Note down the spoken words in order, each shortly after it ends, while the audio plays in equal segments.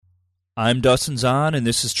I'm Dustin Zahn, and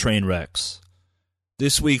this is Trainwrecks.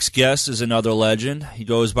 This week's guest is another legend. He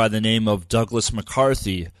goes by the name of Douglas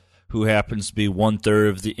McCarthy, who happens to be one-third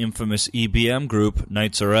of the infamous EBM group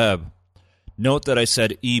Nitzer Ebb. Note that I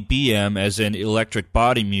said EBM as in electric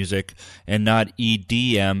body music, and not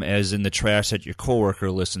EDM as in the trash that your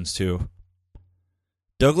coworker listens to.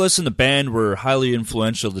 Douglas and the band were highly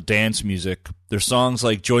influential to dance music. Their songs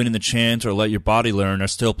like Join in the Chant or Let Your Body Learn are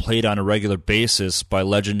still played on a regular basis by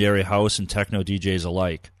legendary house and techno DJs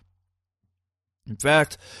alike. In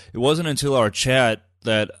fact, it wasn't until our chat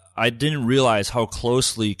that I didn't realize how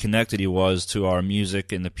closely connected he was to our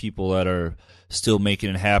music and the people that are still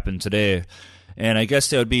making it happen today. And I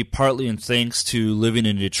guess that would be partly in thanks to living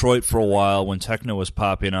in Detroit for a while when techno was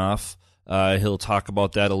popping off. He'll talk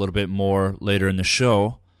about that a little bit more later in the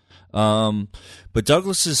show. But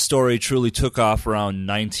Douglas's story truly took off around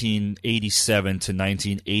 1987 to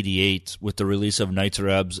 1988 with the release of Nitzer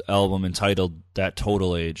Ebb's album entitled That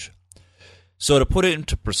Total Age. So to put it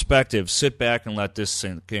into perspective, sit back and let this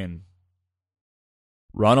sink in.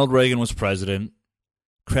 Ronald Reagan was president,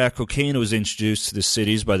 crack cocaine was introduced to the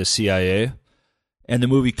cities by the CIA, and the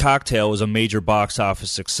movie Cocktail was a major box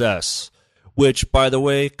office success. Which, by the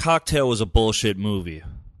way, Cocktail was a bullshit movie.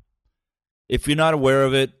 If you're not aware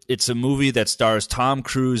of it, it's a movie that stars Tom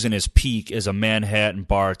Cruise in his peak as a Manhattan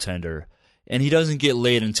bartender, and he doesn't get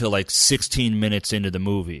laid until like 16 minutes into the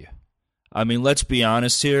movie. I mean, let's be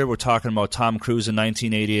honest here, we're talking about Tom Cruise in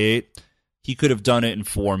 1988. He could have done it in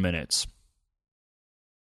 4 minutes.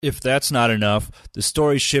 If that's not enough, the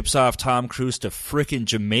story ships off Tom Cruise to frickin'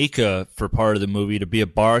 Jamaica for part of the movie to be a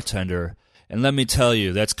bartender. And let me tell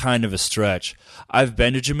you, that's kind of a stretch. I've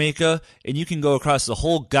been to Jamaica, and you can go across the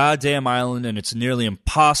whole goddamn island, and it's nearly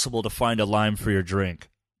impossible to find a lime for your drink.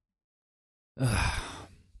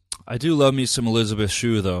 I do love me some Elizabeth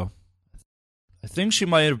Shue, though. I think she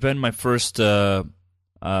might have been my first,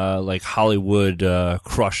 Hollywood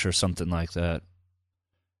crush or something like that.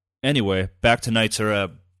 Anyway, back to Nitzer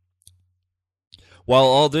Ebb. While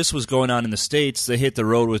all this was going on in the States, they hit the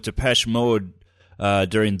road with Depeche Mode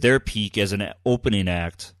during their peak as an opening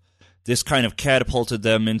act. This kind of catapulted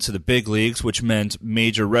them into the big leagues, which meant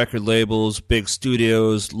major record labels, big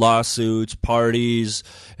studios, lawsuits, parties,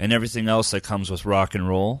 and everything else that comes with rock and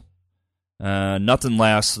roll. Nothing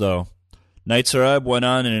lasts, though. Nitzer Ebb went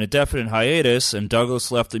on an indefinite hiatus, and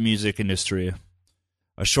Douglas left the music industry.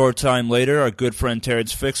 A short time later, our good friend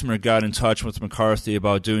Terrence Fixmer got in touch with McCarthy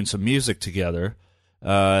about doing some music together.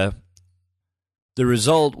 The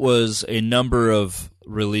result was a number of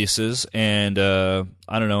releases and,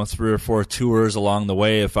 3 or 4 tours along the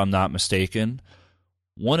way, if I'm not mistaken.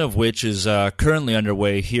 One of which is currently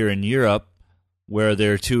underway here in Europe, where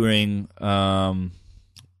they're touring, I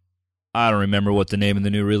don't remember what the name of the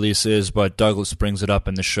new release is, but Douglas brings it up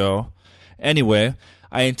in the show. Anyway,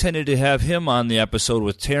 I intended to have him on the episode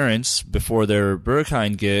with Terrence before their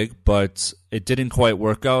Berghain gig, but it didn't quite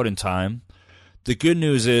work out in time. The good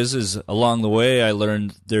news is along the way I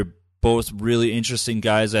learned they're both really interesting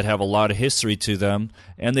guys that have a lot of history to them,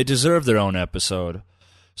 and they deserve their own episode.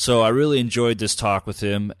 So I really enjoyed this talk with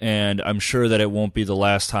him, and I'm sure that it won't be the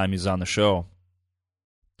last time he's on the show.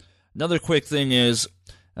 Another quick thing is,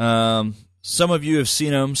 some of you have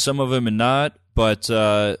seen him, some of them have not, but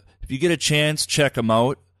if you get a chance, check him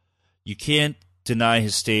out. You can't deny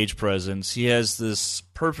his stage presence. He has this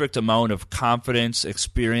perfect amount of confidence,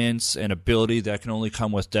 experience, and ability that can only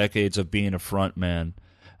come with decades of being a front man.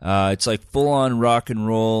 It's like full-on rock and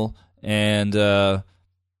roll, and I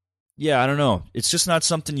don't know. It's just not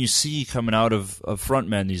something you see coming out of front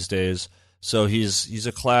men these days. So he's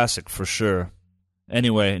a classic for sure.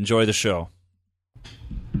 Anyway, enjoy the show.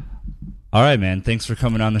 All right, man. Thanks for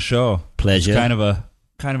coming on the show. Pleasure. It's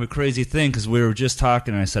kind of a crazy thing because we were just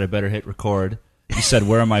talking, and I said I better hit record. You said,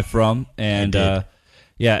 "Where am I from?" And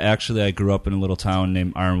actually, I grew up in a little town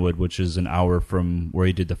named Ironwood, which is an hour from where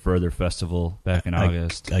he did the Further Festival back in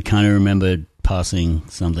August. I kind of remembered passing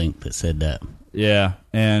something that said that. Yeah,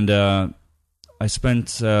 and I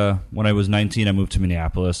spent when I was 19, I moved to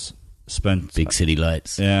Minneapolis. Spent big city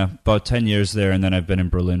lights. Yeah, about 10 years there, and then I've been in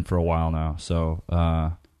Berlin for a while now. So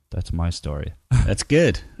that's my story. That's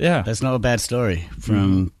good. Yeah, that's not a bad story.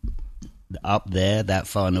 From up there, that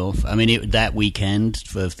far north. I mean, that weekend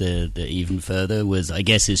for the even further was, I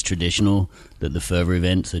guess, it's traditional that the further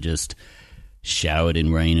events are just showered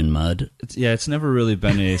in rain and mud. It's never really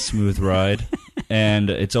been a smooth ride, and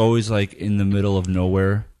it's always like in the middle of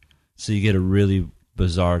nowhere. So you get a really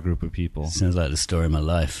bizarre group of people. Sounds like the story of my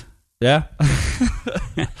life. Yeah.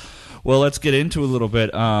 Well, let's get into a little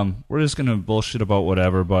bit. We're just going to bullshit about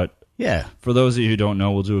whatever, but yeah, for those of you who don't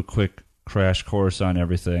know, we'll do a quick crash course on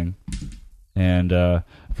everything. And I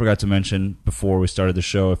forgot to mention before we started the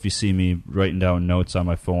show, if you see me writing down notes on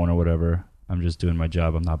my phone or whatever, I'm just doing my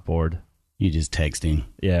job. I'm not bored. You're just texting.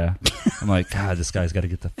 Yeah. I'm like, God, this guy's got to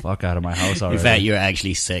get the fuck out of my house already. In fact, you're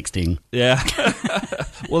actually sexting. Yeah.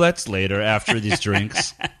 Well, that's later, after these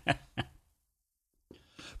drinks.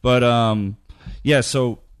 But, yeah,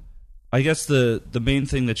 so I guess the main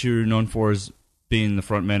thing that you're known for is being the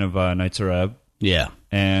frontman of Nitzer Ebb. Yeah.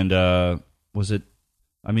 And was it,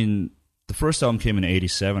 I mean, the first album came in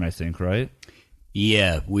 87, I think, right?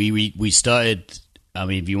 Yeah, we started, I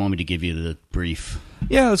mean, if you want me to give you the brief...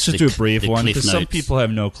 Yeah, let's just do a brief one, because some notes. people have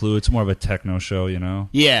no clue. It's more of a techno show, you know?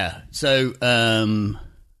 Yeah, so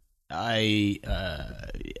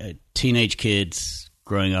teenage kids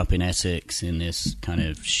growing up in Essex in this kind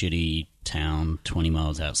of shitty town 20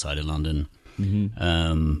 miles outside of London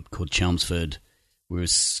called Chelmsford. We were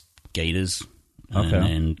skaters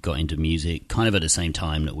and got into music kind of at the same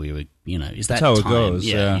time that we were, you know, is that That's how time? it goes,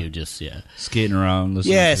 yeah. You're just, Skating around,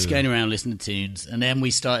 listening skating around, listening to tunes. And then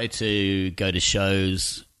we started to go to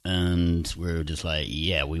shows and we were just like,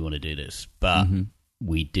 yeah, we want to do this. But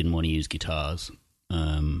we didn't want to use guitars.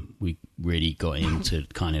 We really got into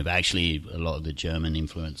kind of actually a lot of the German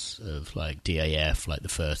influence of like DAF, like the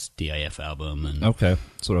first DAF album. And okay,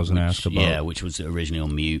 that's what I was going to ask about. Yeah, which was originally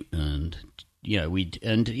on Mute, and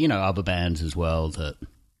other bands as well that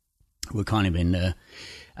were kind of in the.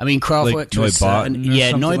 I mean, Kraftwerk like to a certain,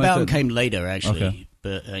 Neubauten like came later actually, okay.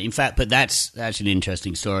 But in fact, that's actually an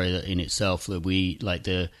interesting story in itself. That we like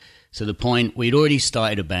the point we'd already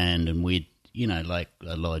started a band and we'd. You know, like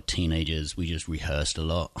a lot of teenagers, we just rehearsed a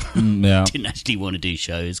lot. Yeah. Didn't actually want to do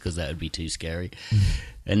shows because that would be too scary.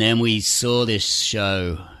 And then we saw this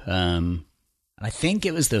show. I think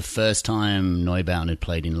it was the first time Neubauten had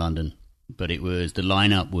played in London, but the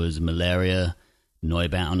lineup was Malaria,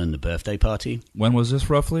 Neubauten, and the Birthday Party. When was this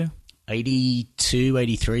roughly? 82,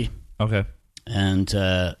 83. Okay.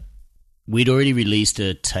 And we'd already released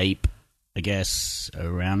a tape, I guess,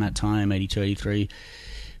 around that time, 82, 83.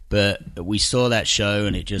 But we saw that show,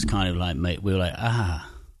 and it just kind of like we were like,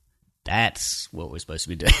 that's what we're supposed to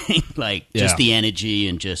be doing. Like just the energy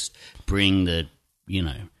and just bring the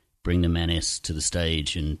menace to the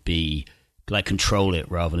stage and be like control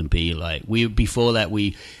it rather than be like before that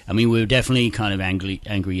we were definitely kind of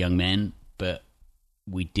angry young men, but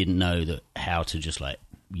we didn't know how to just like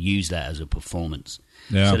use that as a performance.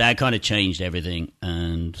 Yeah. So that kind of changed everything,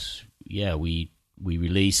 and yeah, we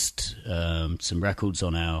released some records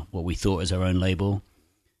on what we thought was our own label.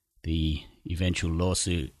 The eventual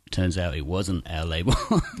lawsuit turns out it wasn't our label.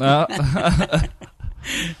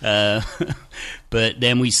 But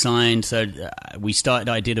then we signed. So we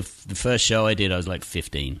started. The first show I did. I was like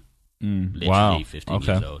 15. Literally 15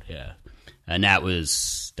 years old. Yeah, and that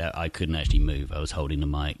was that. I couldn't actually move. I was holding the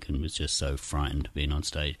mic and was just so frightened being on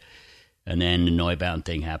stage. And then the Neubauten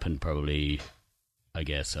thing happened probably. I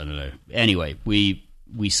guess, I don't know. Anyway, we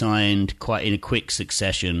signed quite in a quick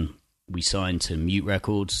succession. We signed to Mute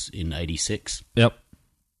Records in 86. Yep.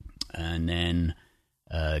 And then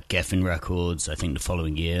Geffen Records, I think the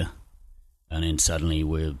following year. And then suddenly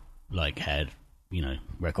we like had,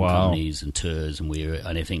 record companies and tours.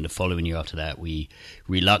 And I think the following year after that, we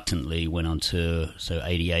reluctantly went on tour. So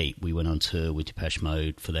 88, we went on tour with Depeche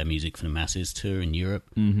Mode for their Music for the Masses tour in Europe.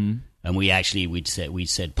 Mm-hmm. And we'd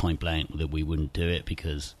said point blank that we wouldn't do it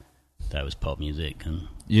because that was pop music, and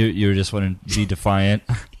you just want to be defiant.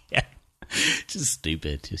 Yeah, just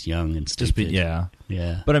stupid, just young and stupid. Yeah.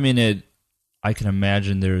 But I mean, I can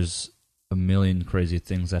imagine there's a million crazy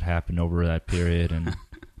things that happened over that period, and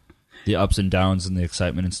the ups and downs and the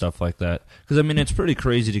excitement and stuff like that. Because I mean, it's pretty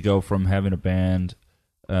crazy to go from having a band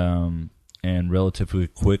and relatively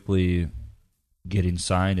quickly getting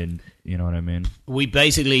signed, and you know what I mean? We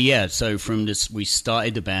basically, so from this, we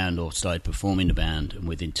started the band or started performing the band, and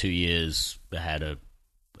within 2 years, we're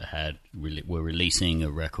releasing a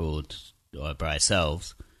record by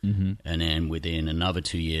ourselves, and then within another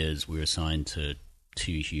 2 years, we were signed to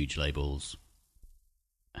 2 huge labels,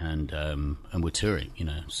 and we're touring,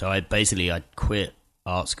 So I quit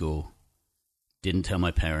art school, didn't tell my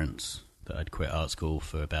parents that I'd quit art school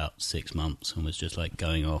for about 6 months, and was just like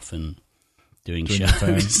going off and doing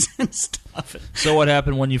shows and stuff. So what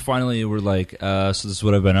happened when you finally were like, so this is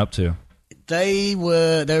what I've been up to? They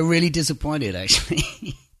were really disappointed,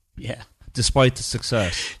 actually. Yeah. Despite the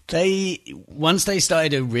success. Once they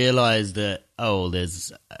started to realize that,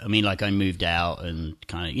 I moved out and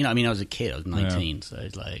kind of, I was a kid, I was 19, so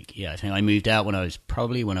it's like, I think I moved out when I was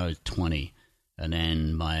 20, and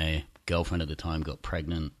then my girlfriend at the time got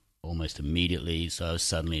pregnant almost immediately, so I was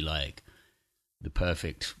suddenly like, the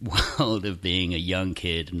perfect world of being a young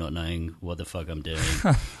kid, not knowing what the fuck I'm doing,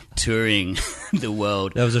 touring the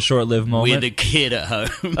world. That was a short-lived moment. With a kid at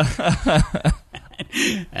home.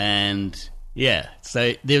 And yeah,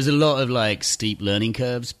 so there's a lot of like steep learning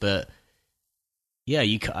curves, but yeah,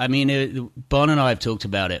 Bon and I have talked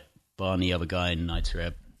about it. Bon, the other guy in Nitzer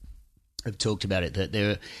Ebb, have talked about it, that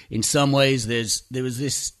there, in some ways, there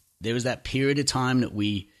was that period of time that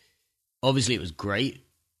obviously it was great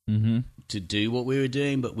to do what we were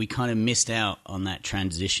doing, but we kind of missed out on that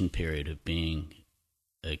transition period of being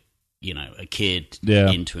a kid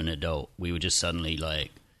into an adult. We were just suddenly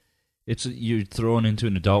like, you're thrown into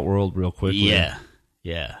an adult world real quickly.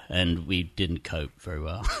 Yeah, and we didn't cope very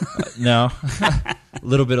well. No, a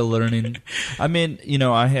little bit of learning. I mean,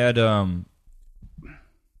 I had I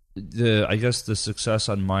guess the success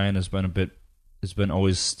on mine has been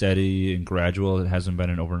always steady and gradual. It hasn't been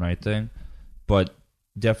an overnight thing, but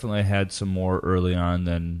definitely I had some more early on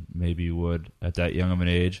than maybe you would at that young of an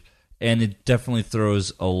age, and it definitely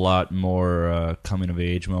throws a lot more coming of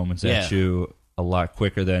age moments at you a lot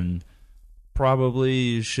quicker than probably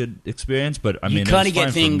you should experience. But I mean, you kind of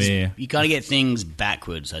get things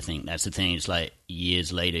backwards. I think that's the thing. It's like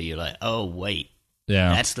years later, you're like, oh wait,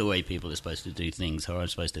 that's the way people are supposed to do things. How I'm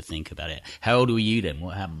supposed to think about it. How old were you then?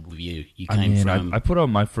 What happened with you? I put out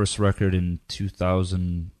my first record in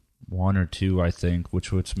 2001 or 2, I think,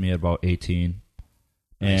 which was me at about 18.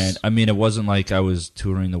 Nice. And I mean, it wasn't like I was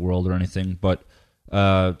touring the world or anything, but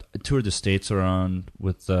I toured the States around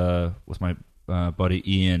with my buddy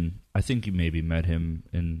Ian. I think you maybe met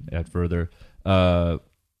him at Further.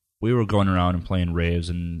 We were going around and playing raves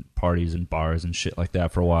and parties and bars and shit like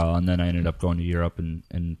that for a while, and then I ended up going to Europe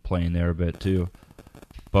and playing there a bit too.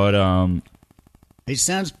 But it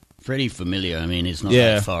sounds pretty familiar. I mean, it's not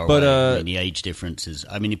that far away. I mean, the age difference is...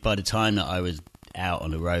 I mean, by the time that I was out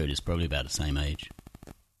on the road, it's probably about the same age.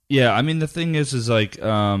 Yeah, I mean, the thing is like,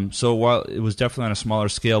 so while it was definitely on a smaller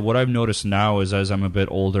scale, what I've noticed now is as I'm a bit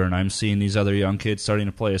older and I'm seeing these other young kids starting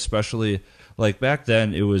to play, especially, like, back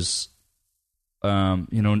then it was,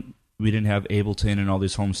 we didn't have Ableton and all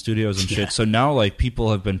these home studios and shit, so now, like,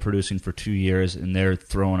 people have been producing for 2 years and they're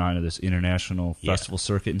thrown onto this international festival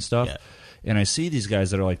circuit and stuff, and I see these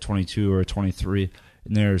guys that are, like, 22 or 23,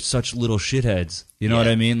 and they're such little shitheads, you know what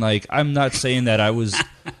I mean? Like, I'm not saying that I was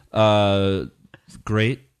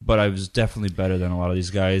great, but I was definitely better than a lot of these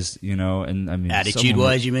guys, and I mean...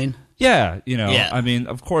 Attitude-wise, you mean? Yeah, I mean,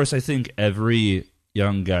 of course, I think every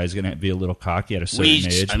young guy's going to be a little cocky at a certain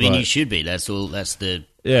age. I mean, you should be. That's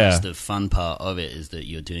the fun part of it, is that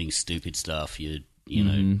you're doing stupid stuff. You're,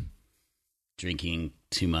 drinking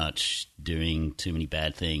too much, doing too many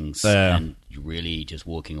bad things, and you're really just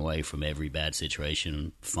walking away from every bad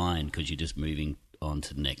situation fine, because you're just moving on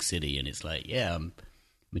to the next city, and it's like, I'm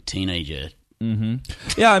a teenager.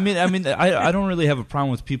 Yeah, I mean, I don't really have a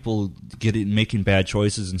problem with people making bad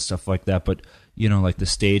choices and stuff like that, but like the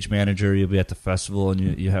stage manager, you'll be at the festival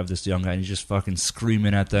and you have this young guy and you're just fucking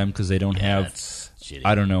screaming at them because they don't have,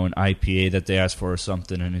 I don't know, an IPA that they asked for or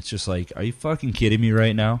something, and it's just like, are you fucking kidding me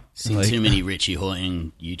right now? Seen too many Richie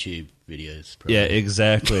Horton YouTube videos. Probably. Yeah,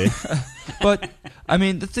 exactly. But I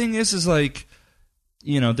mean, the thing is like,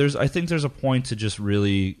 I think there's a point to just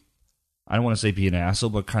really, I don't want to say be an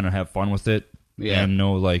asshole, but kind of have fun with it. Yeah. And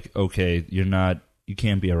know, like, okay, you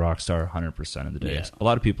can't be a rock star 100% of the days. Yeah. A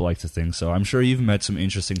lot of people like to think so. I'm sure you've met some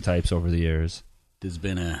interesting types over the years. There's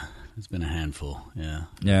been a handful,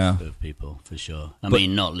 of people, for sure. I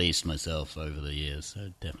mean, not least myself over the years.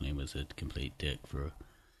 I definitely was a complete dick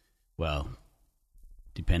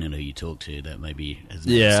depending on who you talk to, that maybe has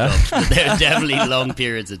not stopped. But there are definitely long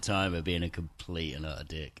periods of time of being a complete and utter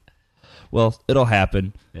dick. Well, it'll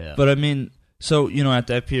happen. Yeah. But I mean, so, at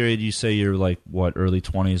that period, you say you're like, what, early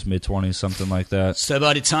 20s, mid-20s, something like that? So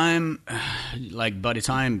by the time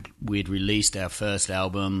we'd released our first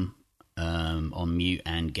album on Mute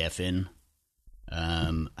and Geffen,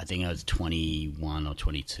 I think I was 21 or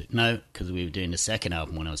 22. No, because we were doing the second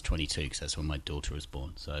album when I was 22, because that's when my daughter was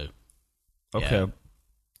born. So, okay.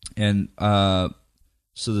 And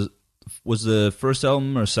was the first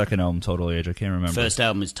album or second album Total Age? I can't remember. First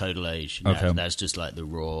album is Total Age. Okay. That's just like the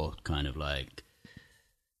raw kind of like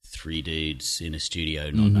 3 dudes in a studio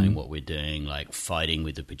not knowing what we're doing, like fighting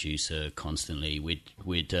with the producer constantly. We'd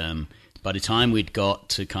by the time we'd got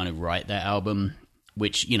to kind of write that album,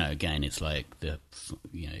 which, again, it's like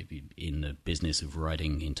in the business of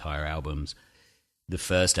writing entire albums, the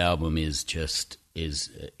first album is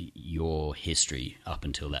your history up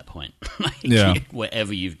until that point.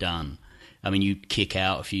 Whatever you've done. I mean, you kick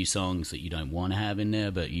out a few songs that you don't want to have in there,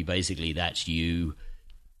 but that's you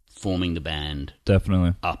forming the band.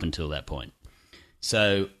 Definitely. Up until that point.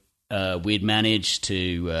 So we'd managed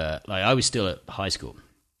to, I was still at high school.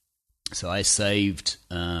 So I saved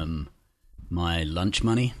my lunch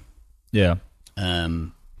money. Yeah.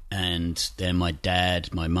 And then my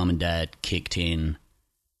mum and dad kicked in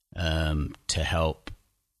to help.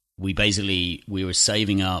 We were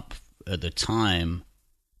saving up at the time.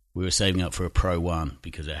 We were saving up for a Pro 1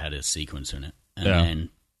 because it had a sequencer in it. And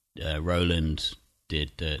then Roland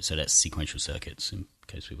did, so that's sequential circuits, in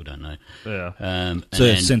case people don't know. Yeah. So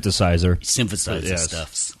synthesizer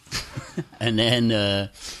stuffs. And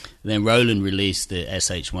then Roland released the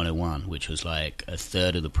SH-101, which was like a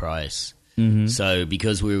third of the price. Mm-hmm. So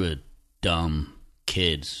because we were dumb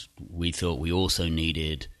kids, we thought we also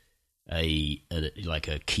needed a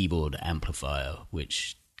keyboard amplifier,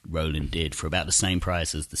 which Roland did for about the same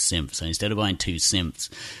price as the synth. So instead of buying 2 synths,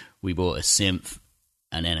 we bought a synth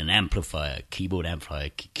and then an amplifier, keyboard amplifier,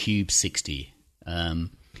 Cube 60.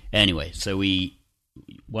 Anyway, so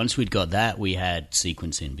once we'd got that, we had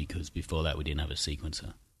sequencing, because before that we didn't have a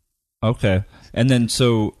sequencer. Okay. And then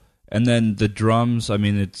the drums, I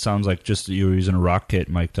mean, it sounds like just you were using a rock kit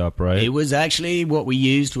mic'd up, right? It was actually, what we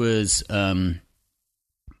used was, it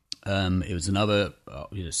was another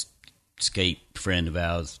skate friend of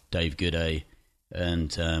ours, Dave Gooday,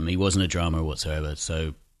 and he wasn't a drummer whatsoever,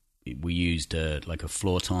 so we used like a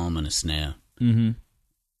floor tom and a snare. Mm-hmm.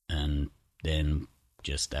 And then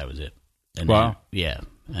that was it. And wow.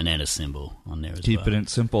 And then a cymbal on there as well. Keeping it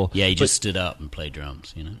simple. Yeah, he just stood up and played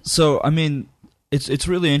drums, So, I mean, it's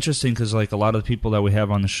really interesting because, like, a lot of the people that we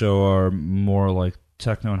have on the show are more like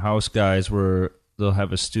techno and house guys, where they'll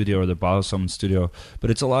have a studio or they'll borrow someone's studio.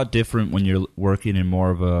 But it's a lot different when you're working in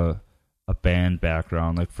more of a band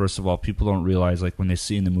background. Like, first of all, people don't realize, like, when they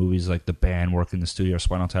see in the movies, like, the band working in the studio or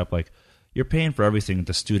Spinal Tap, like, you're paying for everything,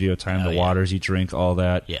 the studio time, the waters you drink, all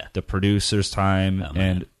that, the producer's time,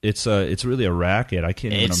 and it's really a racket. I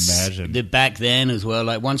can't even imagine. Back then as well,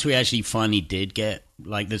 like, once we actually finally did get,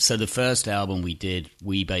 like, so the first album we did,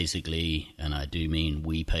 we basically, and I do mean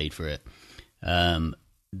we paid for it,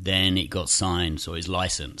 then it got signed, so it was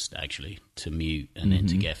licensed, actually, to Mute and then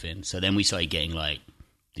to Geffen. So then we started getting, like,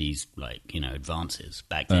 these, like, advances.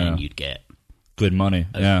 Back then you'd get good money,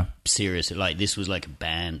 serious, like, this was like a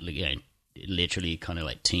band, literally kind of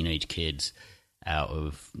like teenage kids out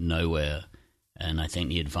of nowhere. And I think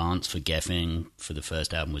the advance for Geffen for the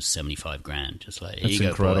first album was $75,000. Just like, here That's you go,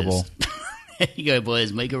 incredible. boys. Here you go,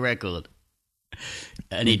 boys, make a record.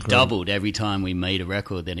 And it doubled every time we made a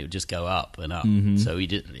record, then it would just go up and up. Mm-hmm. So we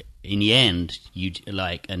did, in the end,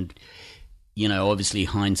 obviously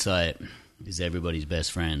hindsight is everybody's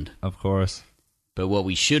best friend. Of course. But what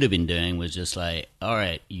we should have been doing was just like, all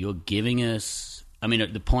right, you're giving us, I mean,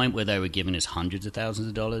 at the point where they were giving us hundreds of thousands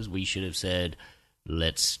of dollars, we should have said,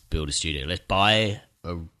 let's build a studio. Let's buy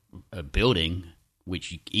a building,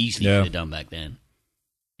 which you easily could have done back then,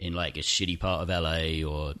 in like a shitty part of LA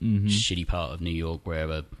or shitty part of New York,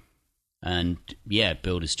 wherever. And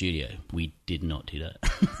build a studio. We did not do that.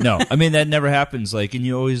 No, I mean, that never happens. Like, and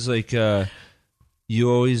you always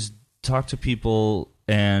talk to people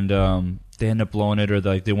and they end up blowing it, or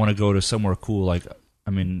like they want to go to somewhere cool. Like, I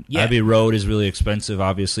mean, Abbey Road is really expensive,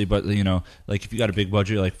 obviously, but like if you got a big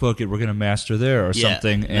budget, you're like, fuck it, we're gonna master there or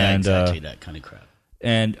something. And exactly that kind of crap.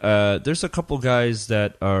 And there's a couple guys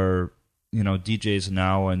that are DJs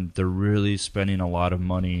now, and they're really spending a lot of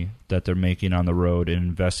money that they're making on the road and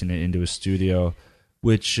investing it into a studio,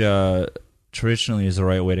 which traditionally is the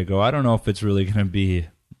right way to go. I don't know if it's really going to be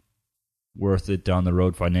worth it down the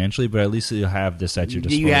road financially, but at least you'll have this at your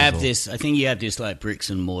disposal. You have this. I think you have this like bricks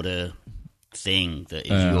and mortar thing that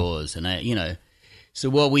is yours, and So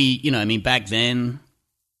what we, back then,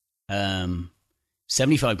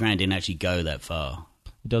 $75,000 didn't actually go that far.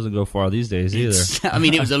 It doesn't go far these days either. I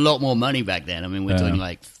mean, it was a lot more money back then. I mean, we're talking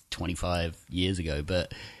like 25 years ago,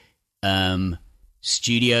 but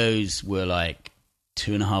studios were like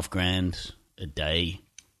 $2,500 a day.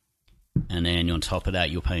 And then on top of that,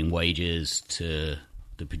 you're paying wages to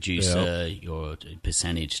the producer, your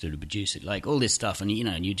percentage to the producer, like all this stuff. And,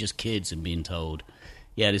 and you're just kids and being told,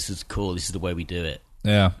 yeah, this is cool. This is the way we do it.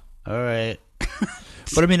 Yeah. All right.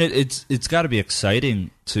 But I mean, it's got to be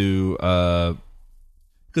exciting to,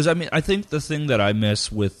 because I mean, I think the thing that I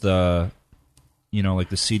miss with, like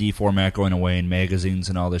the CD format going away and magazines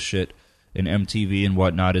and all this shit and MTV and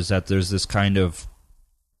whatnot is that there's this kind of,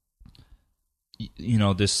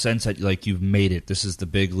 this sense that like you've made it. This is the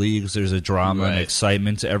big leagues. There's a drama and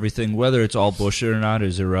excitement to everything. Whether it's all bullshit or not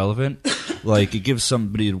is irrelevant. Like it gives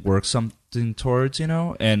somebody to work something towards,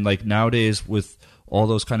 and like nowadays with all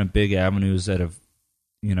those kind of big avenues that have,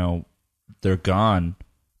 they're gone.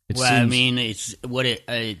 I mean, it's what it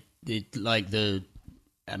like the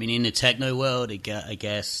I mean, in the techno world, I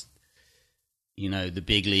guess, the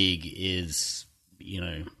big league is,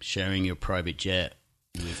 sharing your private jet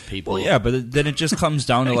with people. Well, yeah, but then it just comes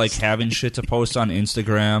down to like having shit to post on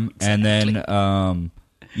Instagram, and then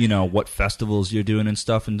what festivals you're doing and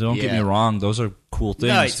stuff. And don't get me wrong, those are cool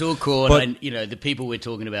things. No, it's all cool. But, and the people we're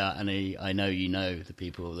talking about, and I know the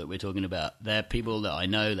people that we're talking about. They're people that I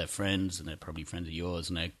know. They're friends, and they're probably friends of yours,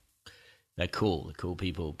 and they're cool. They're cool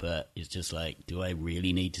people. But it's just like, do I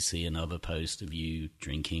really need to see another post of you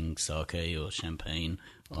drinking sake or champagne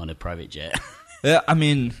on a private jet? Yeah, I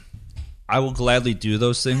mean, I will gladly do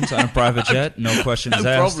those things on a private jet. No questions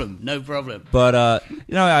asked. No problem. But,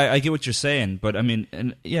 I get what you're saying. But, I mean,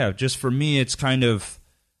 and yeah, just for me, it's kind of,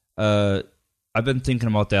 I've been thinking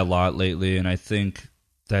about that a lot lately, and I think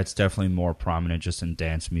that's definitely more prominent just in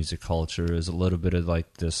dance music culture, is a little bit of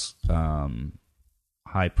like this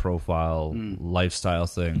high-profile lifestyle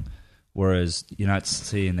thing, whereas you're not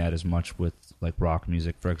seeing that as much with like rock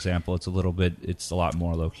music, for example. It's a lot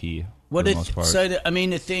more low-key. For the most part. So,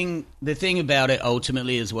 the thing about it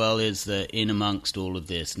ultimately as well is that in amongst all of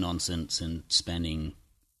this nonsense and spending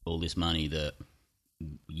all this money, that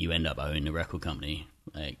you end up owing the record company.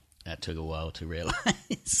 Like, that took a while to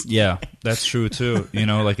realize. Yeah, that's true too.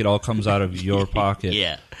 Like it all comes out of your pocket.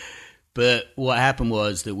 Yeah. But what happened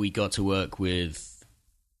was that we got to work with,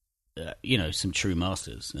 some true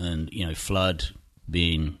masters. And, Flood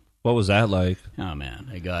being... What was that like? Oh,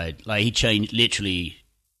 man. A guy, like, he changed, literally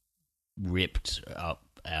ripped up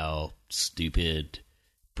our stupid,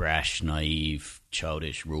 brash, naive,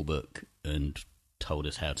 childish rulebook and told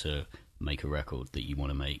us how to make a record that you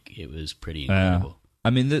want to make. It was pretty incredible.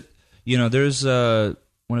 I mean, there's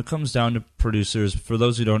when it comes down to producers, for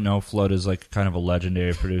those who don't know, Flood is like kind of a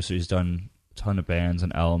legendary producer. He's done a ton of bands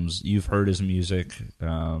and albums. You've heard his music.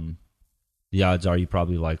 The odds are you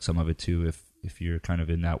probably like some of it too if you're kind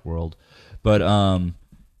of in that world. But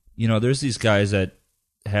there's these guys that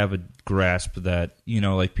have a grasp that,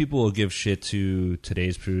 like people will give shit to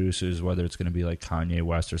today's producers, whether it's going to be like Kanye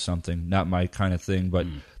West or something. Not my kind of thing, but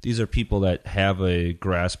these are people that have a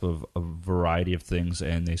grasp of a variety of things,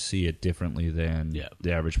 and they see it differently than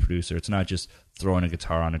the average producer. It's not just throwing a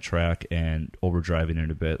guitar on a track and overdriving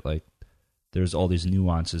it a bit. Like, there's all these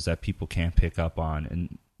nuances that people can't pick up on,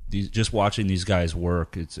 and just watching these guys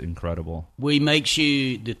work, it's incredible.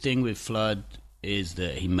 The thing with Flood is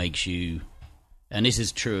that he makes you, and this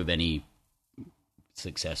is true of any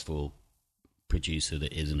successful producer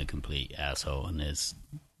that isn't a complete asshole, and there's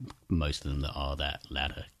most of them that are that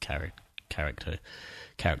latter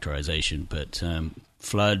characterization. But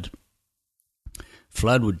Flood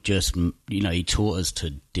would just, he taught us to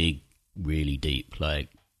dig really deep. Like,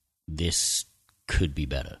 this could be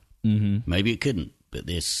better. Mm-hmm. Maybe it couldn't, but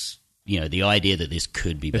this, the idea that this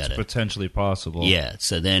could be better. It's potentially possible. Yeah,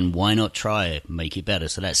 so then why not try it, make it better?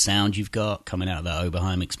 So that sound you've got coming out of that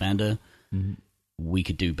Oberheim expander, we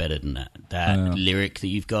could do better than that. That lyric that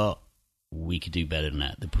you've got, we could do better than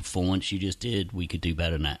that. The performance you just did, we could do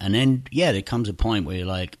better than that. And then, there comes a point where you're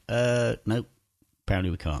like, nope,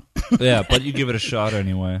 apparently we can't. Yeah, but you give it a shot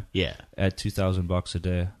anyway. Yeah. At $2,000 a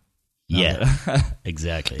day. Yeah,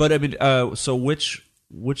 exactly. But I mean, so which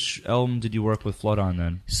album did you work with Flood on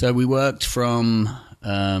then? So we worked from...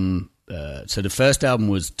 so the first album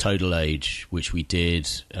was Total Age, which we did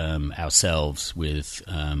ourselves with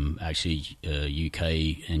actually a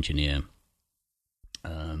UK engineer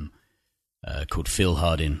called Phil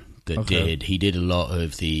Hardin he did a lot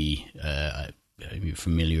of the I'm not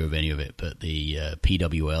familiar with any of it, but the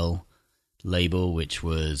PWL label, which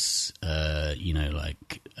was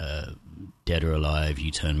Dead or Alive,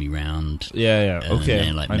 You Turn Me Round, okay, and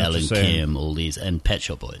then like Mel and Kim, all these, and Pet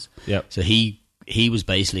Shop Boys. Yep. So he was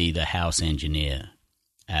basically the house engineer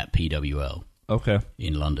at PWL. Okay.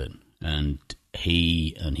 In London, and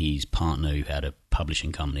he and his partner, who had a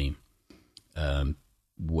publishing company,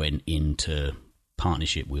 went into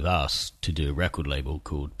partnership with us to do a record label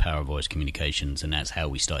called Power Voice Communications, and that's how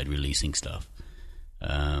we started releasing stuff.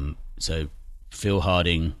 So Phil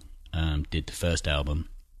Harding did the first album,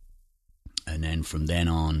 and then from then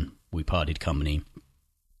on we parted company,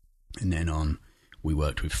 and then on we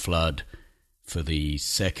worked with Flood for the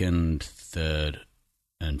second, third,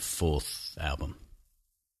 and fourth album.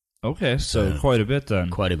 Okay, so quite a bit then.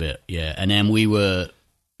 Quite a bit, yeah. And then we were,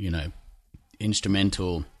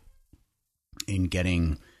 instrumental in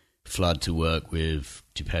getting Flood to work with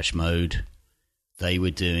Depeche Mode. They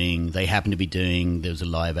happened to be doing, there was a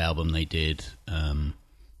live album they did. It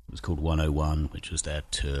was called 101, which was their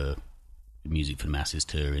tour, Music for the Masses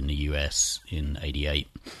tour in the US in '88.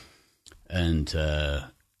 And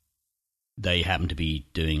they happen to be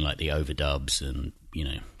doing like the overdubs, and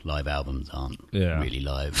live albums aren't really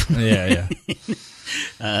live. Yeah.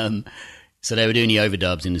 So they were doing the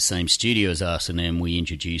overdubs in the same studio as us, and then we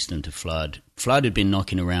introduced them to Flood. Flood had been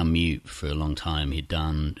knocking around Mute for a long time.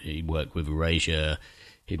 He worked with Erasure,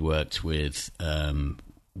 he'd worked with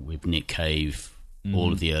Nick Cave,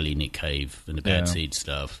 all of the early Nick Cave and the Bad Seed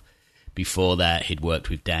stuff. Before that, he'd worked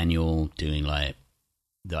with Daniel doing like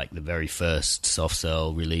the very first Soft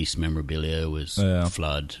Cell release memorabilia was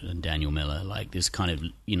Flood and Daniel Miller. Like this kind of,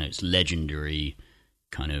 it's legendary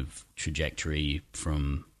kind of trajectory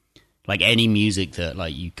from like any music that,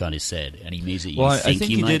 like you kind of said, any music you think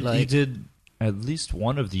you might like. He did at least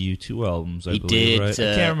one of the U2 albums, I believe, did, right?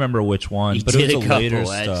 I can't remember which one, but it was later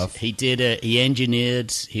stuff. He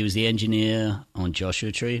was the engineer on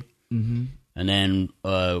Joshua Tree. Mm-hmm. And then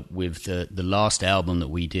with the last album that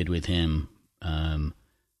we did with him,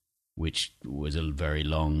 which was a very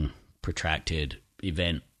long, protracted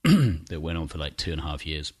event that went on for like 2.5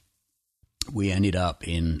 years, we ended up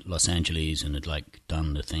in Los Angeles and had like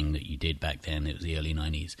done the thing that you did back then. It was the early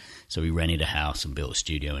 90s. So we rented a house and built a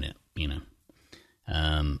studio in it,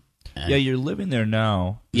 Yeah, you're living there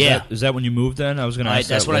now. Is that when you moved then? I was going to ask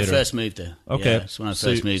that's that when later. I first moved there. Okay. Yeah, that's when I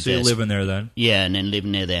first moved there. So you're living there then? Yeah, and then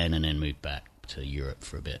living there then, and then moved back to Europe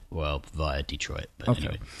for a bit. Well, via Detroit, but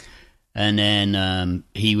anyway. And then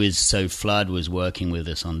Flood was working with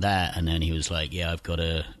us on that, and then he was like, yeah, I've got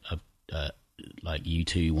like you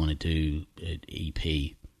two want to do an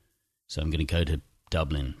EP, so I'm going to go to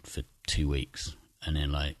Dublin for 2 weeks. And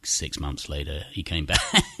then like 6 months later, he came back.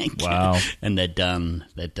 Wow. And they're done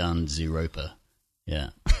Zeropa. Yeah.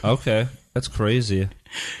 Okay. That's crazy.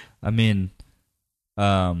 I mean,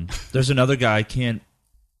 there's another guy, and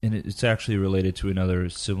it's actually related to another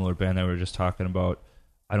similar band that we were just talking about.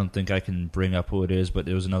 I don't think I can bring up who it is, but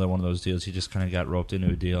it was another one of those deals. He just kind of got roped into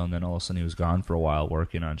a deal, and then all of a sudden he was gone for a while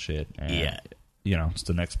working on shit. And, it's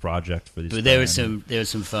the next project for these. But there were some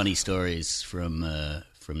funny stories from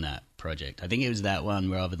that project. I think it was that one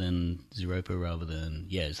rather than Zeropa,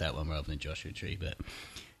 it's that one rather than Joshua Tree. But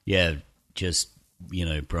yeah, just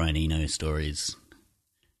Brian Eno stories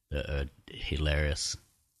that are hilarious.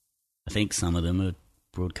 I think some of them are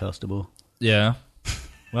broadcastable. Yeah.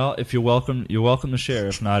 Well, if you're welcome to share.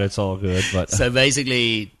 If not, it's all good. But so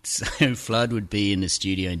basically, Flood would be in the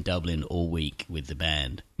studio in Dublin all week with the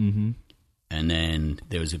band. Mm-hmm. And then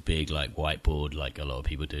there was a big like whiteboard, like a lot of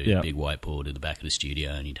people do, a big whiteboard at the back of the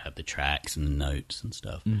studio, and you'd have the tracks and the notes and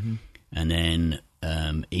stuff. Mm-hmm. And then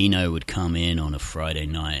Eno would come in on a Friday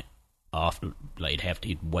night after, like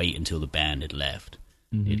he'd wait until the band had left.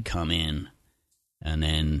 Mm-hmm. He'd come in, and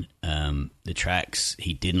then the tracks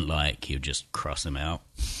he didn't like, he would just cross them out.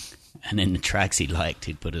 And then the tracks he liked,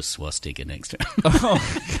 he'd put a swastika next to them.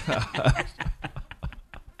 Oh, God.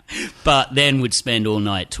 But then would spend all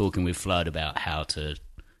night talking with Flood about how to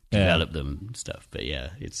develop them and stuff. But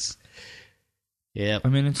it's I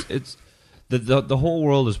mean, it's the whole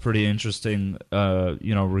world is pretty interesting,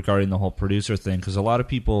 regarding the whole producer thing, because a lot of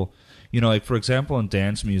people, like for example, in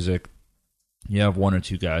dance music, you have one or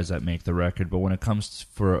two guys that make the record, but when it comes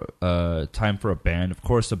for time for a band, of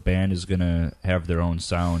course, the band is going to have their own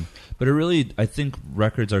sound. But I think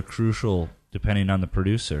records are crucial depending on the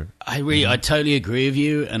producer. I totally agree with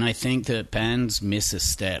you, and I think that bands miss a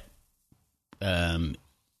step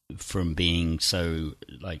from being so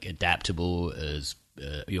like adaptable as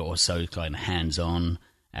or so kind of hands-on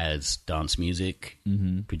as dance music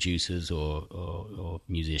producers or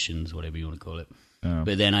musicians, whatever you want to call it. Oh.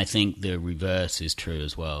 But then I think the reverse is true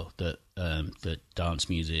as well, that dance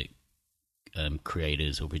music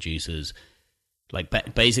creators or producers, like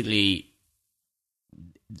basically,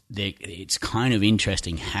 it's kind of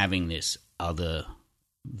interesting having this other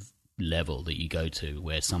level that you go to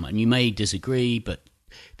where and you may disagree, but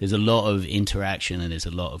there's a lot of interaction and there's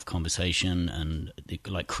a lot of conversation, and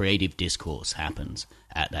like creative discourse happens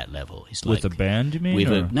at that level. It's like, with a band, you mean?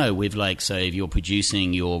 With like, so if you're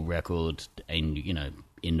producing your record and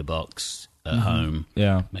in the box at home,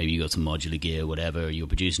 maybe you got some modular gear, whatever, you're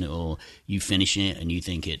producing it all, you finish it and you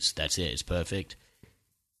think that's it, it's perfect.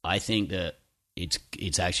 I think that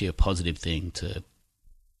it's actually a positive thing to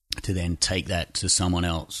then take that to someone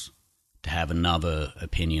else, to have another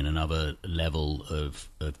opinion, another level of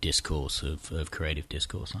discourse, of creative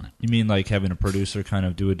discourse on it. You mean like having a producer kind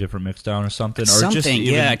of do a different mix down or something? Or just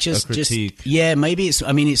a critique? Maybe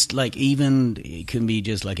it's like, even it can be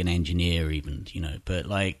just like an engineer even, but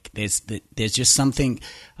like there's just something.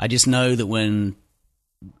 I just know that when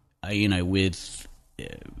with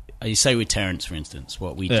you say with Terrence, for instance,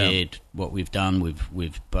 what we've done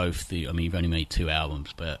with both you've only made 2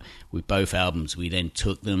 albums, but with both albums, we then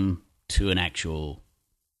took them to an actual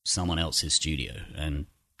someone else's studio and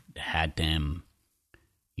had them,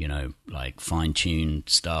 you know, like fine-tune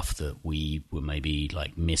stuff that we were maybe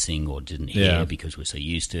like missing or didn't hear because we're so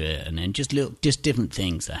used to it, and then just different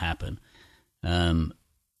things that happen.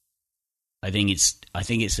 I think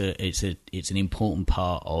it's an important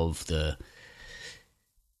part of the,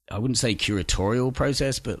 I wouldn't say curatorial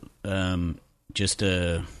process, but just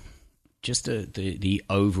the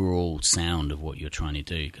overall sound of what you're trying to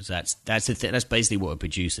do, because that's basically what a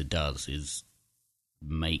producer does, is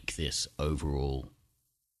make this overall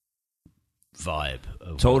vibe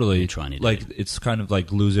of totally what you're trying to do. Like, it's kind of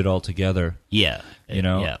like lose it all together. Yeah, you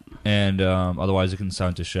know. Yeah. And otherwise it can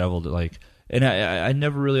sound disheveled. Like, and I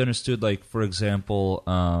never really understood, like, for example,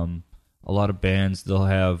 a lot of bands, they'll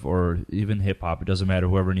have, or even hip hop, it doesn't matter,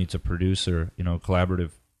 whoever needs a producer, you know,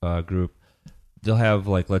 collaborative group, they'll have,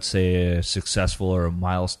 like, let's say a successful or a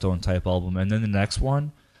milestone type album, and then the next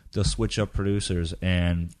one they'll switch up producers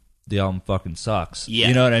and the album fucking sucks. Yeah.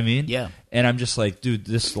 You know what I mean? Yeah. And I'm just like, dude,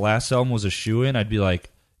 this last album was a shoe-in. I'd be like,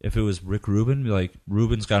 if it was Rick Rubin, I'd be like,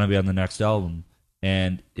 Rubin's got to be on the next album.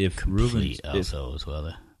 And if Rubin's... also as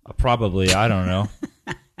well, probably, I don't know.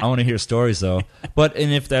 I want to hear stories, though. But,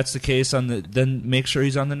 and if that's the case, then make sure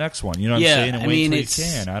he's on the next one. You know what I'm saying? And wait till you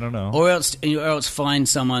can. I don't know. Or else find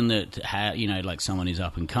someone that, you know, like someone who's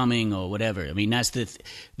up and coming or whatever. I mean, that's the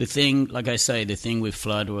thing, like I say, the thing with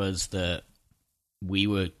Flood was that we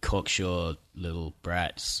were cocksure little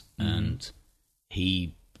brats, and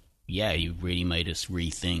he really made us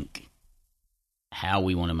rethink how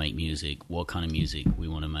we want to make music, what kind of music we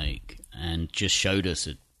want to make, and just showed us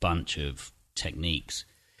a bunch of techniques.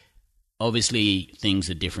 Obviously,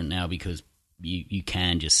 things are different now because you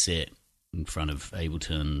can just sit in front of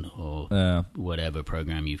Ableton or whatever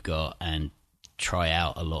program you've got and try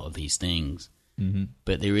out a lot of these things. Mm-hmm.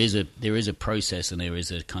 But there is a process, and there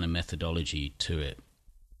is a kind of methodology to it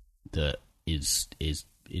that is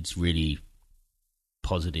it's really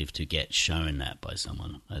positive to get shown that by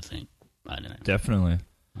someone. I think. I don't know. Definitely.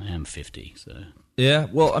 I am 50, so yeah.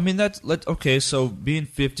 Well, I mean, okay. So being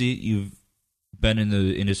 50, you've been in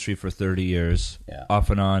the industry for 30 years, off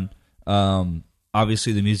and on.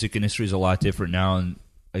 Obviously, the music industry is a lot different now, and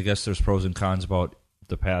I guess there's pros and cons about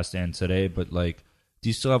the past and today. But, like, do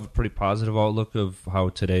you still have a pretty positive outlook of how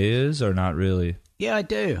today is, or not really? Yeah, I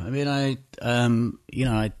do. I mean,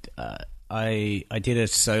 I did a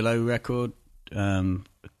solo record a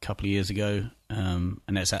couple of years ago, and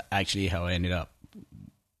that's actually how I ended up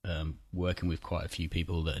working with quite a few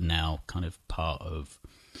people that are now kind of part of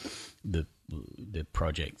the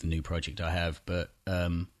project, the new project I have. But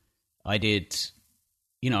I did,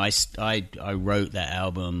 you know, I wrote that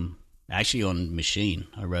album actually on Machine.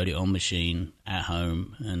 I wrote it on Machine at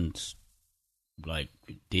home and like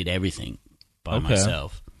did everything by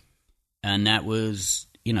myself. And that was,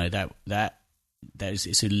 you know, that is,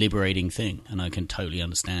 it's a liberating thing, and I can totally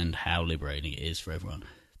understand how liberating it is for everyone.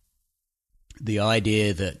 The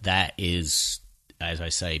idea that is, as I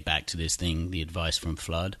say, back to this thing, the advice from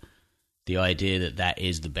Flood, the idea that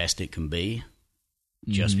is the best it can be,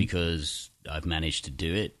 just because I've managed to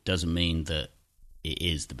do it, doesn't mean that it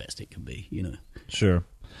is the best it can be, you know? Sure.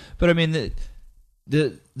 But I mean,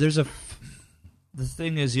 the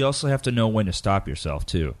thing is, you also have to know when to stop yourself,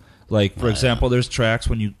 too. Like, for example, there's tracks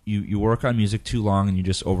when you work on music too long and you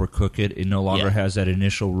just overcook it. It no longer has that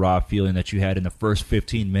initial raw feeling that you had in the first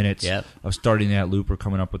 15 minutes of starting that loop or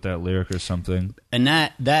coming up with that lyric or something. And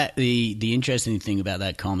the interesting thing about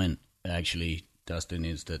that comment, actually, Dustin,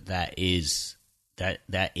 is that's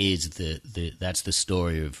the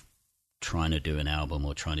story of trying to do an album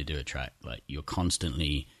or trying to do a track. Like, you're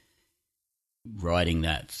constantly riding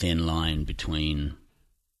that thin line between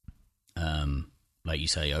like you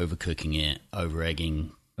say, overcooking it,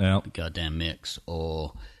 over-egging the goddamn mix,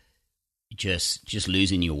 or just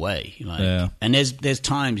losing your way. Like, and there's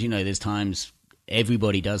times, you know,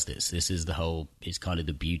 everybody does this. This is it's kind of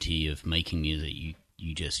the beauty of making music.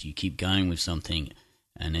 You keep going with something,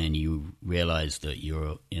 and then you realize that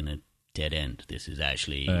you're in a dead end. This is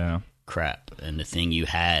actually crap, and the thing you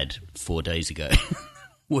had 4 days ago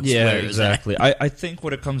was where it was exactly. I think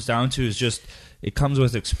what it comes down to is just, it comes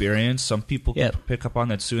with experience. Some people can pick up on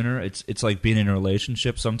that sooner. It's like being in a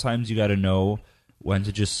relationship. Sometimes you got to know when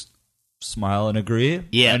to just smile and agree.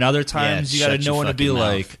 Yeah. And other times you got to know when to be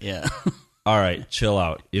like, all right, chill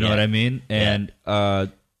out. You know what I mean? And the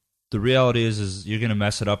reality is you're going to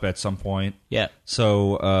mess it up at some point. Yeah.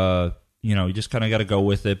 So you just kind of got to go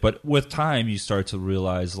with it. But with time, you start to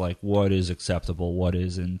realize like what is acceptable, what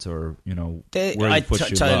isn't, or where I to put your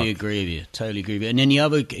totally luck. agree with you. Totally agree with you. And then the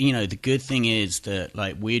other, the good thing is that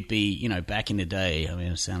like we'd be, back in the day. I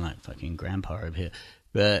mean, I sound like fucking grandpa over here,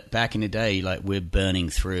 but back in the day, like we're burning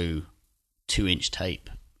through 2-inch tape,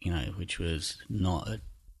 which was not a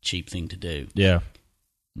cheap thing to do. Yeah.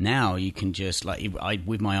 Now you can just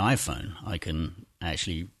with my iPhone, I can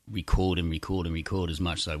actually record and record and record as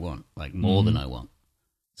much as I want, like more than I want.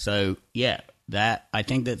 So yeah, that I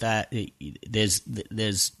think that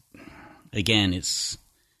there's again, it's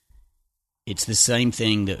the same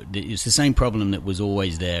thing it's the same problem that was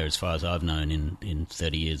always there as far as I've known in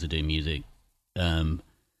 30 years of doing music.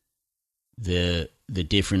 The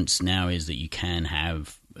difference now is that you can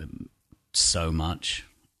have so much.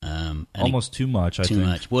 Almost too much, I think. Too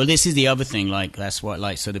much. Well, this is the other thing. Like that's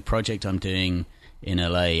what. So the project I'm doing in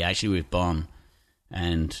LA, actually with Bon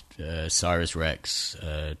and Cyrus Rex,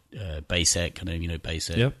 Basek. I know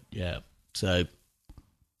Basek. Yep. Yeah. So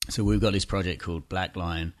we've got this project called Black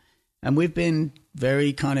Line, and we've been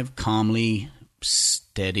very kind of calmly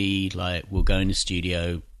steady. Like we'll go in the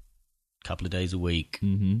studio a couple of days a week.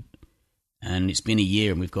 Mm-hmm. And it's been a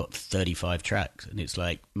year and we've got 35 tracks. And it's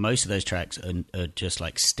like most of those tracks are just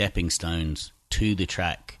like stepping stones to the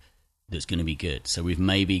track that's going to be good. So we've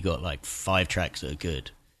maybe got like 5 tracks that are good.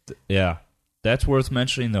 Yeah. That's worth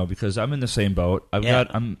mentioning, though, because I'm in the same boat.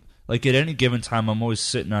 I'm like at any given time, I'm always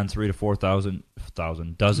sitting on 3,000 to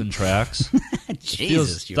 4,000 dozen tracks.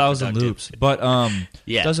 Jesus, feels 1,000 loops. But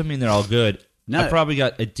doesn't mean they're all good. No. I probably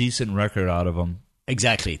got a decent record out of them.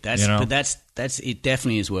 Exactly. But that's it.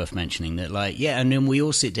 Definitely is worth mentioning that. Like, yeah, and then we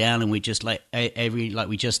all sit down and we just like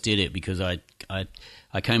we just did it because I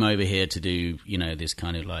came over here to do this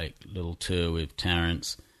kind of like little tour with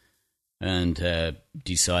Terrence, and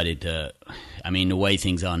decided that the way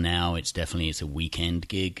things are now, it's a weekend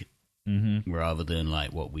gig rather than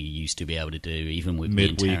like what we used to be able to do, even with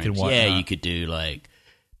midweek and whatnot. Yeah, you could do like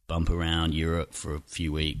bump around Europe for a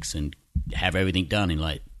few weeks and have everything done in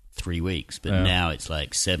like 3 weeks, but now it's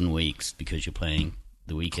like 7 weeks because you're playing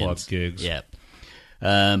the weekends. Club gigs. Yeah.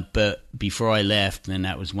 But before I left, then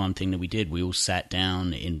that was one thing that we did. We all sat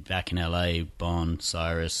down back in LA, Bon,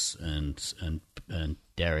 Cyrus, and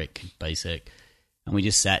Derek, Basek, and we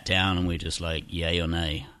just sat down and we're just like, yay or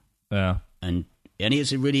nay. Yeah. And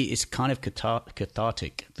it's kind of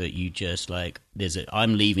cathartic that you just like,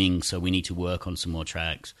 I'm leaving, so we need to work on some more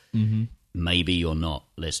tracks. Mm-hmm. Maybe or not,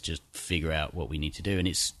 let's just figure out what we need to do. And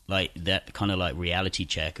it's like that kind of like reality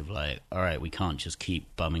check of like, all right, we can't just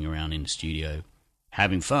keep bumming around in the studio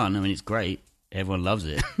having fun. I mean, it's great, everyone loves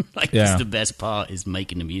it. That's the best part, is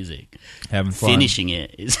making the music. Having fun, finishing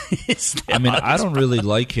it is I don't really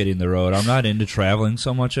like hitting the road. I'm not into traveling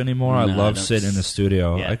so much anymore. I love sitting in the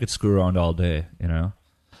studio. I could screw around all day,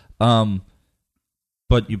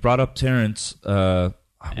 but you brought up Terrence.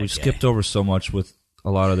 We skipped over so much with a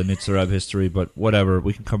lot of the Nitzer Ebb history, but whatever.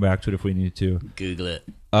 We can come back to it if we need to. Google it.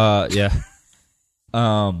 Yeah.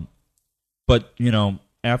 But,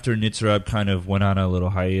 after Nitzer Ebb kind of went on a little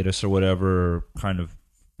hiatus or whatever, or kind of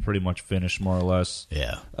pretty much finished more or less.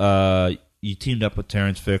 Yeah. You teamed up with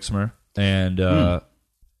Terrence Fixmer, and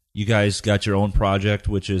you guys got your own project,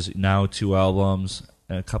 which is now 2 albums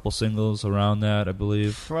and a couple singles around that, I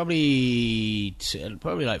believe. Probably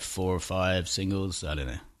like 4 or 5 singles. I don't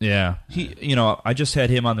know. Yeah. I just had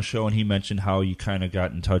him on the show, and he mentioned how you kind of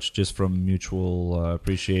got in touch just from mutual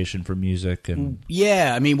appreciation for music. And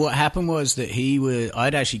yeah, what happened was that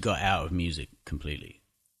I'd actually got out of music completely.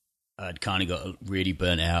 I'd kind of got really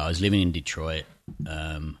burnt out. I was living in Detroit.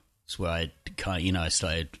 That's where I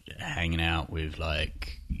started hanging out with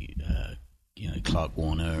like, Clark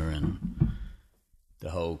Warner and the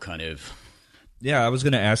whole kind of... Yeah, I was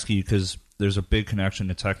going to ask you because there's a big connection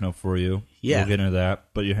to techno for you. Yeah. We'll get into that,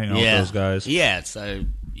 but you hang out with those guys. Yeah, so,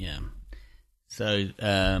 yeah. So,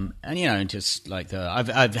 and just like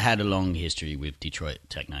I've had a long history with Detroit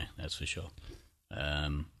techno, that's for sure.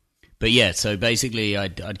 But yeah, so basically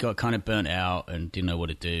I'd got kind of burnt out and didn't know what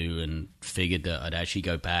to do, and figured that I'd actually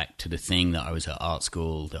go back to the thing that I was at art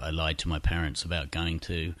school that I lied to my parents about going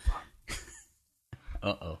to.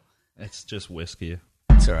 Uh-oh. It's just whiskey.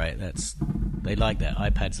 It's all right. They like that.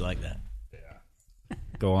 iPads like that. Yeah.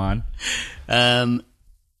 Go on.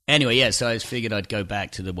 Anyway, yeah, so I figured I'd go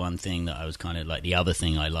back to the one thing that I was kind of like, the other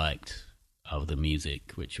thing I liked of the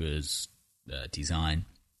music, which was design.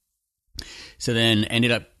 So then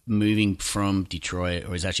ended up moving from Detroit,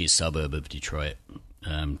 or it's actually a suburb of Detroit,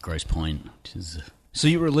 Grosse Pointe. So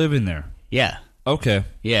you were living there? Yeah. Okay.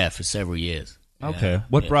 Yeah, for several years. Okay.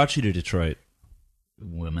 What brought you to Detroit?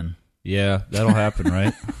 Women. Yeah, that'll happen,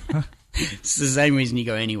 right? It's the same reason you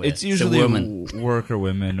go anywhere. It's usually work or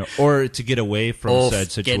women, or to get away from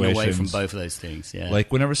said situations. Getting away from both of those things, yeah.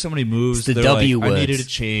 Like, whenever somebody moves, it's the they're W like, words. I needed a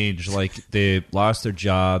change. Like, they lost their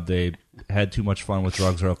job, they had too much fun with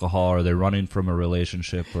drugs or alcohol, or they're running from a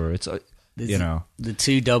relationship, or it's, you know. The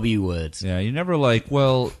two W words. Yeah, you never like,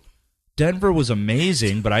 well, Denver was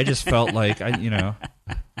amazing, but I just felt like, I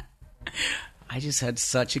just had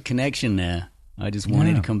such a connection there. I just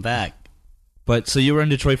wanted to come back. But, so you were in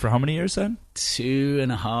Detroit for how many years then?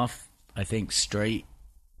 2.5, I think, straight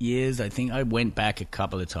years. I think I went back a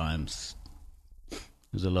couple of times.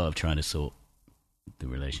 There's a lot of trying to sort the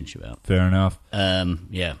relationship out. Fair enough.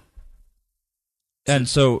 Yeah. And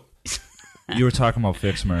so, you were talking about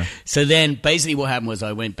Fixmer. So then, basically what happened was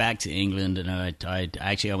I went back to England, and I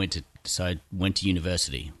went to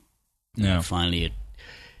university. Yeah. I finally,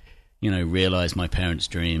 realized my parents'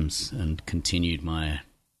 dreams and continued my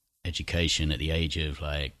education at the age of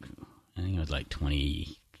I think I was like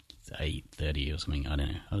 28, 30 or something. I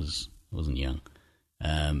don't know. I wasn't young.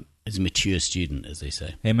 As a mature student, as they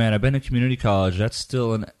say. Hey man, I've been to community college. That's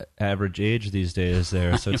still an average age these days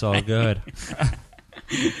there, so it's all good.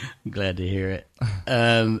 I'm glad to hear it.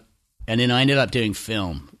 And then I ended up doing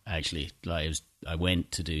film, actually. I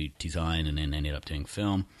went to do design and then ended up doing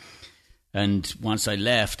film. And once I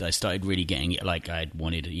left, I started really getting, I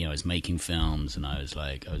was making films, and I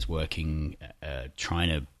was working, trying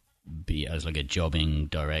to I was like a jobbing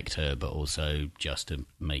director, but also just to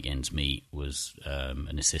make ends meet was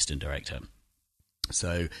an assistant director.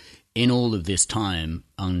 So in all of this time,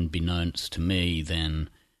 unbeknownst to me, then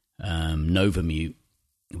Nova Mute,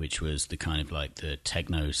 which was the kind of like the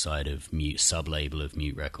techno side of Mute, sub-label of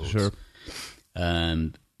Mute Records. Sure.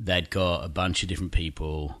 They'd got a bunch of different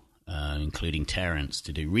people, including Terrence,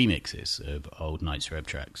 to do remixes of old Nitzer Ebb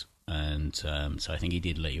tracks. And so I think he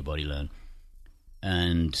did Let Your Body Learn.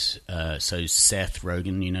 And so Seth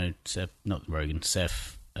Rogen,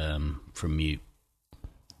 Seth from Mute.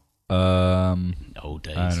 Old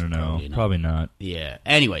days. I don't know. Probably not. Yeah.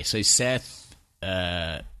 Anyway, so Seth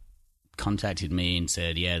contacted me and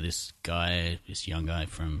said, yeah, this young guy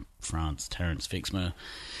from France, Terrence Fixmer,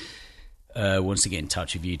 wants to get in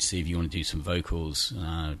touch with you to see if you want to do some vocals.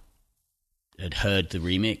 Had heard the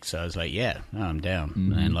remix, so I was like, yeah, no, I'm down.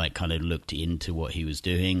 Mm-hmm. And kind of looked into what he was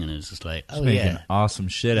doing, and it was just like, oh, making awesome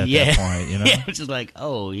shit at that point, you know? Yeah, it was just like,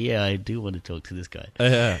 oh, yeah, I do want to talk to this guy.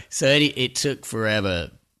 Yeah. So it took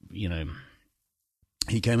forever,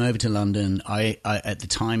 He came over to London. I at the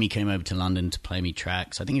time, he came over to London to play me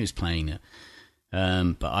tracks. I think he was playing it.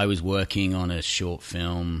 But I was working on a short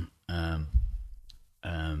film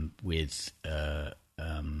with...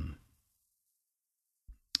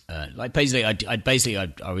 I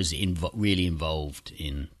was really involved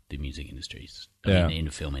in the music industries, in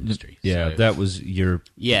the film industry. Yeah, so, that was your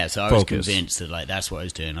so I focus. was convinced that that's what I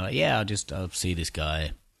was doing. I'm like, I'll see this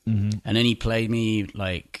guy, and then he played me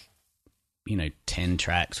 10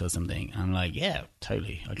 tracks or something. I'm like, yeah,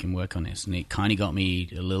 totally, I can work on this, and it kind of got me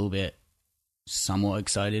a little bit somewhat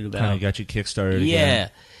excited about. Kind of got you kickstarted. Yeah, again.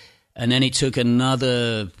 And then it took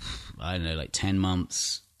another 10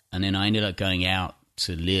 months, and then I ended up going out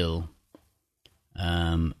to Lille,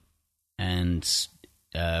 and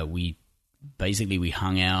we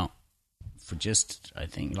hung out for just, I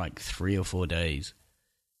think, 3 or 4 days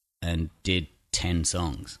and did 10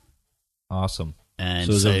 songs. Awesome. And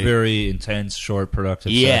so it was a very intense, short,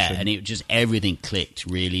 productive session. Yeah, and it just, everything clicked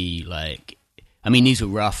really, these were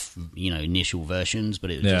rough, initial versions, but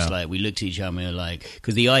it was just we looked at each other and we were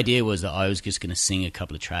because the idea was that I was just going to sing a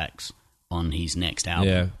couple of tracks on his next album.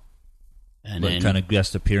 Yeah. And then kind of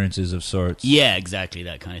guest appearances of sorts. Yeah, exactly,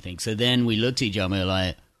 that kind of thing. So then we looked at each other and we were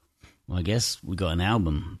like, well, I guess we got an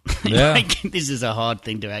album. Yeah. This is a hard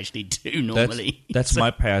thing to actually do normally. That's my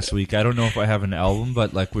past week. I don't know if I have an album,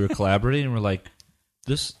 but we were collaborating and we're like,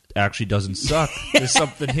 this actually doesn't suck. There's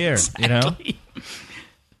something here, exactly.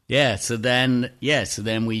 Yeah, so then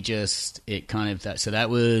we just, it kind of, that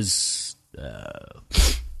was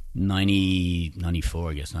 94,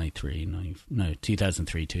 I guess, 93,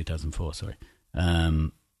 2003, 2004, sorry.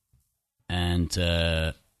 Then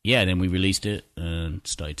we released it and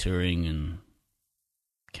started touring and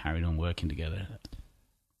carried on working together.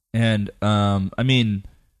 And,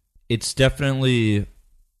 it's definitely,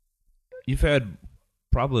 you've had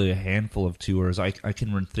probably a handful of tours. I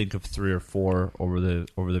can think of 3 or 4 over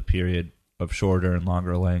the period of shorter and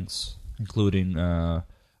longer lengths, including,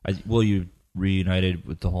 you reunited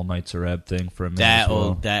with the whole Nitzer Ebb thing for a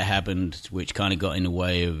minute. That happened, which kind of got in the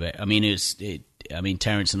way of it.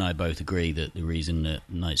 Terrence and I both agree that the reason that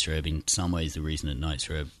Nitzer Ebb, in some ways, the reason that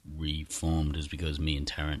Nitzer Ebb reformed is because me and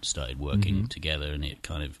Terrence started working together, and it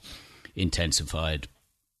kind of intensified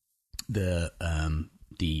the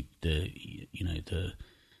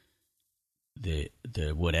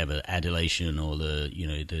whatever adulation or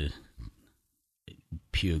the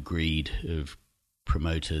pure greed of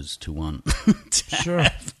promoters to want to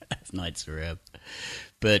have Nitzer Ebb.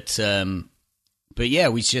 But yeah,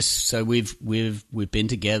 we've been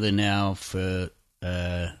together now for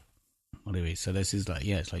what are we? So this is like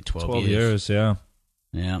it's like 12 years, yeah.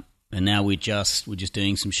 Yeah. And now we're just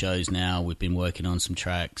doing some shows now. We've been working on some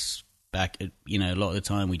tracks back. A lot of the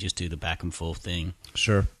time we just do the back and forth thing.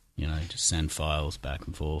 Sure. Just send files back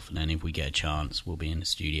and forth, and then if we get a chance, we'll be in the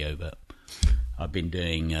studio. But I've been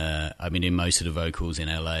doing most of the vocals in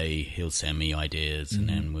LA. He'll send me ideas, and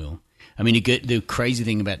then we'll. I mean, the crazy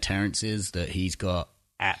thing about Terrence is that he's got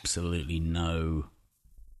absolutely no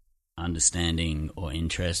understanding or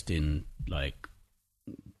interest in like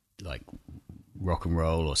rock and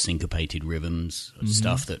roll or syncopated rhythms,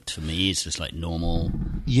 stuff that for me is just like normal.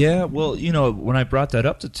 Yeah, well, when I brought that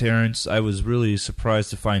up to Terrence, I was really surprised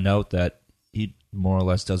to find out that he more or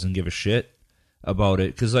less doesn't give a shit about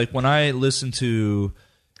it. Because like when I listen to,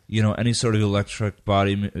 any sort of electric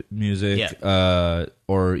body music,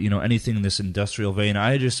 or anything in this industrial vein,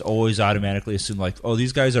 I just always automatically assume like, oh,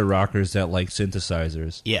 these guys are rockers that like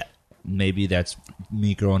synthesizers. Yeah. Maybe that's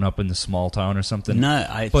me growing up in the small town or something. No,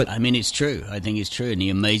 I mean, it's true. I think it's true. And the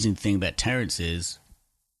amazing thing about Terrence is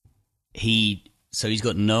he's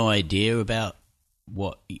got no idea about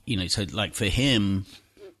what, so like for him,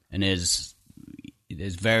 and there's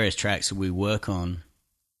various tracks that we work on,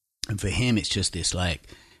 and for him it's just this like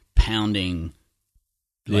pounding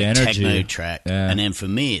like techno track. Yeah. And then for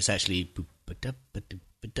me it's actually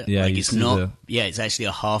like it's not. It's actually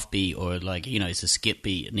a half beat or like it's a skip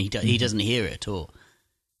beat, and he doesn't hear it at all.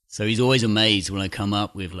 So he's always amazed when I come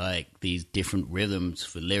up with like these different rhythms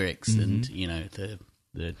for lyrics and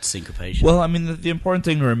the syncopation. Well, I mean, the important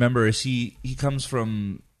thing to remember is he comes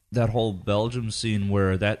from that whole Belgium scene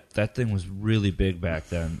where that thing was really big back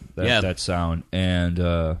then. That sound, and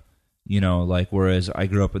like whereas I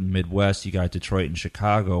grew up in the Midwest, you got Detroit and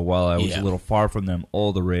Chicago. While I was a little far from them,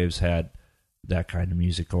 all the raves had that kind of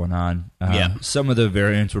music going on. Some of the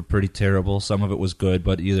variants were pretty terrible. Some of it was good,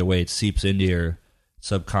 but either way, it seeps into your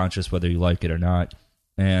subconscious whether you like it or not.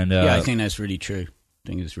 And I think that's really true. I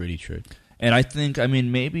think it's really true. And I think, I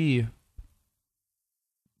mean, maybe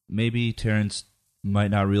Terrence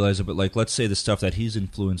might not realize it, but like, let's say the stuff that he's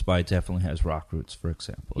influenced by definitely has rock roots, for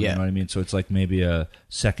example. You know what I mean? So it's like maybe a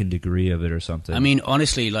second degree of it or something. I mean,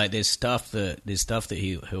 honestly, like there's stuff that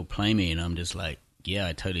he'll play me, and I'm just like, yeah,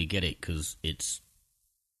 I totally get it because it's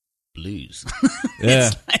blues.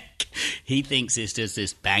 It's like, he thinks it's just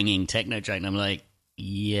this banging techno track, and I'm like,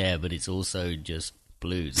 yeah, but it's also just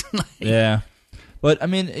blues. Yeah. But, I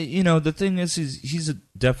mean, the thing is, he's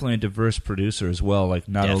definitely a diverse producer as well. Like,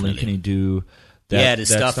 not only can he do the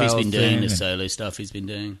stuff he's been doing, the solo stuff he's been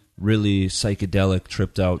doing. Really psychedelic,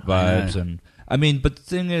 tripped-out vibes. And I mean, but the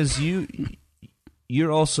thing is,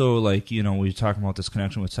 you're also, like, we're talking about this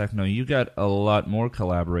connection with techno, you got a lot more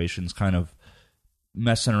collaborations kind of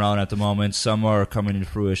messing around at the moment. Some are coming into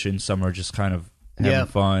fruition, some are just kind of having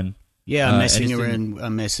fun. Yeah, I'm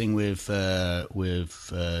messing with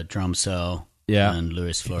Drum Cell and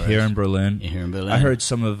Luis Flores. Here in Berlin. I heard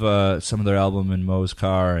some of their album in Mo's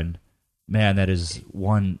car, and man, that is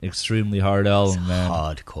one extremely hard album, man.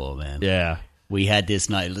 Hardcore, man. Yeah. We had this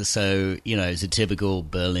night, so, it's a typical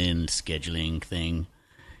Berlin scheduling thing.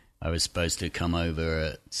 I was supposed to come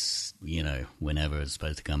over at, whenever I was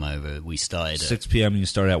supposed to come over. We started at 6 p.m. and you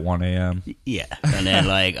start at 1 a.m. Yeah. And then,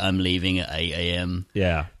 like, I'm leaving at 8 a.m.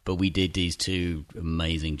 Yeah. But we did these two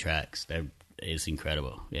amazing tracks. It's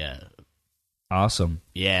incredible. Yeah. Awesome.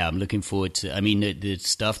 Yeah, I'm looking forward to, I mean, the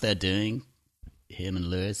stuff they're doing, him and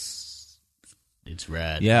Lewis, it's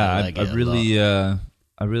rad. Yeah,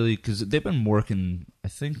 I really, because they've been working, I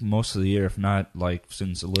think, most of the year, if not, like,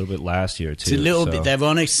 since a little bit last year, too. It's a little bit, they're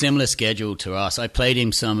on a similar schedule to us. I played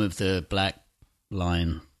him some of the Black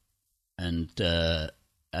Line, and,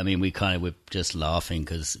 I mean, we kind of were just laughing,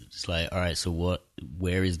 because it's like, all right, so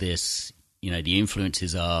where is this? The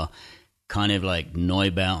influences are kind of like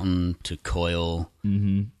Neubauten to Coil,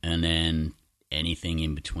 and then anything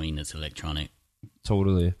in between that's electronic.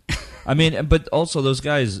 Totally. I mean, but also those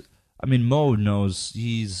guys, I mean, Mo knows,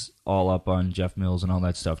 he's all up on Jeff Mills and all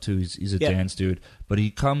that stuff too. He's a dance dude, but he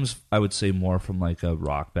comes, I would say, more from like a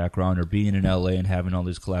rock background or being in LA and having all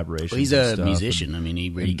these collaborations. Well, he's a musician. I mean, he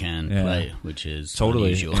really can play, which is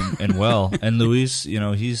totally unusual. and well. And Luis,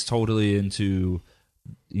 he's totally into,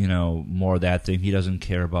 more of that thing. He doesn't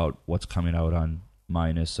care about what's coming out on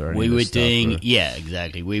Minus or anything.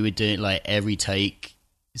 Exactly. We were doing like every take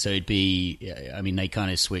So it'd be, I mean, they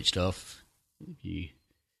kind of switched off, if you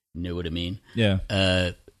know what I mean.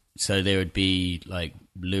 Yeah. So there would be like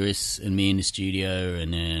Lewis and me in the studio,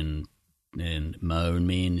 and then Mo and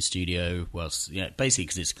me in the studio. Basically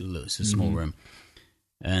because it's a small room.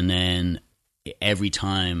 And then every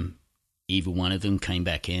time either one of them came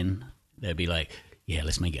back in, they'd be like, yeah,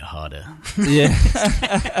 let's make it harder. Yeah.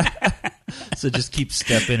 So just keep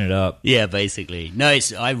stepping it up. Yeah, basically. No,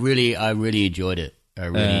 I really enjoyed it. I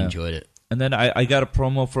really enjoyed it. And then I got a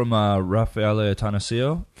promo from Raffaele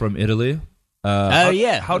Tanasio from Italy.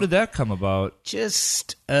 Yeah. How did that come about?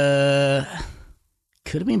 Just could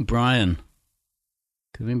have been Brian.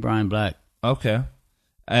 Could have been Brian Black. Okay.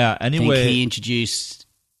 I Anyway, think he introduced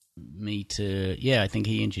me to. Yeah, I think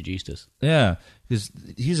he introduced us. Yeah, because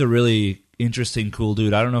he's a really interesting, cool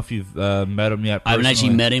dude. I don't know if you've met him yet personally. I haven't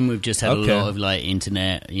actually met him. We've just had a lot of like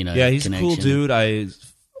internet, Yeah, he's a cool dude.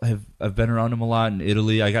 I've been around him a lot in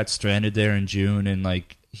Italy. I got stranded there in June, and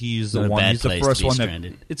like he's the one. He's the first one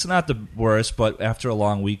that. It's not the worst, but after a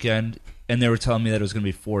long weekend, and they were telling me that it was going to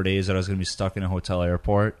be 4 days that I was going to be stuck in a hotel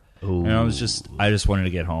airport. Ooh. And I just wanted to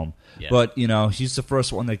get home. Yeah. But, he's the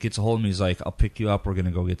first one that gets a hold of me. He's like, I'll pick you up. We're going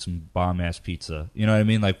to go get some bomb-ass pizza. You know what I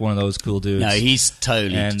mean? Like one of those cool dudes. No, he's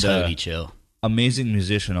totally chill. Amazing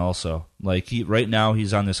musician also. Like right now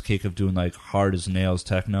he's on this kick of doing like hard as nails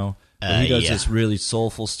techno. He does this really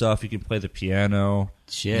soulful stuff. He can play the piano.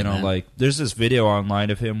 Shit, man. Like there's this video online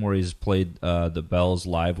of him where he's played the bells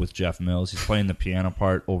live with Jeff Mills. He's playing the piano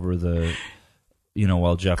part over the,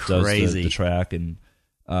 while Jeff does the track. And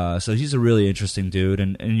so he's a really interesting dude.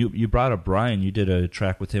 And you brought up Brian. You did a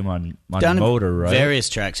track with him on Motor, right? Various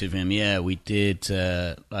tracks with him, yeah. We did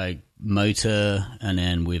like Motor, and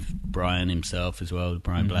then with Brian himself as well, with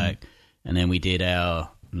Brian Black. And then we did our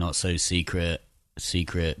Not So Secret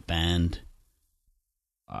band.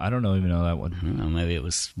 I don't even know that one. Maybe it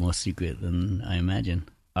was more secret than I imagine.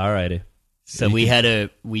 Alrighty. So there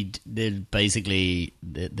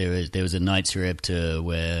was a Nitzer Ebb tour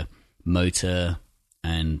where Motor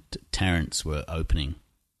and Terrence were opening.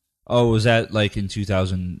 Oh, was that like in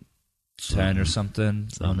 2010 or something?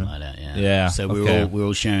 Something like that, yeah. Yeah. So we're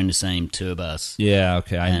all sharing the same tour bus. Yeah,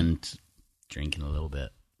 okay. And drinking a little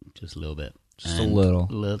bit. Just a little bit. Just a little.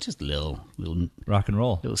 Just a little rock and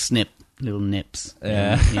roll. Little nips.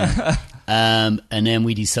 Yeah. And then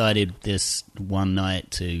we decided this one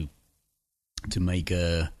night to make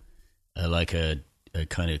a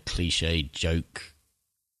kind of cliche joke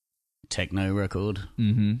techno record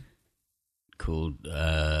called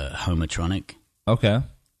Homotronic. Okay.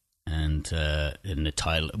 And in the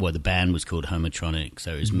title, the band was called Homotronic.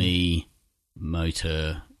 So it was me,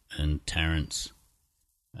 Motor, and Terrence.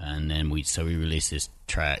 And then we released this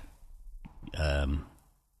track, You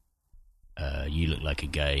Look Like a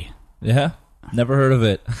Gay. Yeah? Never heard of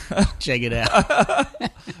it. Check it out.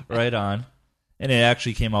 Right on. And it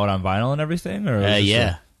actually came out on vinyl and everything? Or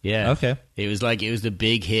yeah. Okay. It was the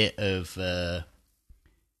big hit of...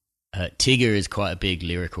 Tigger is quite a big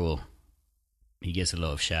lyrical... He gets a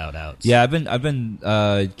lot of shout-outs. Yeah, I've been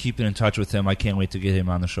keeping in touch with him. I can't wait to get him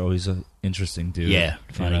on the show. He's an interesting dude. Yeah,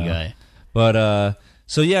 funny guy. But...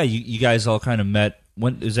 So yeah, you guys all kind of met.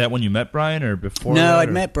 Is that when you met Brian or before? No,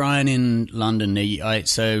 I'd met Brian in London.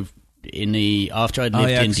 After I'd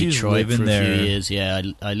lived in Detroit for a few years. Yeah,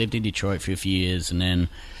 I lived in Detroit for a few years, and then,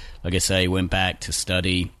 like I say, went back to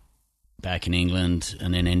study back in England,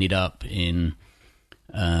 and then ended up in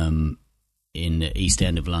the East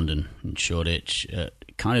End of London, in Shoreditch.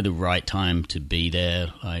 Kind of the right time to be there,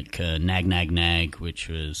 like Nag Nag Nag, which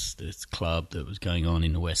was this club that was going on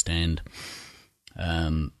in the West End.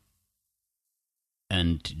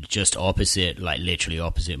 And just opposite, like literally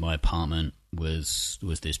opposite my apartment, was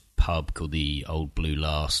this pub called the Old Blue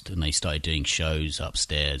Last, and they started doing shows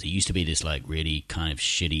upstairs. It used to be this like really kind of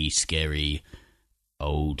shitty, scary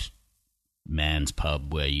old man's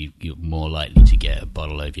pub where you're more likely to get a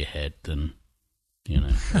bottle over your head than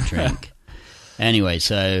a drink. Anyway,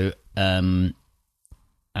 so and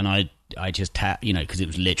I just tapped, because it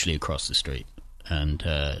was literally across the street. And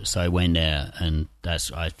so I went there, and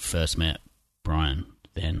I first met Brian.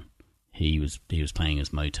 Then he was playing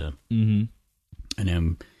as Motor, and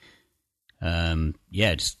then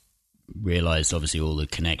just realized obviously all the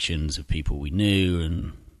connections of people we knew,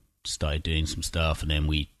 and started doing some stuff. And then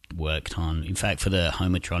we worked on. In fact, for the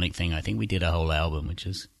Homotronic thing, I think we did a whole album, which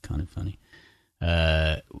is kind of funny.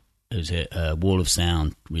 Wall of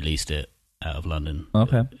Sound released it out of London.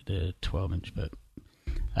 Okay, the 12-inch, but.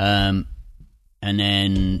 And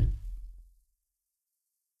then,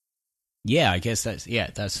 I guess that's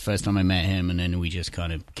the first time I met him, and then we just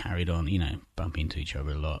kind of carried on, bump into each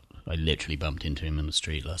other a lot. I literally bumped into him in the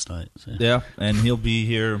street last night. So. Yeah, and he'll be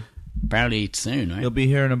here probably soon, right? He'll be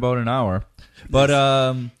here in about an hour. But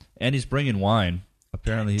and he's bringing wine.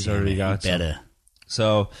 Apparently, he's already got better. Some.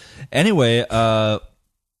 So anyway,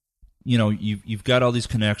 you've got all these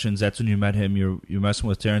connections. That's when you met him. You're messing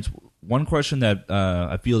with Terrence. One question that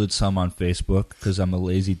I fielded some on Facebook because I'm a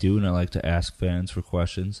lazy dude and I like to ask fans for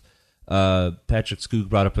questions. Patrick Skoog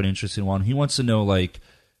brought up an interesting one. He wants to know,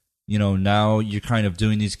 now you're kind of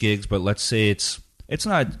doing these gigs, but let's say it's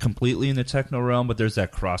not completely in the techno realm, but there's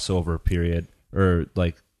that crossover period or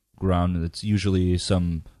ground. It's usually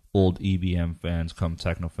some old EBM fans come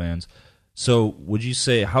techno fans. So would you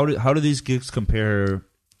say how do these gigs compare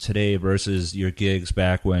today versus your gigs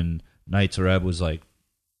back when Nitzer Ebb was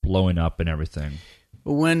blowing up and everything?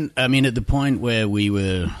 Well, at the point where we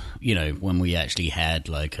were, when we actually had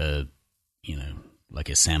a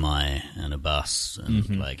semi and a bus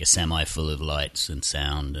and a semi full of lights and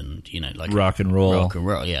sound and rock and roll,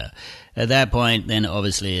 yeah. At that point, then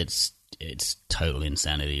obviously it's total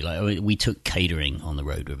insanity. We took catering on the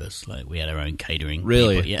road with us. We had our own catering.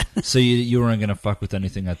 Really? People, yeah. So you weren't gonna fuck with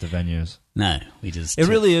anything at the venues? No, we just. It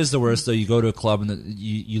really is the worst though. You go to a club and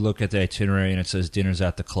you look at the itinerary and it says dinner's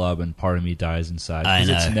at the club and part of me dies inside. I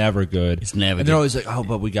know. It's never good. It's never. And good. they're always like, "Oh,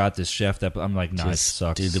 but we got this chef that." I'm like, "Nah, just it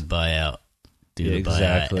sucks." Do the buyout.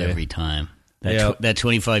 Exactly. Buyout every time. That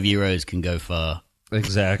 25 euros can go far.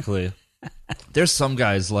 Exactly. There's some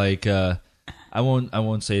guys I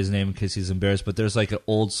won't say his name in case he's embarrassed, but there's an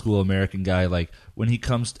old school American guy, when he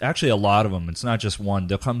comes, actually a lot of them, it's not just one,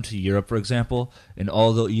 they'll come to Europe, for example, and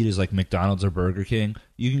all they'll eat is McDonald's or Burger King.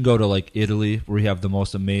 You can go to Italy where you have the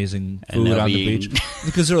most amazing food on the beach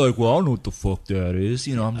because they're like, well, I don't know what the fuck that is.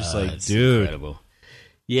 I'm just dude. Incredible.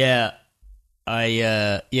 Yeah.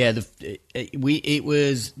 It's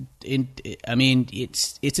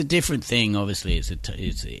a different thing, obviously.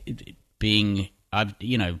 It's being, I've,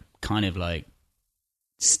 kind of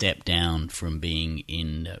stepped down from being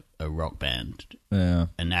in a rock band. Yeah.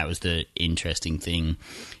 And that was the interesting thing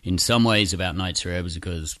in some ways about Nitzer Ebb,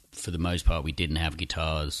 because for the most part we didn't have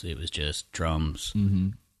guitars. It was just drums,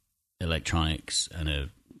 electronics, and a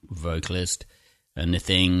vocalist. And the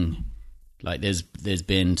thing, there's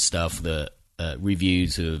been stuff that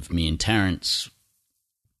reviews of me and Terrence,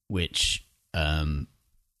 which back,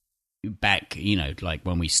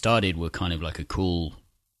 when we started, were kind of a cool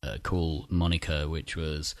moniker, which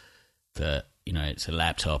was that it's a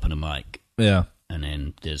laptop and a mic, yeah, and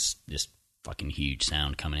then there's this fucking huge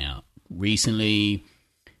sound coming out. Recently,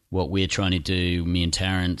 what we're trying to do, me and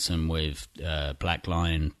Terrence, and with Black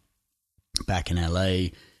Lion back in LA,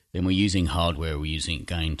 then we're using hardware. We're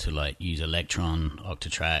going to use Electron,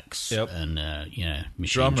 Octatracks, yep, and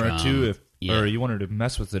machine drummer drum. too, or you wanted to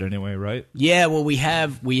mess with it anyway, right? Yeah, well, we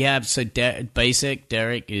have. So basic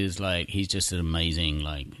Derek is he's just an amazing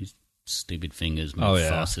his stupid fingers move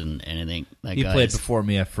faster than anything. He played before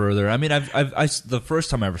me at Further. I mean, I the first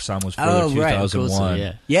time I ever saw him was Further 2001.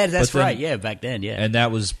 Right, yeah, that's right. Yeah, back then, yeah, and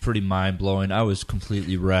that was pretty mind blowing. I was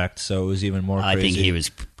completely wrecked, so it was even more crazy. I think he was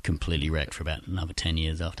completely wrecked for about another 10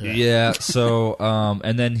 years after that. Yeah. So,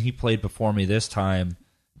 and then he played before me this time,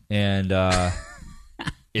 and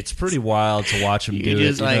it's pretty wild to watch him do it.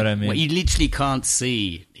 You know what I mean? Well, you literally can't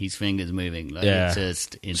see his fingers moving. It's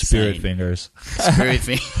just insane. Spirit fingers.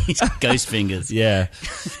 Ghost fingers. Yeah.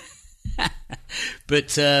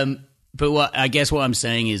 But what I guess what I'm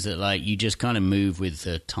saying is that you just kind of move with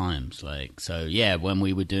the times. When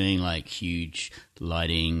we were doing huge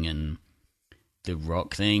lighting and the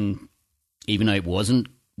rock thing, even though it wasn't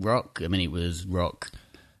rock, it was rock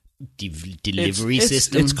delivery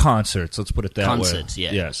system. It's concerts. Let's put it that way. Concerts,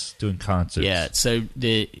 yeah. Yes, doing concerts. Yeah. So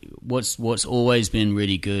what's always been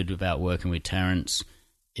really good about working with Terrence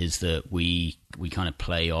is that we kind of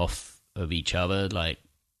play off of each other. That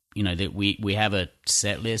we have a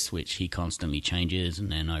set list which he constantly changes,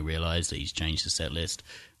 and then I realize that he's changed the set list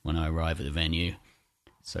when I arrive at the venue.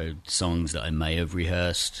 So songs that I may have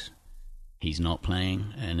rehearsed, he's not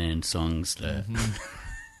playing, and then songs that.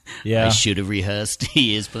 Yeah, I should have rehearsed.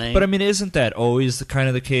 He is playing, but isn't that always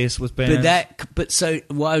the case with bands? But so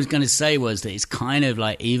what I was going to say was that it's kind of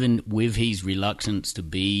even with his reluctance to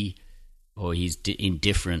be, or his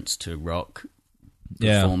indifference to rock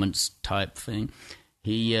performance type thing,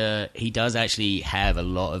 he does actually have a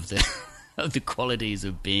lot of the of the qualities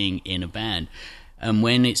of being in a band. And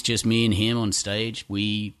when it's just me and him on stage,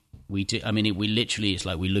 we do. We literally, it's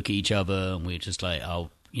we look at each other and we're just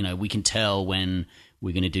we can tell when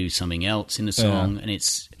we're going to do something else in the song, and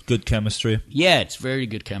it's good chemistry. Yeah, it's very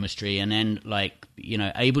good chemistry. And then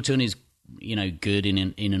Ableton is good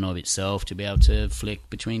in and of itself to be able to flick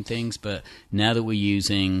between things. But now that we're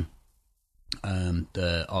using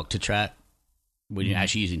the Octatrack, we're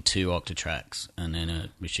actually using 2 Octatracks and then a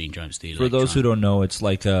machine drives the electron. For those who don't know, it's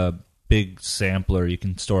like a big sampler. You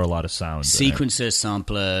can store a lot of sound. Sequencer,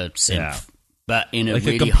 sampler, synth. But in a like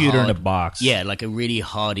really a computer hard, in a box. Yeah, like a really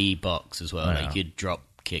hardy box as well. Yeah. Like you'd drop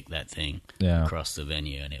kick that thing across the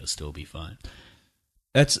venue and it'll still be fine.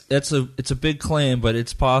 It's a big claim, but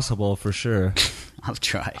it's possible for sure. I've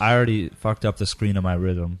tried. I already fucked up the screen of my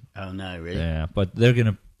Rhythm. Oh no, really? Yeah, but they're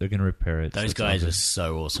gonna repair it. Those guys are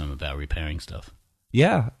so awesome about repairing stuff.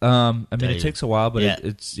 Yeah, I mean it takes a while, but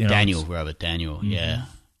it's Daniel. Yeah.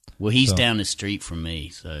 Well, he's down the street from me,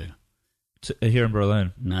 so here in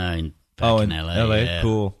Berlin. No, back in LA. Yeah.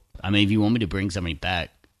 Cool. I mean, if you want me to bring somebody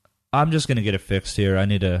back, I'm just gonna get it fixed here. I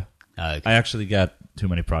need to. Okay. I actually got too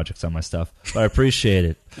many projects on my stuff, but I appreciate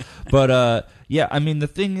it. But yeah, I mean the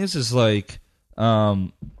thing is like,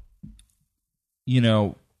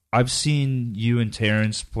 I've seen you and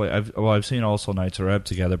Terrence play. I've seen also Nitzer Ebb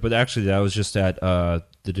together, but actually that was just at the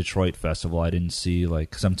Detroit festival. I didn't see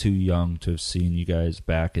because I'm too young to have seen you guys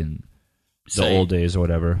back in the old days or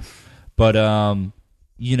whatever. But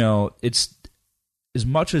it's as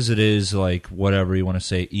much as it is like whatever you want to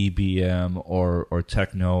say, EBM or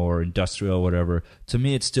techno or industrial or whatever. To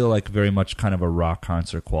me, it's still like very much kind of a rock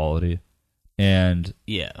concert quality. And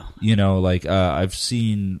I've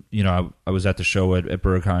seen, I was at the show at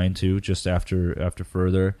Berghain too, just after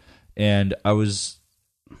Further, and I was,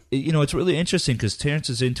 it's really interesting because Terrence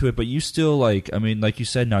is into it, but you still like you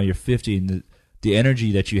said, now you're 50, and the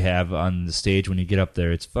energy that you have on the stage when you get up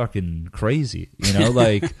there, it's fucking crazy. When I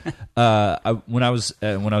was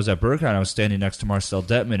at Berghain, I was standing next to Marcel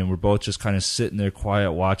Detman, and we're both just kind of sitting there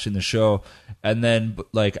quiet watching the show. And then,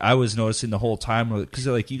 I was noticing the whole time, because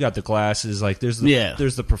you got the glasses, there's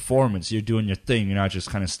the performance. You're doing your thing. You're not just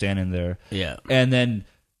kind of standing there. Yeah. And then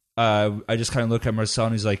I just kind of look at Marcel,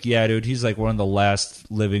 and he's like, "Yeah, dude, he's like one of the last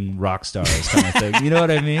living rock stars," kind of thing. You know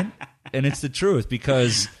what I mean? And it's the truth,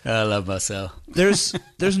 because I love Marcel. There's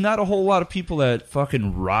not a whole lot of people that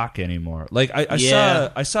fucking rock anymore. I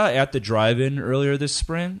saw At the Drive-In earlier this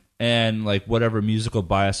spring. And whatever musical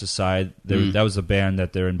bias aside, that was the band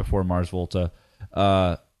that they're in before Mars Volta.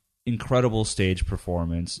 Incredible stage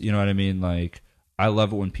performance. You know what I mean? I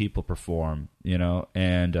love it when people perform.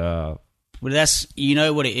 And well, that's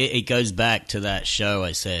what it goes back to that show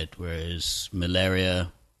I said, whereas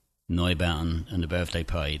Malaria, Neubauten, and the Birthday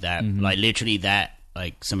Party. That literally that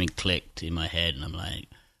something clicked in my head, and I'm like,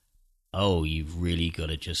 oh, you've really got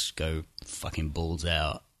to just go fucking balls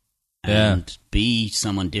out. And be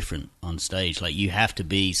someone different on stage. You have to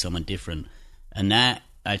be someone different. And that,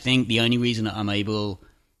 I think the only reason that I'm able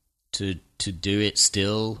to do it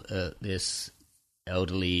still at this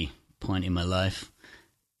elderly point in my life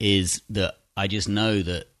is that I just know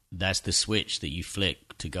that that's the switch that you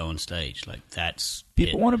flick to go on stage. That's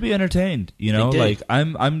people want to be entertained,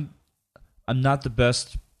 I'm not the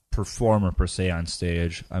best performer per se on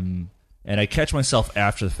stage. And I catch myself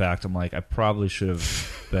after the fact. I'm like, I probably should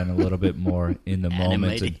have been a little bit more in the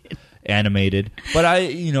moment and animated.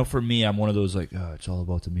 But for me, I'm one of those it's all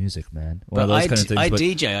about the music, man. One of those kind of things. I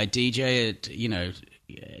DJ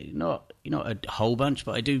at not a whole bunch,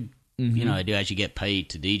 but I do. I do actually get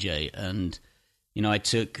paid to DJ. And I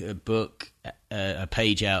took a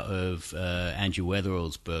page out of Andrew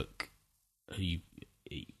Weatherall's book. He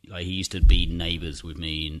used to be neighbours with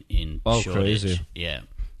me in Shoreditch. Crazy. Yeah.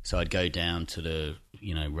 So I'd go down to the,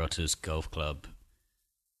 Rotters Golf Club.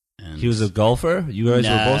 And he was a golfer? You guys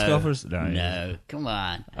were both golfers? No, come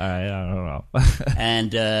on. I don't know.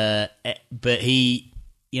 And but he,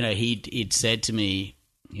 he'd said to me,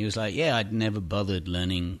 he was like, "Yeah, I'd never bothered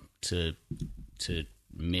learning to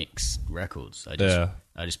mix records. I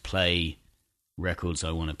just play records I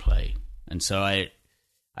want to play." And so I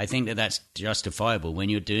think that's justifiable when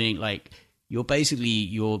you're doing you're basically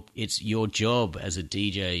it's your job as a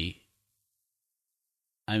DJ.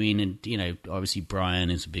 I mean, and obviously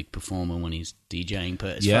Brian is a big performer when he's DJing,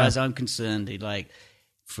 but as far as I'm concerned,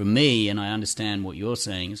 for me, and I understand what you're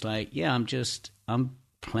saying, it's I'm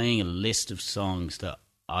playing a list of songs that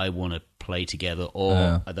I want to play together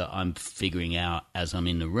or that I'm figuring out as I'm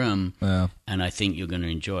in the room, and I think you're going to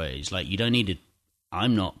enjoy it. It's you don't need to.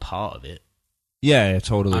 I'm not part of it. Yeah,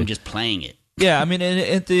 totally. I'm just playing it. Yeah, I mean,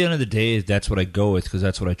 at the end of the day, that's what I go with because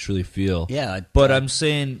that's what I truly feel. Yeah. But I'm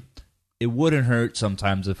saying it wouldn't hurt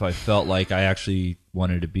sometimes if I felt like I actually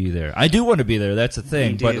wanted to be there. I do want to be there. That's the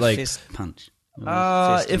thing. But fist punch.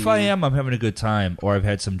 If I am, I'm having a good time, or I've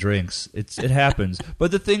had some drinks. It happens.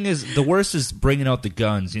 But the thing is, the worst is bringing out the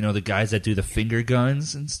guns. You know, the guys that do the finger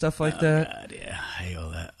guns and stuff like that. God, yeah, I hate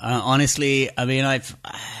all that. Honestly, I mean, I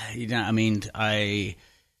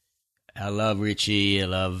love Richie, I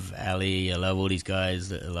love Ali, I love all these guys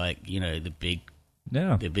that are like, you know, the big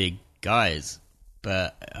guys.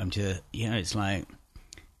 But I'm just, you know, it's like,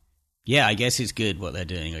 yeah, I guess it's good what they're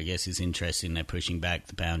doing. I guess it's interesting. They're pushing back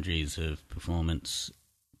the boundaries of performance.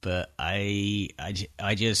 But I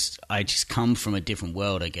just come from a different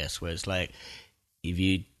world, I guess, where it's like, if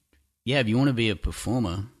you want to be a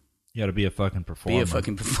performer, you got to be a fucking performer. Be a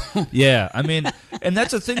fucking performer. Yeah, I mean, and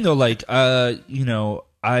that's the thing though. Like, you know,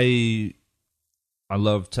 I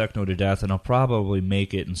love techno to death, and I'll probably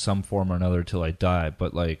make it in some form or another till I die.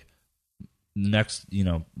 But like, next, you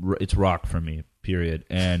know, it's rock for me. Period.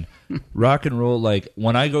 And rock and roll, like,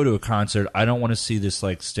 when I go to a concert, I don't want to see this,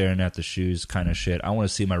 like, staring at the shoes kind of shit. I want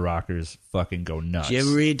to see my rockers fucking go nuts. Do you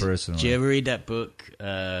ever read that book,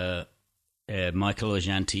 Michael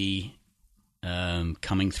Orjanti,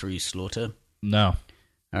 Coming Through Slaughter? No.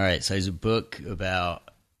 All right, so it's a book about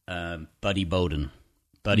Buddy Bolden.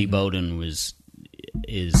 Buddy Bolden is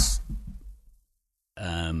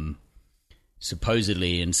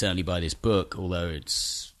supposedly, and certainly by this book, although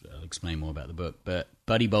I'll explain more about the book, but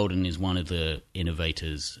Buddy Bolden is one of the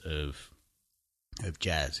innovators of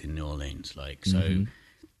jazz in New Orleans. Like, so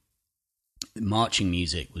marching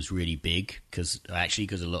music was really big because a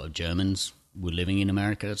lot of Germans were living in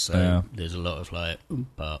America, so there's a lot of like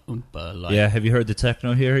oompa oompa. Like, yeah, have you heard the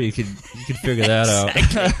techno here? You can figure that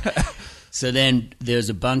out. So then there's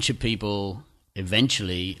a bunch of people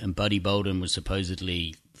eventually, and Buddy Bolden was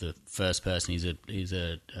supposedly the first person. He's a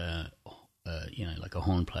you know, like a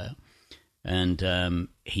horn player, and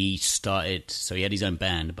he started. So he had his own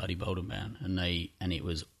band, the Buddy Bolden Band, and it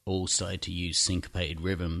was all started to use syncopated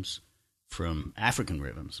rhythms from African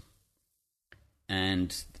rhythms.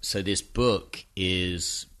 And so this book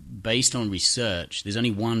is based on research. There's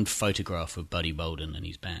only one photograph of Buddy Bolden and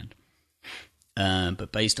his band,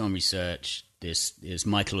 but based on research, there's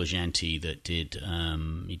Michael Orjanti that did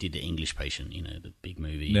he did The English Patient, you know, the big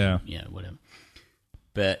movie, yeah, whatever.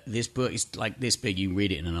 But this book is like this big. You can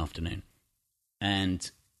read it in an afternoon.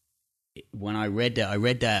 And when I read that, I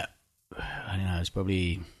don't know, it's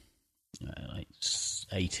probably like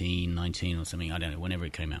 18, 19 or something. I don't know, whenever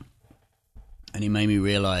it came out. And it made me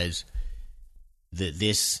realize that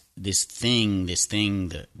this thing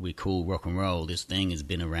that we call rock and roll, this thing has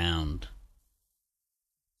been around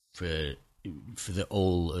for the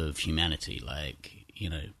all of humanity. Like, you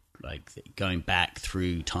know, like going back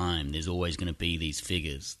through time, there's always going to be these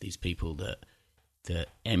figures, these people that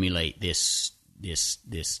emulate this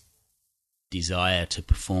desire to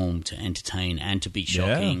perform, to entertain, and to be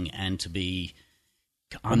shocking, and to be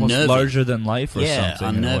almost unnerving. Larger than life, or something.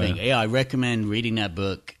 Unnerving. Yeah, I recommend reading that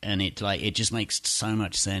book, and it just makes so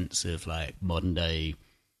much sense of like modern day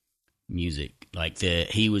music. Like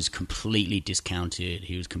he was completely discounted.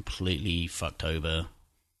 He was completely fucked over.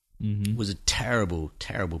 Was a terrible,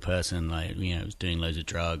 terrible person. Like, you know, was doing loads of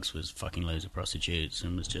drugs, was fucking loads of prostitutes,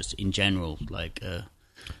 and was just in general like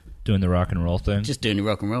doing the rock and roll thing. Just doing the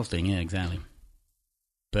rock and roll thing, yeah, exactly.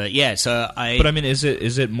 But yeah, so But I mean, is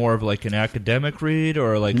it more of like an academic read,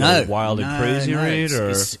 or like a wild and crazy read,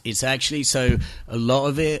 or it's actually, so a lot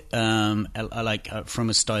of it, I like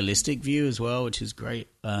from a stylistic view as well, which is great.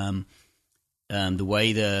 The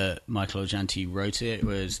way that Michael Orjanti wrote it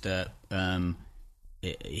was that.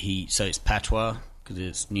 So it's patois because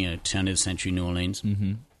it's, you know, turn of the century New Orleans,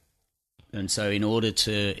 and so in order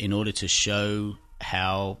to show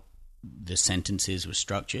how the sentences were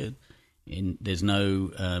structured, there's no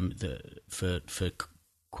for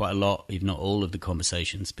quite a lot, if not all of the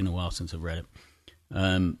conversations. It's been a while since I've read it,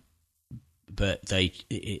 but the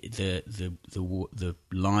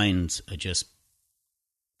lines are just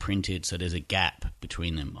printed, so there's a gap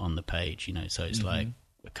between them on the page, you know, so it's like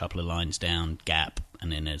a couple of lines down, gap,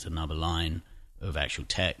 and then there's another line of actual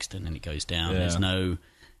text, and then it goes down. There's no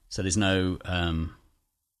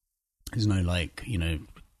like, you know,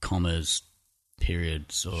 commas,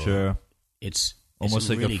 periods, or it's almost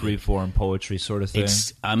like really a free form poetry sort of thing.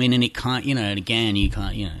 I mean, and it can't, you know, and again, you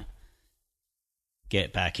can't, you know,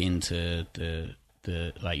 get back into the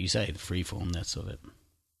like you say, the free form, that sort of it.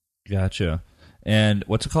 Gotcha. And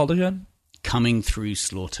what's it called again? Coming Through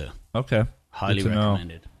Slaughter. Okay. Highly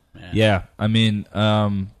recommended. Yeah, I mean,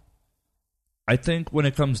 I think when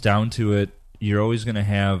it comes down to it, you're always going to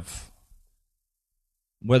have,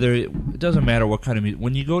 it doesn't matter what kind of music.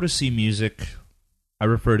 When you go to see music, I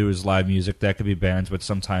refer to as live music. That could be bands, but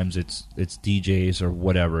sometimes it's DJs or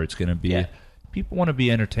whatever it's going to be. Yeah. people want to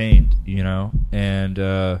be entertained, and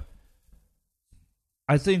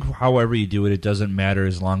I think however you do it, it doesn't matter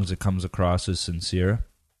as long as it comes across as sincere.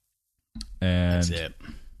 And That's it.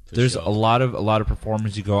 There's a lot of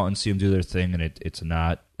performers you go out and see them do their thing, and it's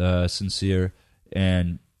not sincere.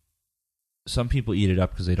 And some people eat it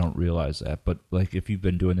up because they don't realize that. But like, if you've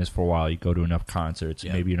been doing this for a while, you go to enough concerts,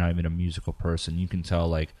 and maybe you're not even a musical person, you can tell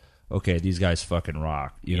like, okay, these guys fucking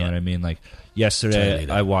rock. You know what I mean? Like yesterday,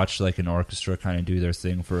 totally I watched like an orchestra kind of do their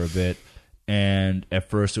thing for a bit, and at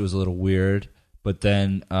first it was a little weird, but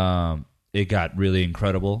then it got really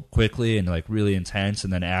incredible quickly and like really intense.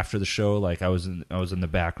 And then after the show, like I was in the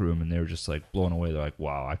back room and they were just like blown away. They're like,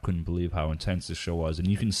 wow, I couldn't believe how intense this show was. And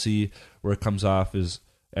you can see where it comes off is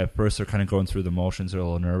at first they're kind of going through the motions, they're a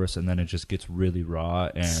little nervous, and then it just gets really raw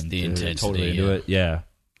and the intensity, totally into it. Yeah.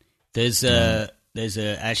 There's a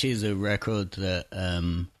record that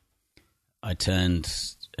I turned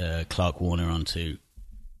Clark Warner onto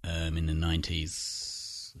in the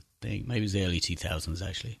 90s. I think maybe it was the early 2000s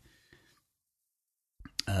actually.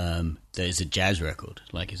 There's a jazz record,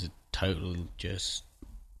 like it's a total just.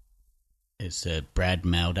 It's Brad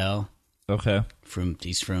Mehldau. Okay.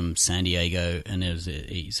 He's from San Diego, and he's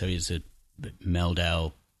a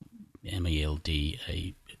Mehldau,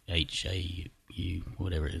 MELDAHAU,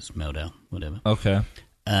 whatever it is, Mehldau, whatever. Okay.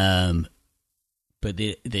 But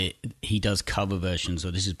he does cover versions,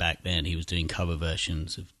 or this is back then. He was doing cover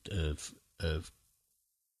versions of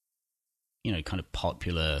kind of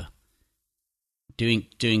popular.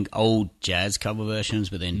 Doing old jazz cover versions,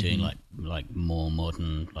 but then doing like more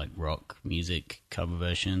modern like rock music cover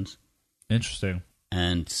versions. Interesting.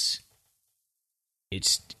 And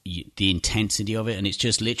it's the intensity of it, and it's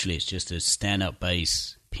just a stand-up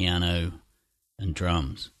bass, piano, and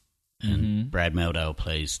drums. And Brad Mehldau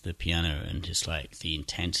plays the piano, and just like the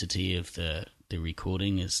intensity of the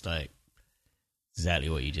recording is like exactly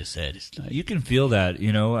what you just said. It's like, you can feel that,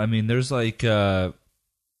 I mean, there's like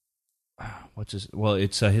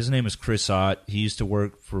his name is Chris Ott. He used to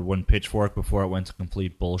work for Pitchfork before it went to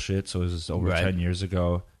complete bullshit, so it was over 10 years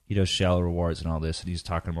ago. He does Shallow Rewards and all this, and he's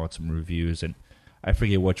talking about some reviews, and I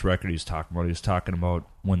forget which record he was talking about. He was talking about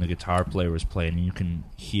when the guitar player was playing, and you can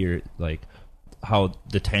hear like how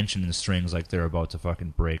the tension in the strings, like they're about to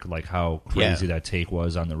fucking break, like how crazy that take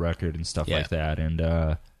was on the record and stuff like that. And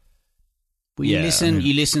you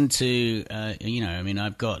listen to I mean,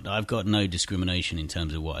 I've got no discrimination in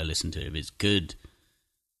terms of what I listen to. If it's good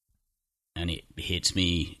and it hits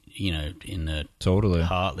me, in the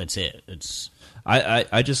heart, that's it. It's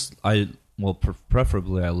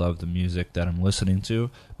preferably I love the music that I'm listening to,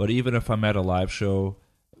 but even if I'm at a live show,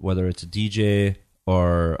 whether it's a DJ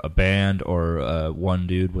or a band or one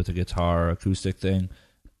dude with a guitar acoustic thing,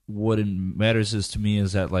 what it matters is to me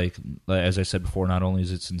is that like as I said before, not only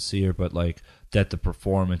is it sincere, but like that the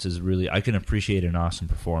performance is really, I can appreciate an awesome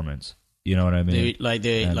performance. You know what I mean?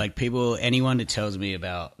 Like people, anyone that tells me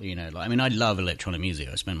about, I mean, I love electronic music.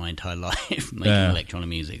 I spent my entire life making electronic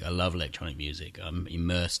music. I love electronic music. I'm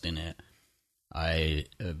immersed in it. I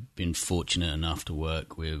have been fortunate enough to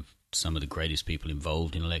work with some of the greatest people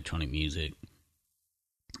involved in electronic music.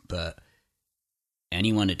 But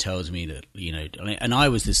anyone that tells me that, and I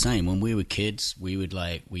was the same when we were kids, we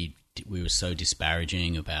were so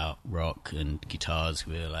disparaging about rock and guitars.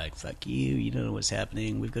 We were like, fuck you don't know what's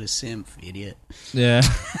happening. We've got a synth, idiot. Yeah.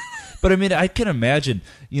 But I mean, I can imagine,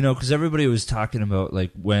 because everybody was talking about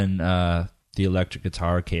like when the electric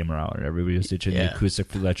guitar came around and everybody was ditching the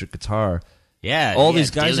acoustic electric guitar. Yeah. All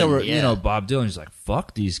these guys Dylan, that were, Bob Dylan was like,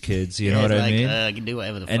 fuck these kids. You know what I mean? I can do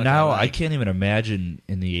whatever the fuck And now I like. I can't even imagine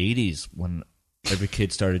in the 80s when every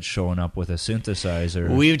kid started showing up with a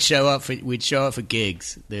synthesizer. We'd show up for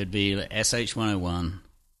gigs. There'd be like SH-101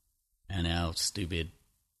 and our stupid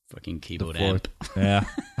fucking keyboard amp. Yeah.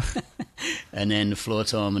 And then the floor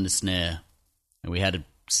tom and the snare. And we had a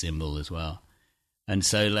cymbal as well. And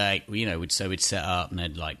so like, we'd set up and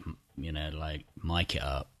they'd like mic it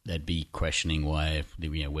up. They'd be questioning why,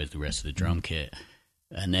 where's the rest of the drum kit?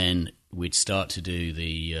 And then we'd start to do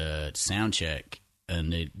the sound check.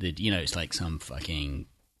 And it's like some fucking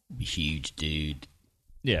huge dude.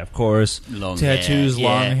 Yeah, of course. Long tattoos, hair,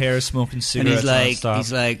 long hair, smoking cigarettes. And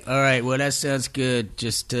he's like, all right, well that sounds good.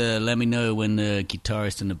 Just let me know when the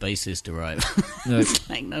guitarist and the bassist arrive. It's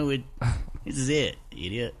like, no, this is it,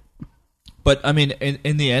 idiot. But I mean,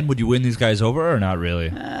 in the end, would you win these guys over or not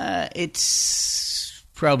really? It's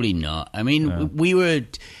probably not. I mean, we were.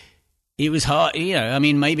 It was hard, I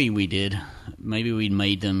mean, maybe we did. Maybe we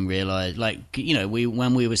made them realize, like,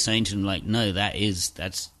 when we were saying to them, like, no, that's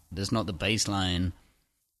not the bass line,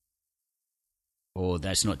 or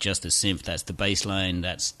that's not just the synth, that's the bass line,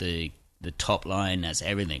 that's the the top line. That's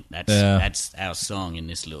everything. That's our song in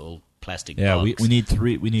this little plastic box. We need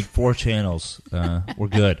 3. We need 4 channels. We're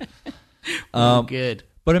good. We're good.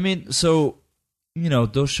 But I mean, so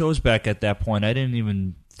those shows back at that point, I didn't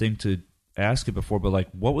even think to ask it before, but like,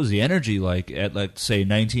 what was the energy like at, like, say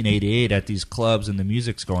 1988 at these clubs and the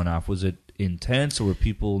music's going off? Was it intense, or were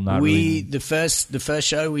people not really... The first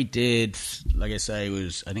show we did, like I say, I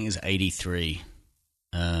think it was 83,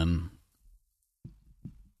 and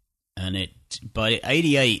by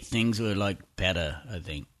 88 things were like better, I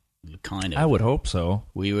think, kind of. I would hope so.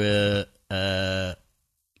 We were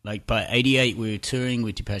like, by 88 we were touring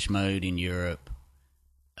with Depeche Mode in Europe.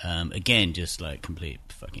 Again, just like complete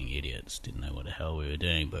fucking idiots, didn't know what the hell we were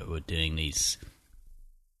doing, but we were doing these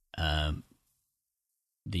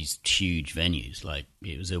huge venues. Like,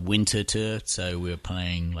 it was a winter tour, so we were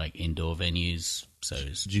playing like indoor venues. So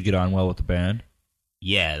did you get on well with the band?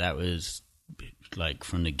 Yeah, that was like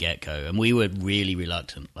from the get-go, and we were really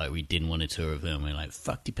reluctant. Like, we didn't want to tour with them. We were like,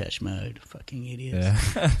 fuck Depeche Mode, fucking idiots,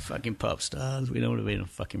 fucking pop stars. We don't want to be on a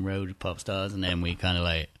fucking road with pop stars. And then we kind of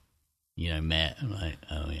like, met. I'm like,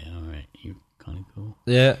 oh yeah, all right, you're kind of cool.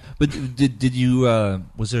 Yeah, but did you?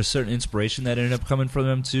 Was there a certain inspiration that ended up coming from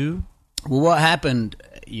them too? Well, what happened?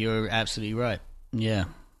 You're absolutely right. Yeah,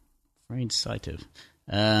 very incisive.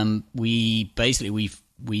 We basically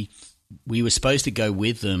we were supposed to go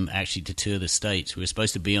with them actually to tour the States. We were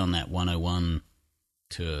supposed to be on that 101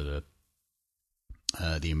 tour,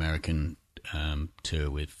 the American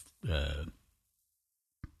tour with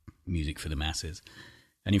music for the masses.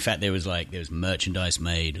 And in fact, there was merchandise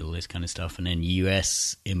made, all this kind of stuff. And then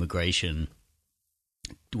U.S. immigration,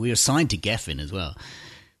 we were signed to Geffen as well.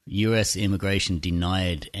 U.S. immigration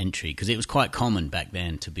denied entry, because it was quite common back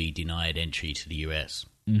then to be denied entry to the U.S.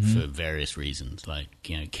 For various reasons, like,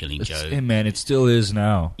 killing Joe. Hey man, it still is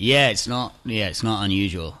now. Yeah, it's not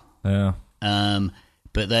unusual. Yeah.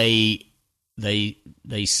 But they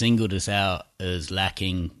singled us out as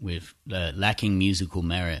lacking musical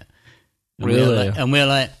merit. And really? We're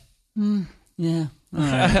like, yeah, all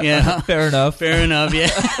right, yeah, fair enough, yeah.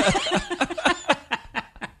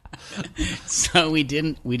 So we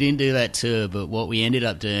didn't do that tour, but what we ended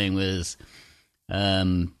up doing was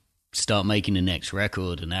start making the next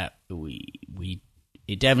record, and that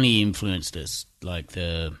it definitely influenced us. Like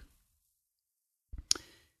the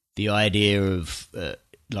idea of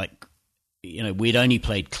we'd only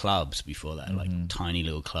played clubs before that, like tiny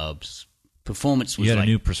little clubs. Performance was, you had like, a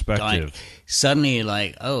new perspective. Suddenly,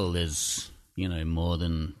 like, oh, there's more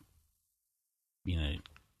than a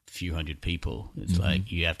few hundred people. It's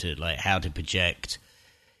like you have to, like, how to project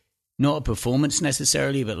not a performance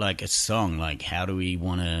necessarily, but like a song. Like, how do we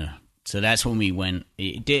want to? So that's when we went.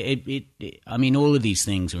 I mean, all of these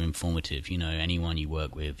things are informative. Anyone you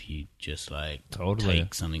work with, you just like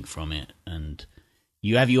take something from it, and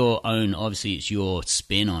you have your own. Obviously, it's your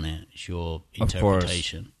spin on it. It's your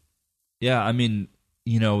interpretation. Yeah, I mean,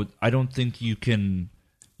 I don't think you can't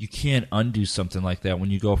undo something like that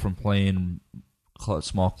when you go from playing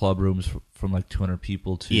small club rooms from like 200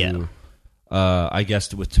 people to, I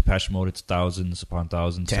guess with Depeche Mode, it's thousands upon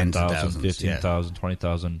thousands, 10,000, 15,000,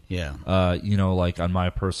 20,000. Yeah. Like on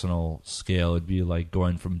my personal scale, it'd be like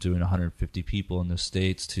going from doing 150 people in the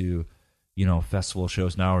States to, festival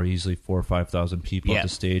shows now are easily 4,000 or 5,000 people at the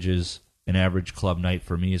stages. An average club night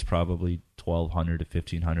for me is probably 1,200 to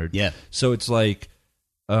 1,500. Yeah. So it's like,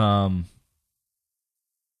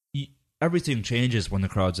 everything changes when the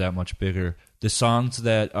crowd's that much bigger. The songs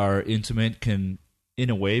that are intimate can,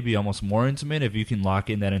 in a way, be almost more intimate if you can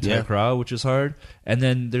lock in that entire crowd, which is hard. And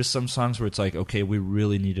then there's some songs where it's like, okay, we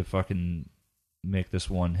really need to fucking make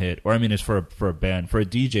this one hit. Or I mean, it's for a band. For a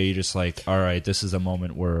DJ, you're just like, all right, this is a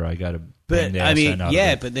moment where I got to. But I mean,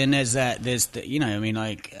 but then there's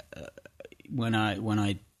when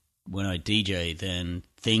I DJ, then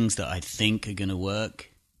things that I think are going to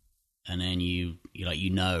work, and then you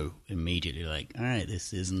immediately, like, all right,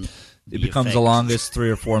 this isn't. It becomes the longest 3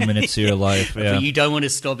 or 4 minutes of your life. Yeah. But you don't want to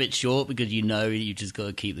stop it short because you just got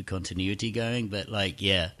to keep the continuity going. But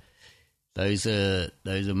those are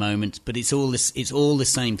moments. But it's all the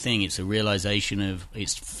same thing. It's a realization of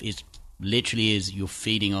it's literally is you're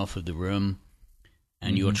feeding off of the room,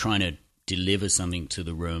 and you're trying to deliver something to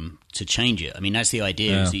the room to change it. I mean, that's the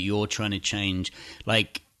idea, is that you're trying to change.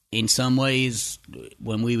 Like, in some ways,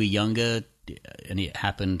 when we were younger, and it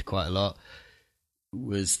happened quite a lot,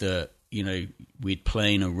 was that, we'd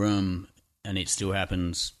play in a room, and it still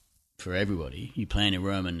happens for everybody. You play in a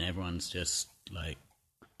room and everyone's just like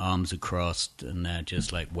arms are crossed and they're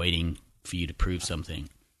just like waiting for you to prove something.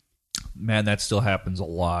 man, that still happens a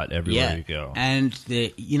lot everywhere you go. And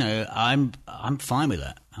I'm fine with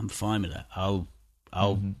that. I'm fine with that. I'll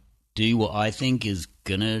do what I think is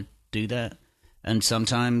gonna do that. And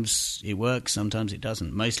sometimes it works, sometimes it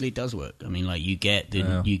doesn't. Mostly it does work. I mean, like you get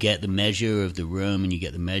the measure of the room and you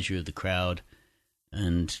get the measure of the crowd,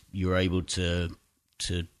 and you're able to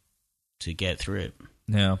get through it.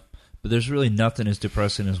 Yeah, but there's really nothing as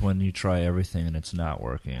depressing as when you try everything and it's not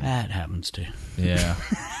working. That happens too. Yeah,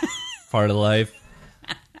 part of life.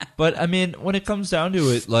 But I mean, when it comes down to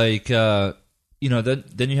it, like then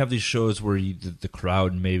you have these shows where the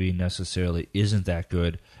crowd maybe necessarily isn't that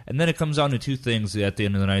good. And then it comes down to two things. At the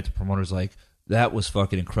end of the night, the promoter's like, that was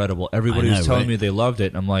fucking incredible. Everybody was telling me they loved it.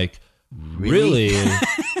 And I'm like, really?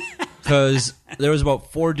 Because there was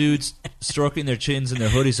about 4 dudes stroking their chins and their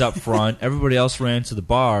hoodies up front. Everybody else ran to the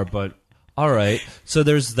bar, but all right. So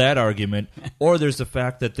there's that argument. Or there's the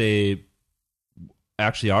fact that they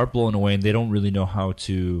actually are blown away and they don't really know how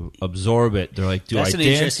to absorb it. They're like, That's I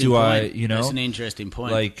dance? Do point. I, That's an interesting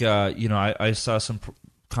point. Like, I saw some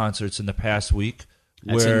concerts in the past week.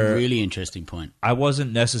 That's a really interesting point. I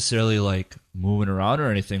wasn't necessarily like moving around or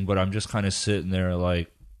anything, but I'm just kind of sitting there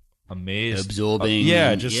like amazed. Absorbing.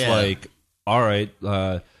 Like, all right,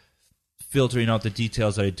 filtering out the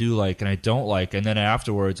details that I do like and I don't like. And then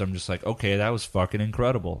afterwards, I'm just like, okay, that was fucking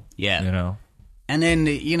incredible. Yeah. And then,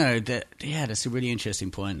 that's a really interesting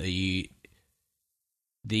point that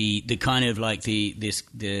the kind of like I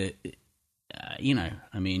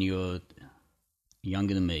mean, you're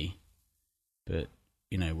younger than me, but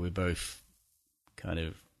we're both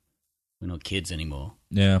we're not kids anymore.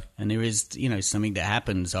 Yeah. And there is, something that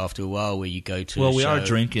happens after a while where you go to Well, a we show. are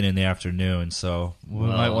drinking in the afternoon, so we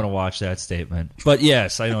might want to watch that statement. But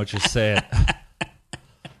yes, I know what you're saying.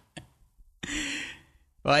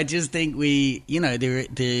 Well, I just think I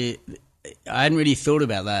hadn't really thought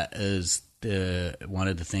about that as one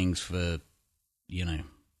of the things for, the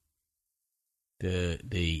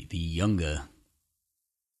younger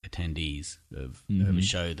attendees of a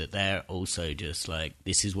show, that they're also just like,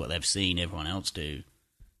 this is what they've seen everyone else do,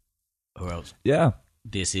 or else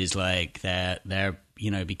this is like they're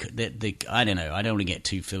because I don't know, I don't want to get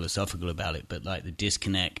too philosophical about it, but like the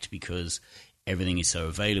disconnect, because everything is so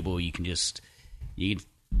available, you can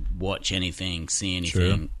watch anything, see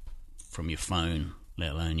anything from your phone,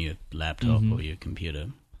 let alone your laptop or your computer,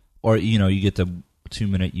 or you get the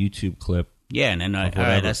 2-minute YouTube clip. Yeah, and then all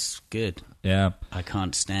right, that's good. Yeah. I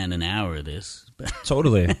can't stand an hour of this.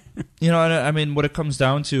 Totally. I mean, what it comes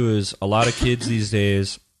down to is a lot of kids these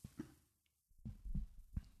days,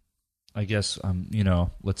 I guess,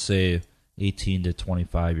 let's say 18 to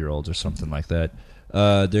 25-year-olds or something like that,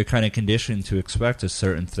 they're kind of conditioned to expect a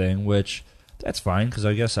certain thing, which that's fine, because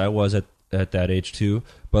I guess I was at that age too.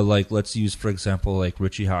 But, like, let's use, for example, like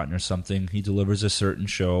Richie Houghton or something. He delivers a certain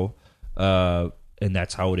show, and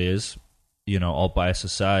that's how it is. All bias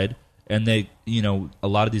aside, and they, a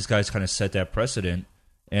lot of these guys kind of set that precedent,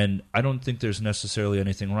 and I don't think there's necessarily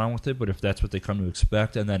anything wrong with it, but if that's what they come to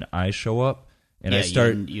expect, and then I show up, and I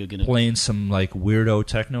start playing some, like, weirdo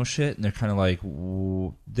techno shit, and they're kind of like,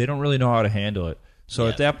 they don't really know how to handle it. So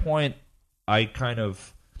at that point, I kind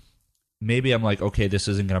of, maybe I'm like, okay, this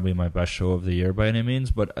isn't going to be my best show of the year by any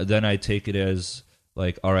means, but then I take it as,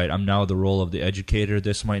 like, all right, I'm now the role of the educator,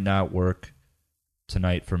 this might not work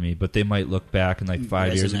tonight for me, but they might look back in like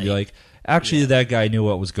 5 years and be like, actually, that guy knew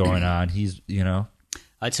what was going on. He's,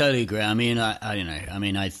 I totally agree. I mean, I don't know. I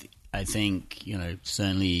mean, I think,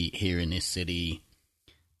 certainly here in this city,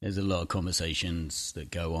 there's a lot of conversations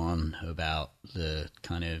that go on about the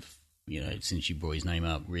kind of, since you brought his name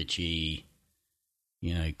up, Richie,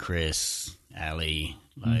 Chris, Ali,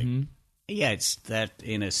 like, it's that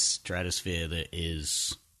in a stratosphere that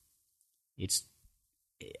is,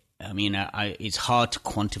 I mean, it's hard to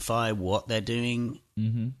quantify what they're doing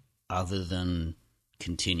other than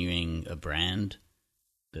continuing a brand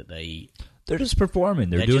that they're just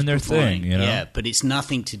performing. They're doing their thing, Yeah, but it's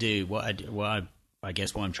nothing to do. I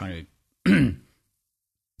guess what I'm trying to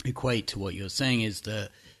equate to what you're saying is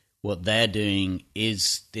that what they're doing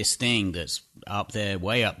is this thing that's up there,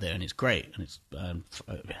 way up there, and it's great, and it's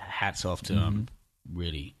hats off to them,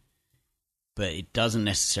 really. But it doesn't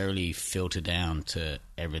necessarily filter down to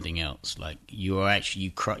everything else. Like, you're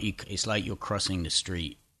actually it's like you're crossing the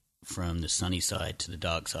street from the sunny side to the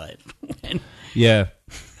dark side.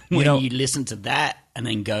 when you listen to that and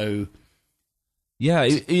then go, yeah,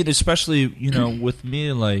 it especially with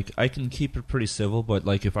me, like, I can keep it pretty civil, but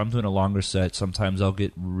like if I'm doing a longer set, sometimes I'll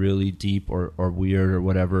get really deep or weird or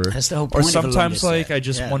whatever. That's the whole point. Or sometimes like I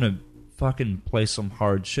just want to fucking play some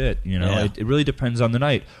hard shit, you know? Yeah. It really depends on the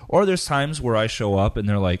night. Or there's times where I show up and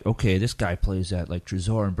they're like, okay, this guy plays at like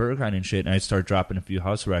Tresor and Berghain and shit, and I start dropping a few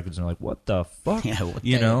house records and they're like, what the fuck? Yeah, what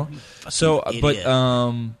you the know? So, idiot. but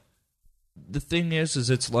the thing is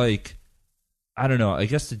it's like, I don't know, I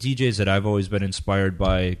guess the DJs that I've always been inspired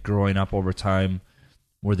by growing up over time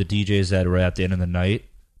were the DJs that were at the end of the night.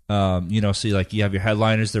 You know, so like you have your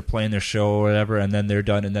headliners, they're playing their show or whatever, and then they're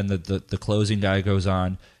done, and then the closing guy goes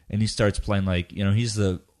on, and he starts playing like, you know, he's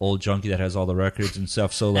the old junkie that has all the records and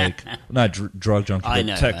stuff, so like, not drug junkie,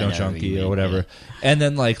 but techno junkie or whatever. Yeah. And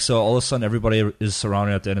then like, so all of a sudden everybody is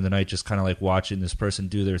surrounded at the end of the night just kind of like watching this person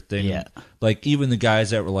do their thing. Yeah. Like even the guys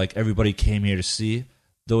that were like, everybody came here to see,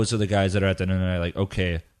 those are the guys that are at the end of the night like,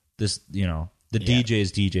 okay, this, you know, the DJ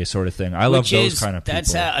is DJ sort of thing. I love those kind of people.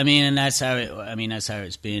 That's how, I mean, and that's how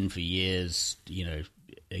it's been for years, you know,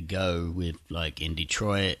 ago with like in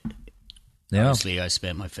Detroit. Yeah. Obviously, I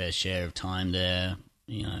spent my fair share of time there.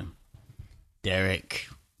 You know, Derek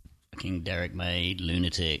May,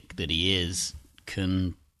 lunatic that he is,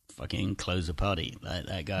 can fucking close a party.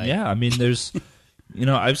 That guy. Yeah, I mean, there's, you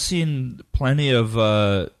know, I've seen plenty of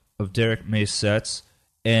Derek May sets,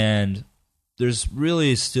 and there's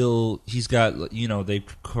really still, he's got, you know, they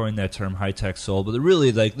coined that term high-tech soul, but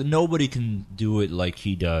really, like, nobody can do it like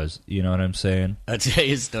he does. You know what I'm saying? I'll tell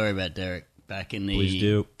you a story about Derek back in the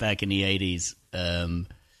 80s.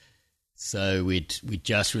 So we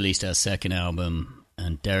just released our second album,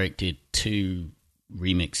 and Derek did 2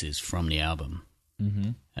 remixes from the album.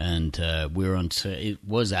 Mm-hmm. And we were on tour. It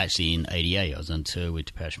was actually in '88. I was on tour with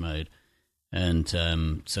Depeche Mode, and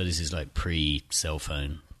so this is like pre-cell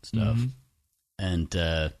phone stuff. Mm-hmm. And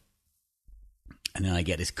then I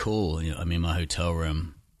get this call. You know, I'm in my hotel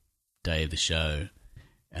room, day of the show,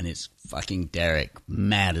 and it's fucking Derek,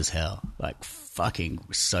 mad as hell, like fucking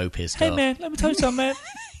so pissed off. Hey man, let me tell you something, man.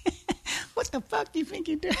 What the fuck do you think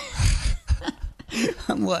you're doing?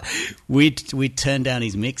 What? We turned down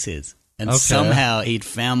his mixes. And somehow he'd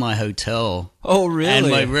found my hotel. Oh, really? And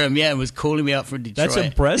my room, yeah, and was calling me up from Detroit. That's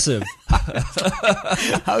impressive.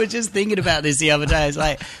 I was just thinking about this the other day. I was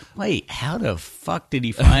like, wait, how the fuck did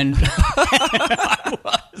he find where I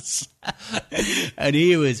was? And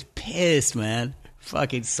he was pissed, man.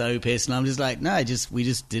 Fucking so pissed. And I'm just like, no, we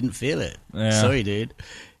just didn't feel it. Yeah. Sorry, dude.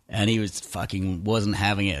 And he was fucking wasn't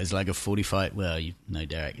having it. It was like a 45, well, you know,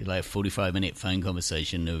 Derek, it was like a 45-minute phone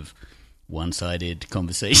conversation of one-sided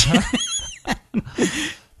conversation.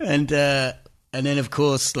 And then of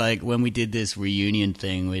course, like when we did this reunion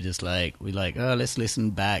thing, we're like, oh, let's listen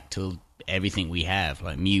back to everything we have.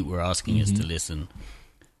 Like Mute were asking us to listen,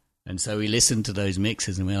 and so we listened to those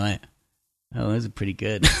mixes, and we're like, oh, those are pretty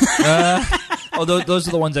good. Those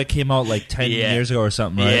are the ones that came out like 10 years ago or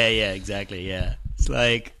something, right? Yeah, exactly. Yeah, it's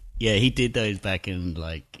like, yeah, he did those back in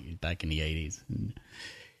the 80s. And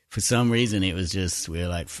for some reason, it was just, we were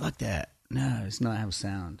like, fuck that. No, it's not how it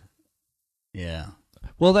sound. Yeah.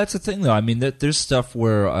 Well, that's the thing, though. I mean, there's stuff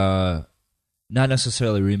where, not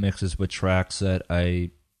necessarily remixes, but tracks that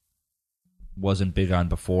I wasn't big on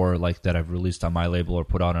before, like that I've released on my label or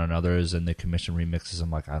put out on others, and they commission remixes.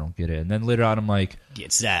 I'm like, I don't get it. And then later on, I'm like,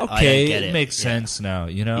 it's that. Okay, I get it makes sense now,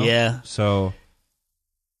 you know? Yeah. So.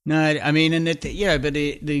 No, I mean, and but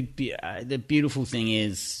the beautiful thing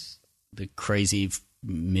is the crazy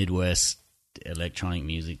Midwest electronic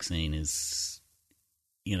music scene is,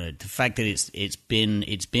 you know, the fact that it's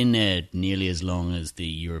been there nearly as long as the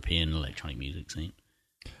European electronic music scene.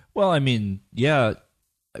 Well, I mean, yeah,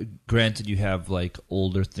 granted you have like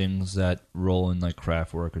older things that roll in like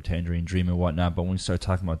Kraftwerk or Tangerine Dream and whatnot, but when you start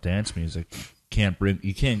talking about dance music,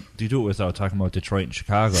 you can't do it without talking about Detroit and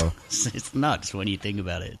Chicago. It's nuts when you think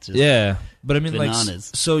about it. It's just but I mean, bananas.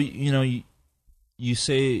 Like, so you know, you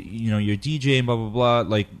say, you know, you're DJing, blah blah blah.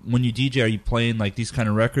 Like when you DJ, are you playing like these kind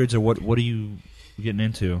of records, or what are you getting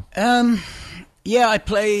into? Yeah, I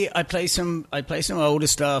play some older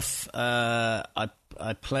stuff. I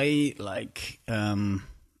play like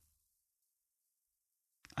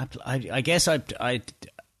I guess I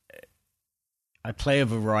play a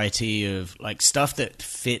variety of like stuff that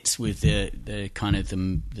fits with the kind of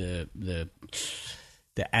the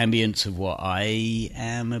ambience of what I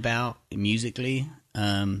am about musically.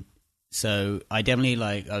 So I definitely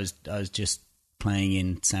like I was just playing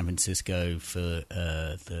in San Francisco for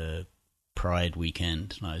the Pride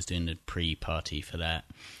weekend, and I was doing the pre-party for that.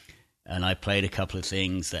 And I played a couple of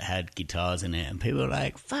things that had guitars in it, and people were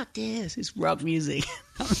like, fuck this, it's rock music.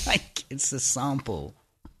 I'm like, it's a sample.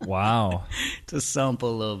 Wow. It's a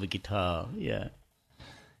sample of a guitar, yeah.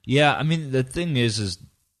 Yeah, I mean, the thing is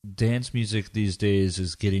dance music these days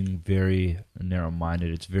is getting very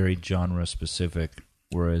narrow-minded. It's very genre-specific,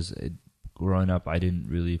 whereas growing up, I didn't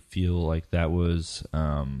really feel like that was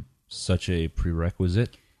such a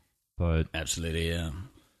prerequisite. But absolutely, yeah.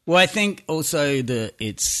 Well, I think also that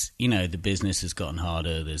it's, the business has gotten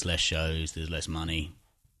harder. There's less shows. There's less money.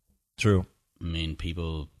 True. I mean,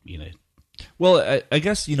 people, Well, I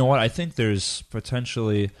guess, you know what? I think there's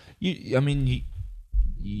potentially...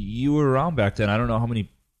 You were around back then. I don't know how many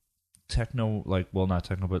techno, not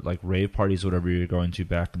techno, but rave parties, whatever you're going to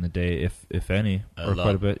back in the day, if any, or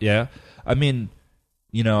quite a bit. Yeah. I mean,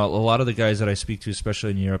 a lot of the guys that I speak to,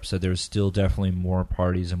 especially in Europe, said there's still definitely more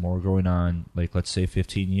parties and more going on, let's say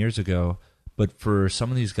 15 years ago. But for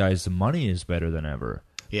some of these guys, the money is better than ever.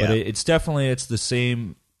 Yeah. But it's the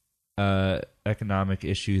same economic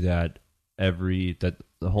issue that the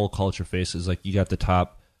whole culture faces. Like, you got the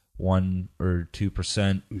top 1 or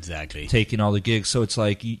 2% exactly taking all the gigs. So it's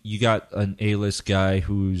like you got an A-list guy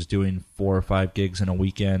who's doing 4 or 5 gigs in a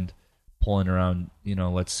weekend, pulling around,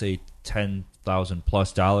 let's say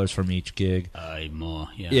 $10,000+ from each gig. More,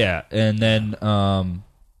 yeah. Yeah, and then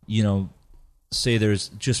say there's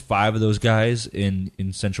just 5 of those guys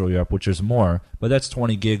in Central Europe, which is more, but that's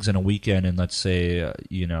 20 gigs in a weekend, and let's say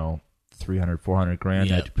 300, 400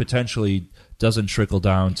 grand. Yep. That potentially doesn't trickle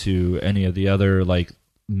down to any of the other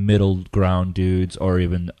middle ground dudes, or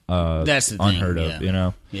even that's the unheard thing,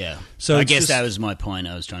 of. Yeah. So I guess that was my point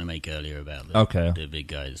I was trying to make earlier about the big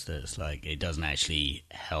guys. That's it doesn't actually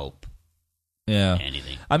help. Yeah.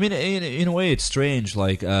 Anything. I mean, in a way, it's strange.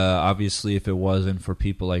 Obviously, if it wasn't for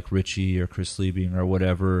people like Richie or Chris Liebing or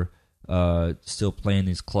whatever, still playing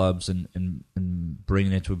these clubs and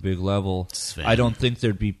bringing it to a big level, I don't think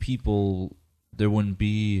there'd be people. There wouldn't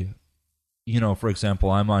be, for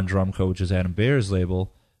example, I'm on Drumco, which is Adam Bayer's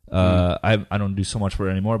label. I don't do so much for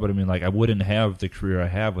it anymore, but I mean, I wouldn't have the career I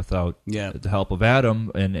have without the help of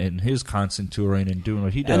Adam and his constant touring and doing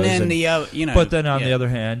what he does. And then but then on the other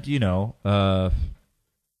hand, I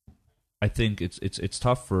think it's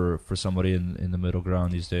tough for somebody in the middle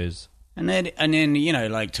ground these days. And then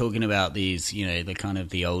talking about these, the kind of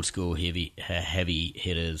the old school heavy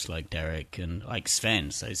hitters like Derek and like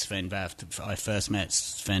Sven. So Sven Vath, I first met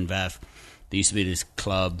Sven Vath. There used to be this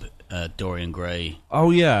club, Dorian Gray.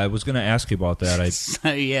 Oh yeah, I was going to ask you about that. So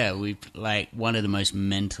yeah, we one of the most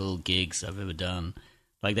mental gigs I've ever done.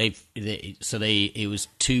 It was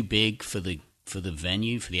too big for the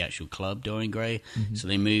venue, for the actual club, Dorian Gray. Mm-hmm. So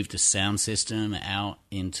they moved the sound system out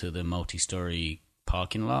into the multi-story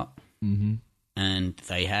parking lot. Mm-hmm. And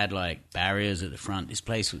they had barriers at the front. This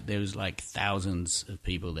place, there was thousands of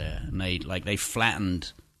people there, and they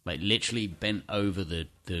flattened, literally bent over the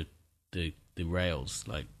rails,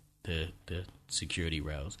 the security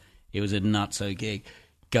rails. It was a nutso gig.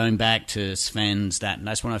 Going back to Sven's,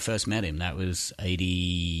 that's when I first met him. That was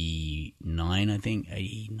 89, I think,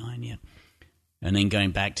 89, yeah. And then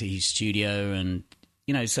going back to his studio, and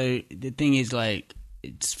so the thing is,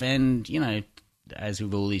 Sven, as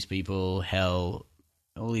with all these people, all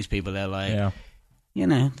these people, they're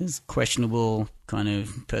there's questionable kind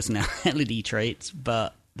of personality traits,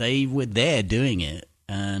 but they were there doing it.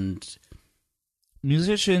 And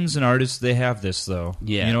musicians and artists, they have this, though.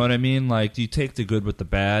 Yeah. You know what I mean? You take the good with the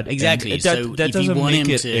bad. Exactly. That doesn't make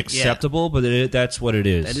it acceptable, but that's what it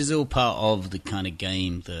is. That is all part of the kind of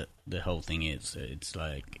game that the whole thing is. It's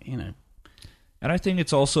And I think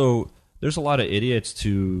it's also, there's a lot of idiots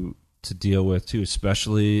to deal with, too,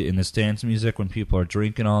 especially in this dance music when people are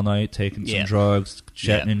drinking all night, taking some drugs,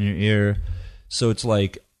 chatting in your ear. So it's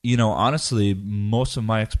honestly, most of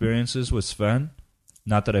my experiences with Sven,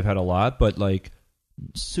 not that I've had a lot, but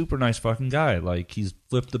super nice fucking guy. He's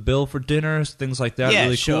flipped the bill for dinners, things like that,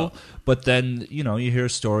 really cool. But then, you hear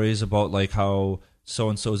stories about how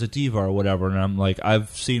so-and-so is a diva or whatever, and I'm I've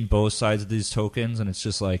seen both sides of these tokens, and it's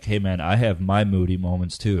just hey man, I have my moody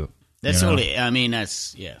moments too. That's all it, I mean,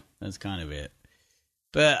 that's kind of it.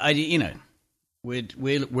 But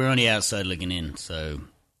we're on the outside looking in, so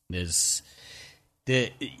there's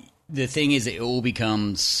the thing is, it all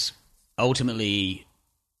becomes ultimately,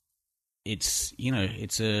 it's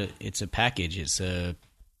it's a package.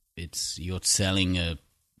 You're selling a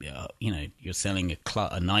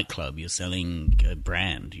nightclub, you're selling a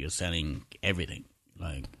brand, you're selling everything.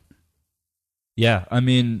 Yeah, I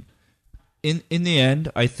mean, in the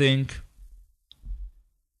end, I think,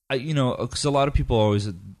 because a lot of people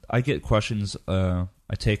I get questions, I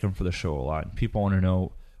take them for the show a lot, and people want to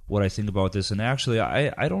know what I think about this, and actually,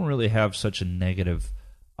 I don't really have such a negative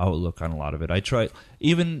outlook on a lot of it. I try,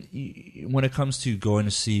 even when it comes to going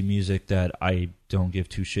to see music that I don't give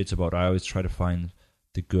two shits about, I always try to find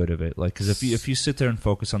the good of it. Because if you sit there and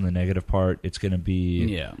focus on the negative part, it's going to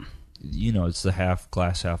be, it's the half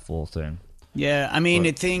glass half full thing. Yeah, I mean,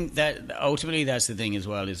 I think that ultimately that's the thing as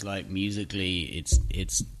well, is like musically,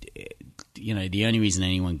 it's the only reason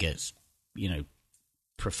anyone gets,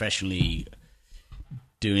 professionally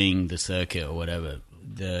doing the circuit or whatever,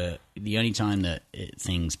 the only time that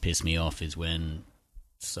things piss me off is when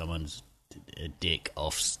someone's a dick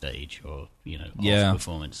off stage or, off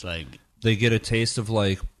performance. Like, they get a taste of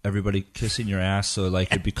like everybody kissing your ass, so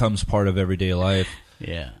like it becomes part of everyday life.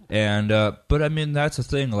 Yeah. And but I mean, that's the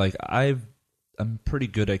thing, like I'm pretty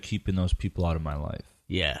good at keeping those people out of my life.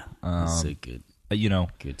 Yeah. That's a good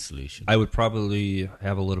solution. I would probably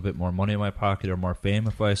have a little bit more money in my pocket or more fame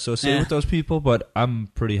if I associate with those people, but I'm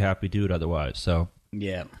pretty happy dude otherwise. So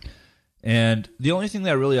yeah. And the only thing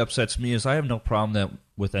that really upsets me is I have no problem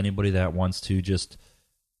with anybody that wants to just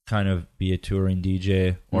kind of be a touring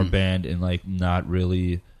DJ or band and like not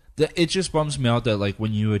really. It just bums me out that like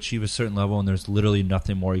when you achieve a certain level and there's literally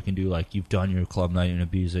nothing more you can do. Like you've done your club night in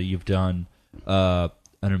Ibiza, you've done an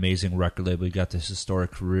amazing record label, you got this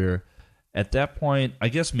historic career. At that point, I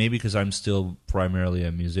guess maybe because I'm still primarily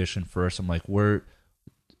a musician first, I'm like,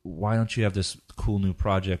 why don't you have this cool new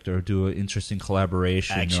project or do an interesting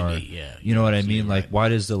collaboration? Actually, you know what I mean? Like, why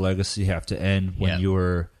does the legacy have to end when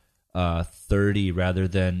you're 30 rather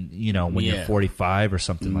than, when you're 45 or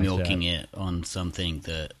something like that? Milking it on something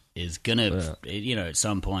that is going to, at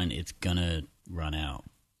some point it's going to run out.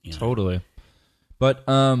 Totally. But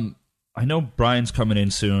I know Brian's coming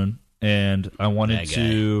in soon, and I wanted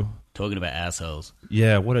to... Talking about assholes.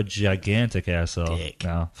 Yeah, what a gigantic asshole. Dick.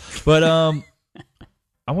 No. But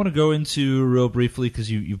I want to go into real briefly, because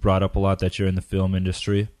you brought up a lot that you're in the film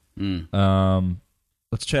industry.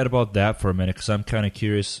 Let's chat about that for a minute, because I'm kind of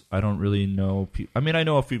curious. I don't really know... I mean, I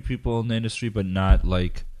know a few people in the industry, but not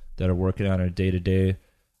like that are working on it day-to-day.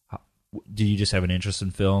 Do you just have an interest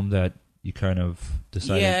in film that you kind of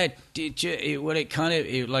decided? Yeah,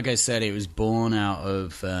 like I said, it was born out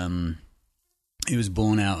of... It was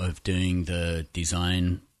born out of doing the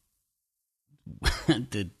design,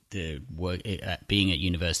 the work, being at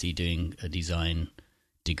university, doing a design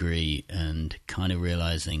degree, and kind of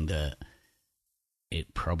realizing that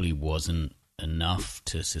it probably wasn't enough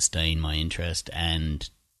to sustain my interest, and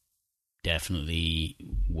definitely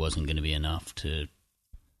wasn't going to be enough to...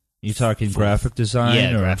 You talking graphic design?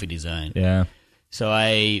 Yeah, graphic design. Yeah. So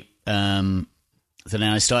So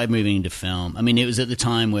then I started moving into film. I mean, it was at the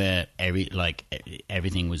time where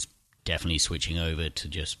everything was definitely switching over to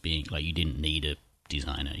just being like, you didn't need a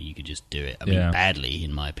designer, you could just do it. I mean, badly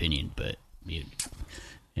in my opinion, but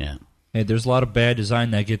yeah. Hey, there's a lot of bad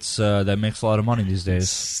design that gets that makes a lot of money these days.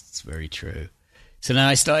 It's very true. So then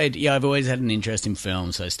I started. Yeah, I've always had an interest in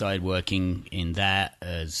film, so I started working in that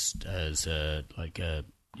as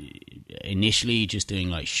initially just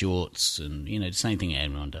doing like shorts and the same thing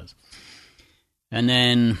everyone does. And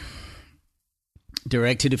then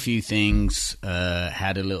directed a few things,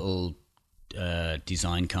 had a little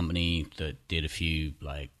design company that did a few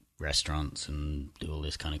like restaurants and all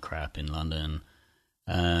this kind of crap in London.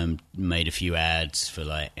 Made a few ads for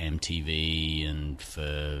like MTV and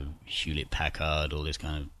for Hewlett-Packard, all this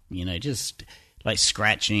kind of, just like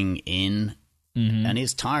scratching in. Mm-hmm. And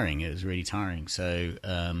it's tiring. It was really tiring. So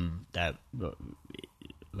that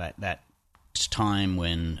time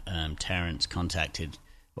when Terrence contacted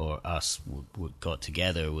or us got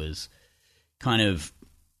together was kind of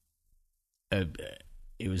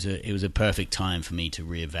it was a perfect time for me to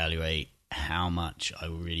reevaluate how much I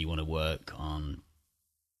really want to work on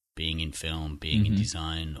being in film, being in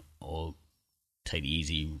design, or take the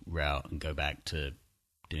easy route and go back to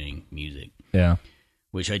doing music. Yeah,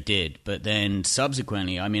 which I did. But then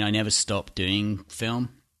subsequently, I mean, I never stopped doing film.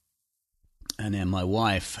 And then my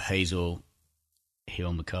wife, Hazel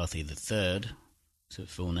McCarthy III, is her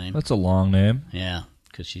full name. That's a long name. Yeah,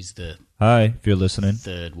 because she's the... Hi, if you're listening.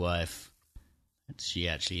 ...third wife. She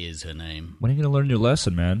actually is her name. When are you going to learn your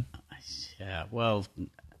lesson, man? Yeah, well,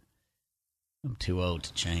 I'm too old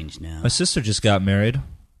to change now. My sister just got married.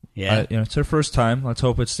 Yeah? It's her first time. Let's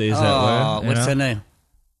hope it stays that way. Oh, what's her name?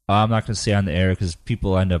 I'm not going to say on the air because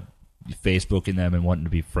people end up Facebooking them and wanting to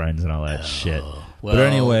be friends and all that shit. Well, but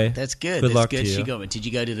anyway, that's good. Good luck to you. Did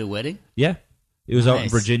you go to the wedding? Yeah. It was out in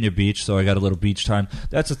Nice. Virginia Beach, so I got a little beach time.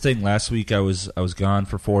 That's the thing. Last week I was gone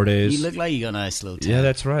for 4 days. You look like you got a nice little time. Yeah,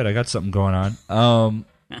 that's right. I got something going on.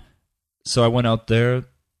 So I went out there,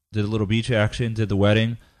 did a little beach action, did the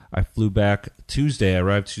wedding. I flew back Tuesday. I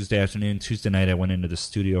arrived Tuesday afternoon. Tuesday night I went into the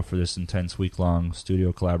studio for this intense week-long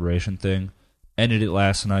studio collaboration thing. Ended it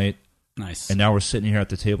last night. Nice. And now we're sitting here at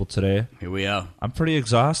the table today. Here we are. I'm pretty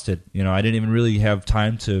exhausted. I didn't even really have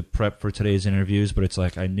time to prep for today's interviews, but it's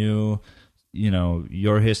like I knew,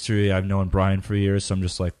 your history. I've known Brian for years, so I'm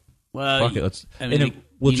just like, Well, fuck it. I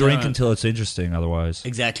We'll drink until it's interesting. Otherwise,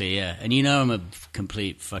 exactly. Yeah, and you know I'm a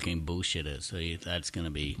complete fucking bullshitter, so that's going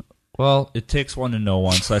to be. Well, it takes one to know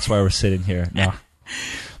one, so that's why we're sitting here. No,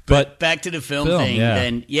 but back to the film thing. Yeah.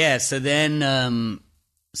 Then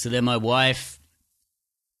So then my wife,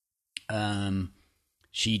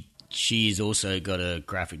 she's also got a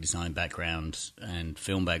graphic design background and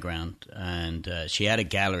film background, and she had a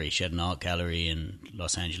gallery. She had an art gallery in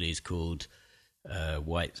Los Angeles called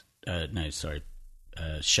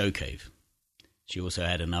Show Cave. She also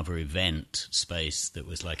had another event space that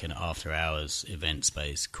was like an after hours event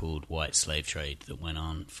space called White Slave Trade that went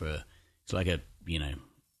on for, it's like a,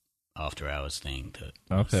 after hours thing that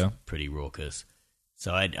was pretty raucous.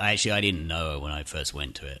 So I didn't know her when I first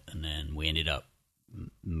went to it, and then we ended up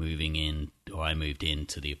moving in, or I moved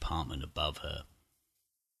into the apartment above her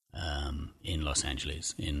in Los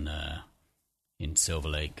Angeles in Silver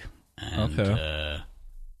Lake. And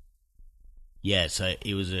so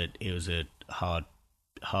it was a hard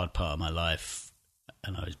part of my life,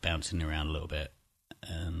 and I was bouncing around a little bit,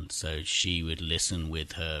 and so she would listen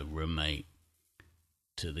with her roommate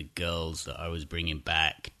to the girls that I was bringing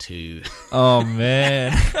back to. Oh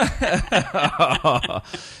man.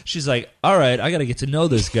 She's like, all right, I gotta get to know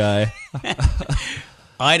this guy.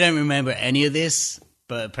 I don't remember any of this,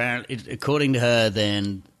 but apparently, according to her,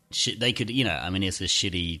 then they could, it's a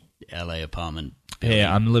shitty LA apartment building. Hey,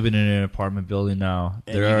 I'm living in an apartment building now.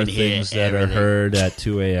 And there are things that are heard at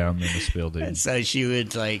 2 a.m. in this building. And so she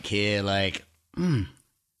would hear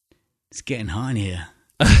it's getting hot in here.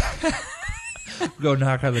 Go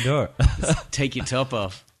knock on the door. Take your top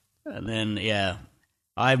off. And then,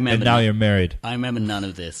 I remember. And now you're married. I remember none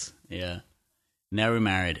of this. Yeah. Now we're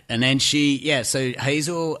married. And then so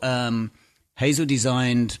Hazel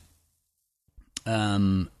designed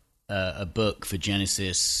a book for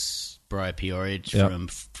Genesis Briar Peorage from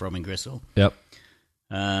and Gristle. Yep.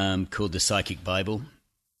 Called The Psychic Bible.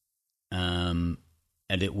 And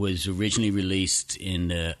it was originally released in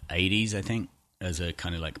the 80s, I think, as a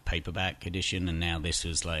kind of paperback edition, and now this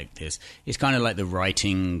was this. It's kind of like the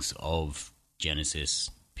writings of Genesis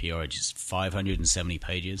Peorage. It's 570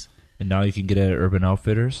 pages. And now you can get it at Urban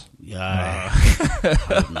Outfitters? Yeah. I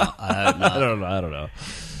hope not. I don't know.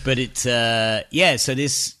 But it's, so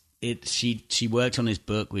she worked on this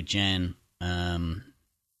book with Jen, and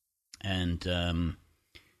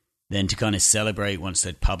then to kind of celebrate once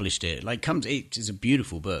they'd published it, it's a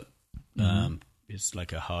beautiful book. Mm-hmm. It's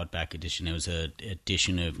like a hardback edition. It was an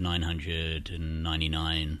edition of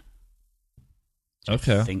 999.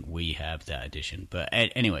 Okay. I think we have that edition. But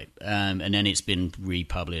anyway, and then it's been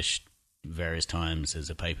republished various times as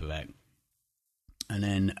a paperback. And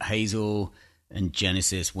then Hazel and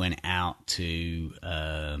Genesis went out to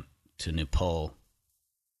Nepal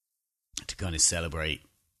to kind of celebrate.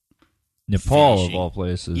 Nepal, finishing. of all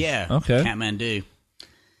places. Yeah. Okay. Kathmandu.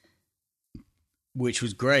 Which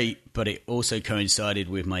was great, but it also coincided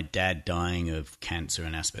with my dad dying of cancer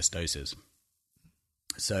and asbestosis.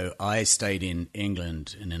 So I stayed in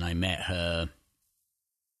England, and then I met her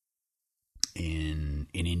in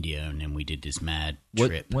India, and then we did this mad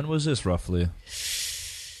trip. When was this, roughly?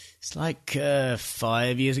 It's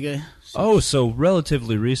 5 years ago. Oh, so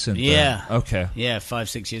relatively recent. Yeah. Then. Okay. Yeah,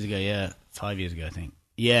 5-6 years ago. Yeah, 5 years ago, I think.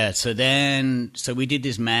 Yeah, so we did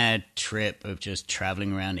this mad trip of just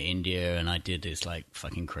traveling around India, and I did this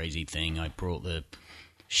fucking crazy thing. I brought the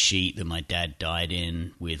sheet that my dad died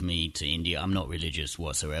in with me to India. I'm not religious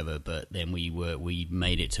whatsoever, but then we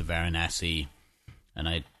made it to Varanasi,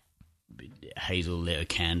 and Hazel lit a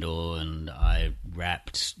candle, and I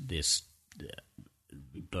wrapped this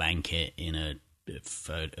blanket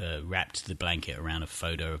wrapped the blanket around a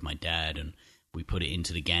photo of my dad, and we put it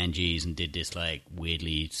into the Ganges and did this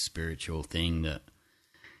weirdly spiritual thing that,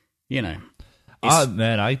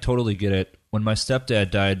 man, I totally get it. When my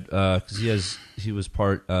stepdad died, because he was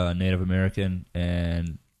part Native American,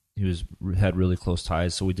 and he had really close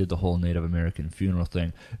ties, so we did the whole Native American funeral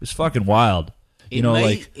thing. It was fucking wild.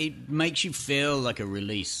 It makes you feel like a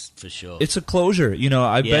release for sure. It's a closure.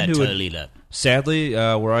 I've been to totally that. Sadly,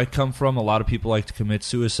 where I come from, a lot of people like to commit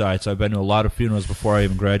suicide, so I've been to a lot of funerals before I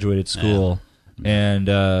even graduated school. Yeah. And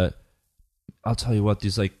I'll tell you what,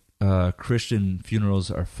 these Christian funerals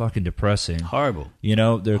are fucking depressing. Horrible. They're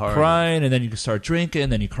Horrible. crying, and then you can start drinking,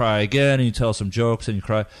 and then you cry again, and you tell some jokes, and you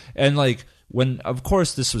cry. And when, of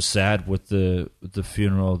course, this was sad with the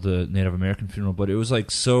funeral, the Native American funeral, but it was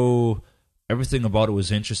so, everything about it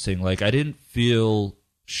was interesting. I didn't feel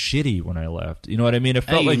shitty when I left. You know what I mean? It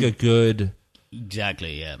felt like a good.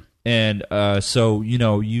 Exactly. Yeah. And so,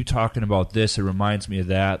 you talking about this, it reminds me of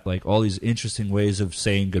that, like all these interesting ways of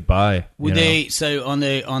saying goodbye. So on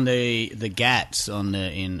the Ghats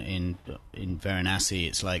in Varanasi,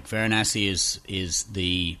 it's like Varanasi is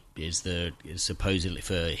supposedly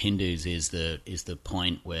for Hindus is the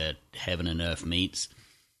point where heaven and earth meets.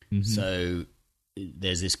 Mm-hmm. So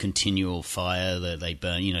there's this continual fire that they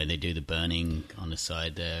burn. They do the burning on the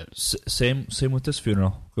side there. Same with this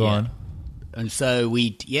funeral. Go on. And so we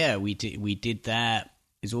did that.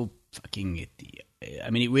 It's all fucking. I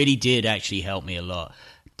mean, it really did actually help me a lot.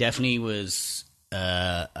 Definitely was.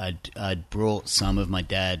 I'd brought some of my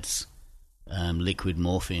dad's liquid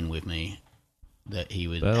morphine with me that he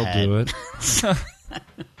would. That'll do it.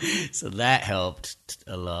 So that helped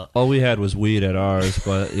a lot. All we had was weed at ours,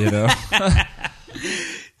 but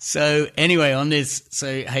So anyway, on this,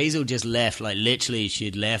 so Hazel just left. Like literally,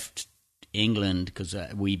 she'd left England because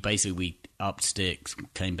we upped sticks,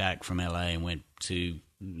 came back from LA and went to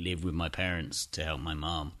live with my parents to help my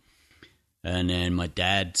mom. And then my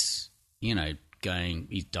dad's,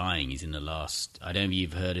 he's dying. He's in the last, I don't know if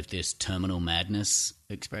you've heard of this terminal madness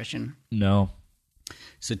expression. No.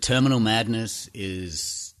 So terminal madness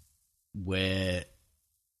is where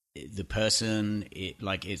the person,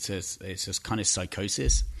 it's a kind of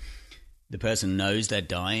psychosis. The person knows they're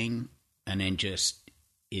dying and then just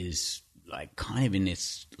is like kind of in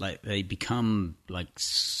this, like they become like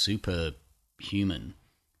superhuman.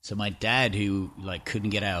 So my dad, who like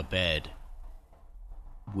couldn't get out of bed,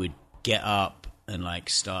 would get up and like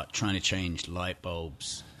start trying to change light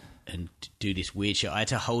bulbs and do this weird shit. I had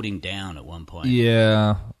to hold him down at one point.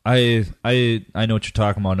 Yeah, I know what you're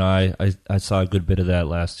talking about now. I saw a good bit of that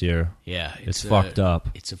last year. Yeah, it's fucked up.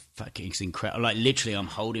 It's incredible. Like literally, I'm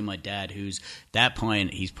holding my dad, who's that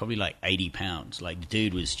point he's probably like 80 pounds. Like the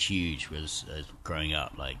dude was huge, was growing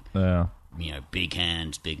up. Like big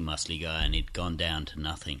hands, big muscly guy, and he'd gone down to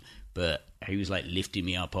nothing. But he was like lifting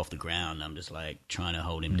me up off the ground. I'm just like trying to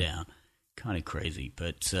hold him down. Kind of crazy,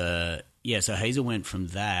 but so Hazel went from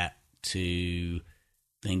that to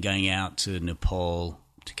then going out to Nepal,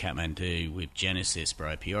 to Kathmandu with Genesis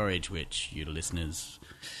by Peorage, which your listeners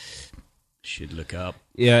should look up.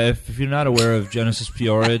 Yeah, if you're not aware of Genesis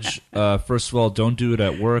Peorage, first of all, don't do it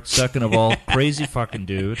at work. Second of all, crazy fucking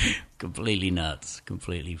dude. Completely nuts.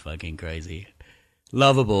 Completely fucking crazy.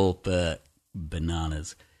 Lovable, but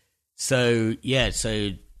bananas. So,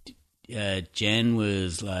 Jen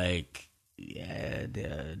was like,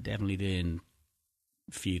 definitely doing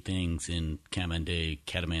a few things in Kathmandu,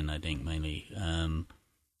 Ketamine, I think, mainly. And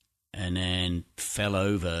then fell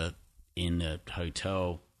over in the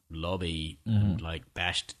hotel lobby and, like,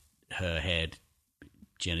 bashed her head.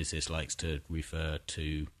 Genesis likes to refer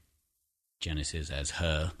to Genesis as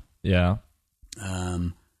her. Yeah.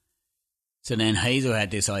 So then Hazel had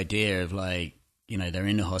this idea of, like, they're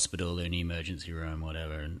in the hospital, they're in the emergency room,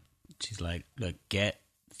 whatever, and she's like, look, get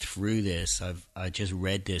through this. I just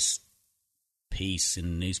read this piece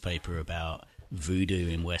in the newspaper about voodoo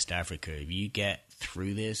in West Africa. If you get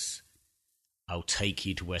through this, I'll take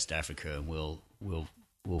you to West Africa and we'll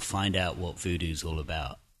find out what voodoo's all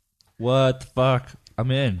about. What the fuck?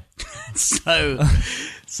 I'm in. So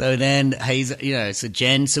then Hazel, so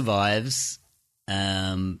Jen survives,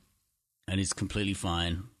 and is completely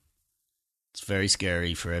fine. It's very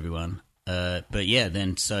scary for everyone. But yeah,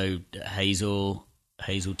 then so Hazel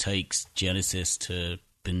takes Genesis to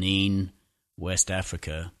Benin, West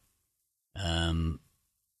Africa.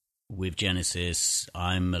 With Genesis,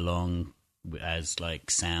 I'm along as like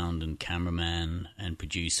sound and cameraman and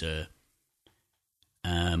producer.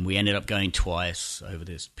 We ended up going twice over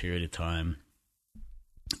this period of time.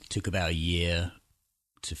 It took about a year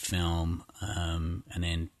to film, and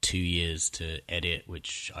then 2 years to edit,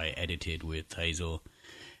 which I edited with Hazel.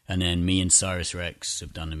 And then me and Cyrus Rex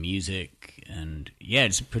have done the music, and yeah,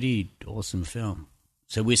 it's a pretty awesome film.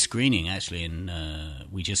 So we're screening actually,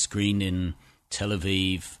 we just screened in Tel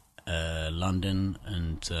Aviv, London,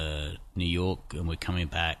 and New York, and we're coming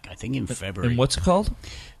back, I think, in February. And what's it called?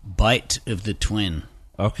 Bite of the Twin.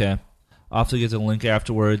 Okay. I'll have to get the link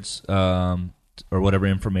afterwards, or whatever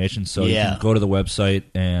information, so you can go to the website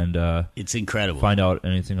and it's incredible. Find out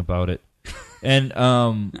anything about it. And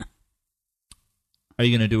are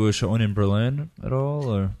you going to do a show in Berlin at all,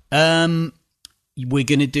 or? We're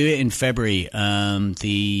going to do it in February. God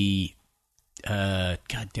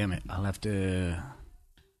damn it, I'll have to.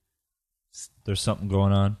 There's something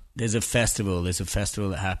going on. There's a festival. There's a festival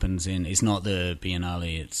that happens in. It's not the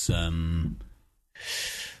Biennale. It's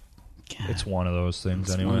It's one of those things.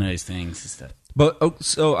 It's anyway. One of those things. Is that. But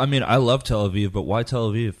so I mean, I love Tel Aviv, but why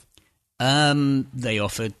Tel Aviv? They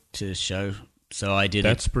offered to show So I did.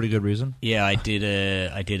 That's a pretty good reason. Yeah, I did a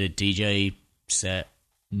DJ set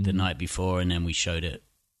the night before, and then we showed it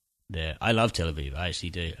there. I love Tel Aviv. I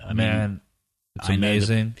actually do. Man, it's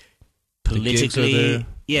amazing. Politically,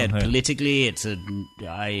 politically, it's a.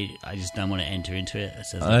 I just don't want to enter into it. It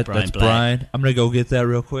says like that's Black. Brian. I'm gonna go get that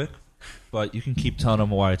real quick, but you can keep telling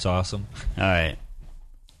them why it's awesome. All right,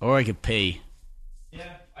 or I could pee.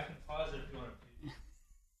 Yeah, I can pause it if you want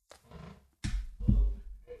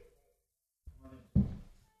to pee.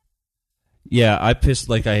 Yeah, I pissed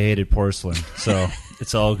like I hated porcelain, so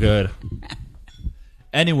it's all good.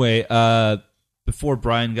 Anyway, before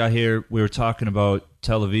Brian got here, we were talking about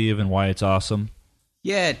Tel Aviv and why it's awesome.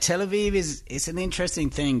 Yeah, Tel Aviv it's an interesting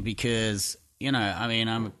thing because, you know, I mean,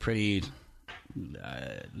 I'm a pretty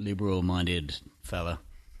liberal-minded fella,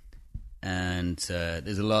 and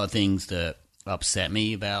there's a lot of things that upset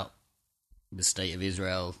me about the state of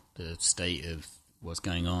Israel, the state of what's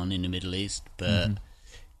going on in the Middle East, but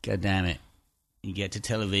God damn it, you get to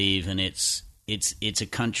Tel Aviv and it's a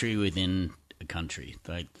country within a country.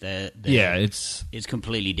 Like it's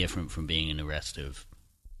completely different from being in the rest of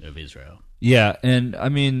Israel. Yeah, and I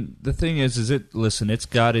mean the thing is it's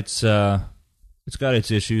got its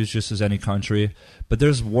issues just as any country, but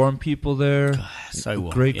there's warm people there. God, so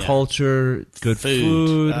warm. Great culture, good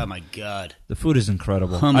food. Oh my god, the food is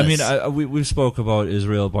incredible. Hummus. I mean, we spoke about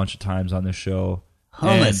Israel a bunch of times on this show.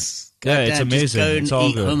 Hummus. Yeah, it's amazing. Just go and it's all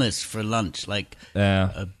eat good. Hummus for lunch, like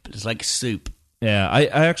it's like soup. Yeah, I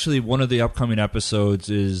actually, one of the upcoming episodes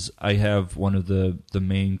is I have one of the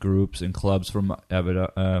main groups and clubs from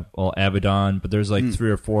Abaddon, but there's like 3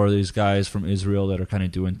 or 4 of these guys from Israel that are kind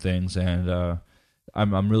of doing things, and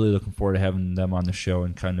I'm really looking forward to having them on the show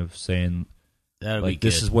and kind of saying, like,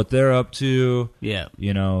 this is what they're up to. Yeah.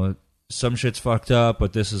 You know, some shit's fucked up,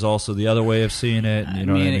 but this is also the other way of seeing it. You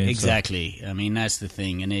know what I mean? Exactly. So, I mean, that's the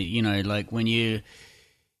thing. And, you know, like when it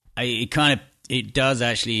does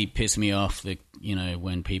actually piss me off that, you know,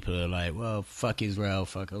 when people are like, well, fuck Israel,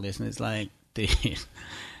 fuck all this. And it's like, dude.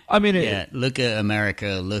 I mean, look at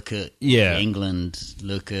America, look at England,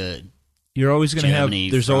 look at you're always going to have,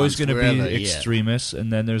 there's France, always going to wherever, be extremists,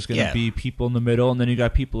 and then there's going to be people in the middle, and then you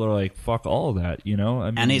got people who are like, fuck all of that, you know?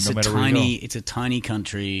 I mean, and it's a tiny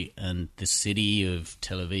country, and the city of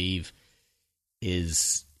Tel Aviv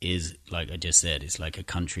is like I just said, it's like a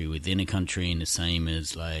country within a country, and the same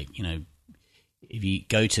as, like, you know, if you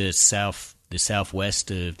go to the southwest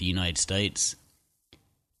of the United States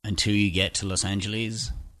until you get to Los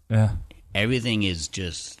Angeles, everything is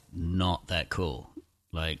just not that cool.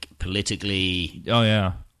 Like, politically... Oh,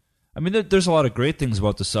 yeah. I mean, there's a lot of great things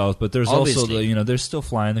about the South, but there's also, they're still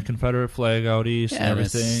flying the Confederate flag out east and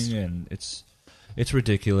everything, and it's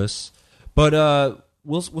ridiculous. But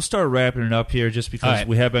we'll start wrapping it up here just because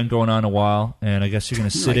we have been going on a while, and I guess you're going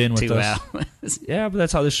to sit in with 2 us. hours. Yeah, but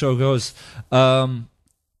that's how this show goes.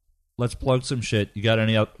 Let's plug some shit. You got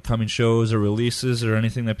any upcoming shows or releases or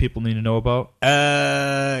anything that people need to know about?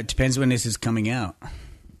 It depends when this is coming out.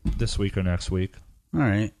 This week or next week. All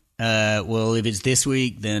right. Well, if it's this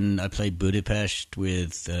week, then I play Budapest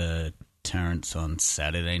with Terrence on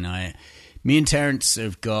Saturday night. Me and Terrence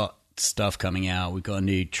have got stuff coming out. We've got a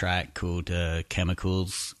new track called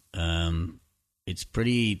Chemicals. It's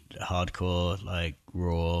pretty hardcore, like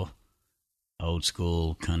raw, old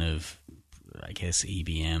school kind of, I guess,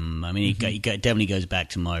 EBM. I mean, it definitely goes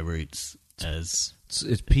back to my roots as...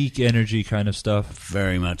 It's peak energy kind of stuff.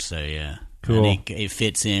 Very much so, yeah. Cool. And it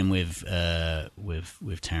fits in with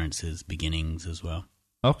Terrence's beginnings as well.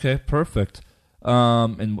 Okay, perfect.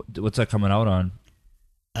 And what's that coming out on?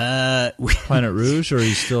 Planet Rouge, or are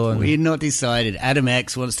you still in... We're not decided. Adam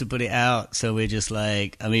X wants to put it out, so we're just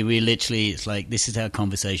like... I mean, it's like, this is how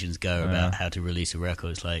conversations go about how to release a record.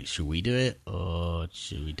 It's like, should we do it, or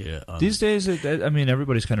should we do it on... These days, I mean,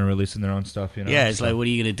 everybody's kind of releasing their own stuff, you know? Yeah, it's like, what are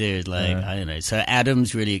you going to do? It's like, I don't know. So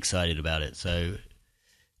Adam's really excited about it, so...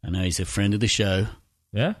 I know he's a friend of the show.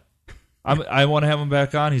 Yeah? I want to have him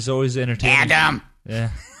back on. He's always entertaining. Adam! Yeah.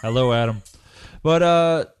 Hello, Adam.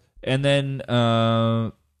 But, and then,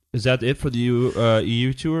 is that it for the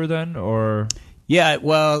EU tour then, or? Yeah,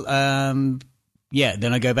 well, then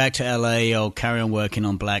I go back to LA. I'll carry on working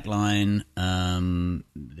on Black Line.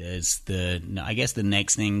 There's the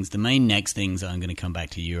main next things I'm going to come back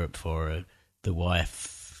to Europe for the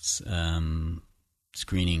wife's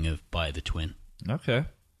screening of By the Twin. Okay.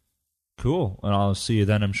 Cool. And I'll see you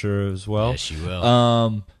then, I'm sure, as well. Yes, you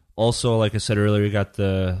will. Also, like I said earlier, you got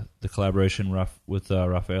the collaboration with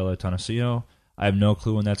Rafael Tanasio. I have no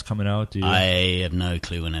clue when that's coming out. Do you? I have no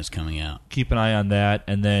clue when that's coming out. Keep an eye on that.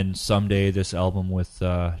 And then someday this album with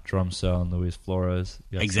Drum Cell and Luis Flores.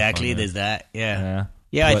 Exactly, there's that. Yeah.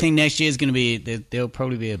 Yeah, I think next year's going to be, there'll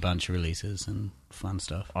probably be a bunch of releases and fun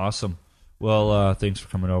stuff. Awesome. Well, thanks for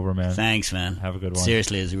coming over, man. Thanks, man. Have a good one.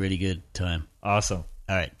 Seriously, it was a really good time. Awesome.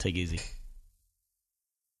 All right, take it easy.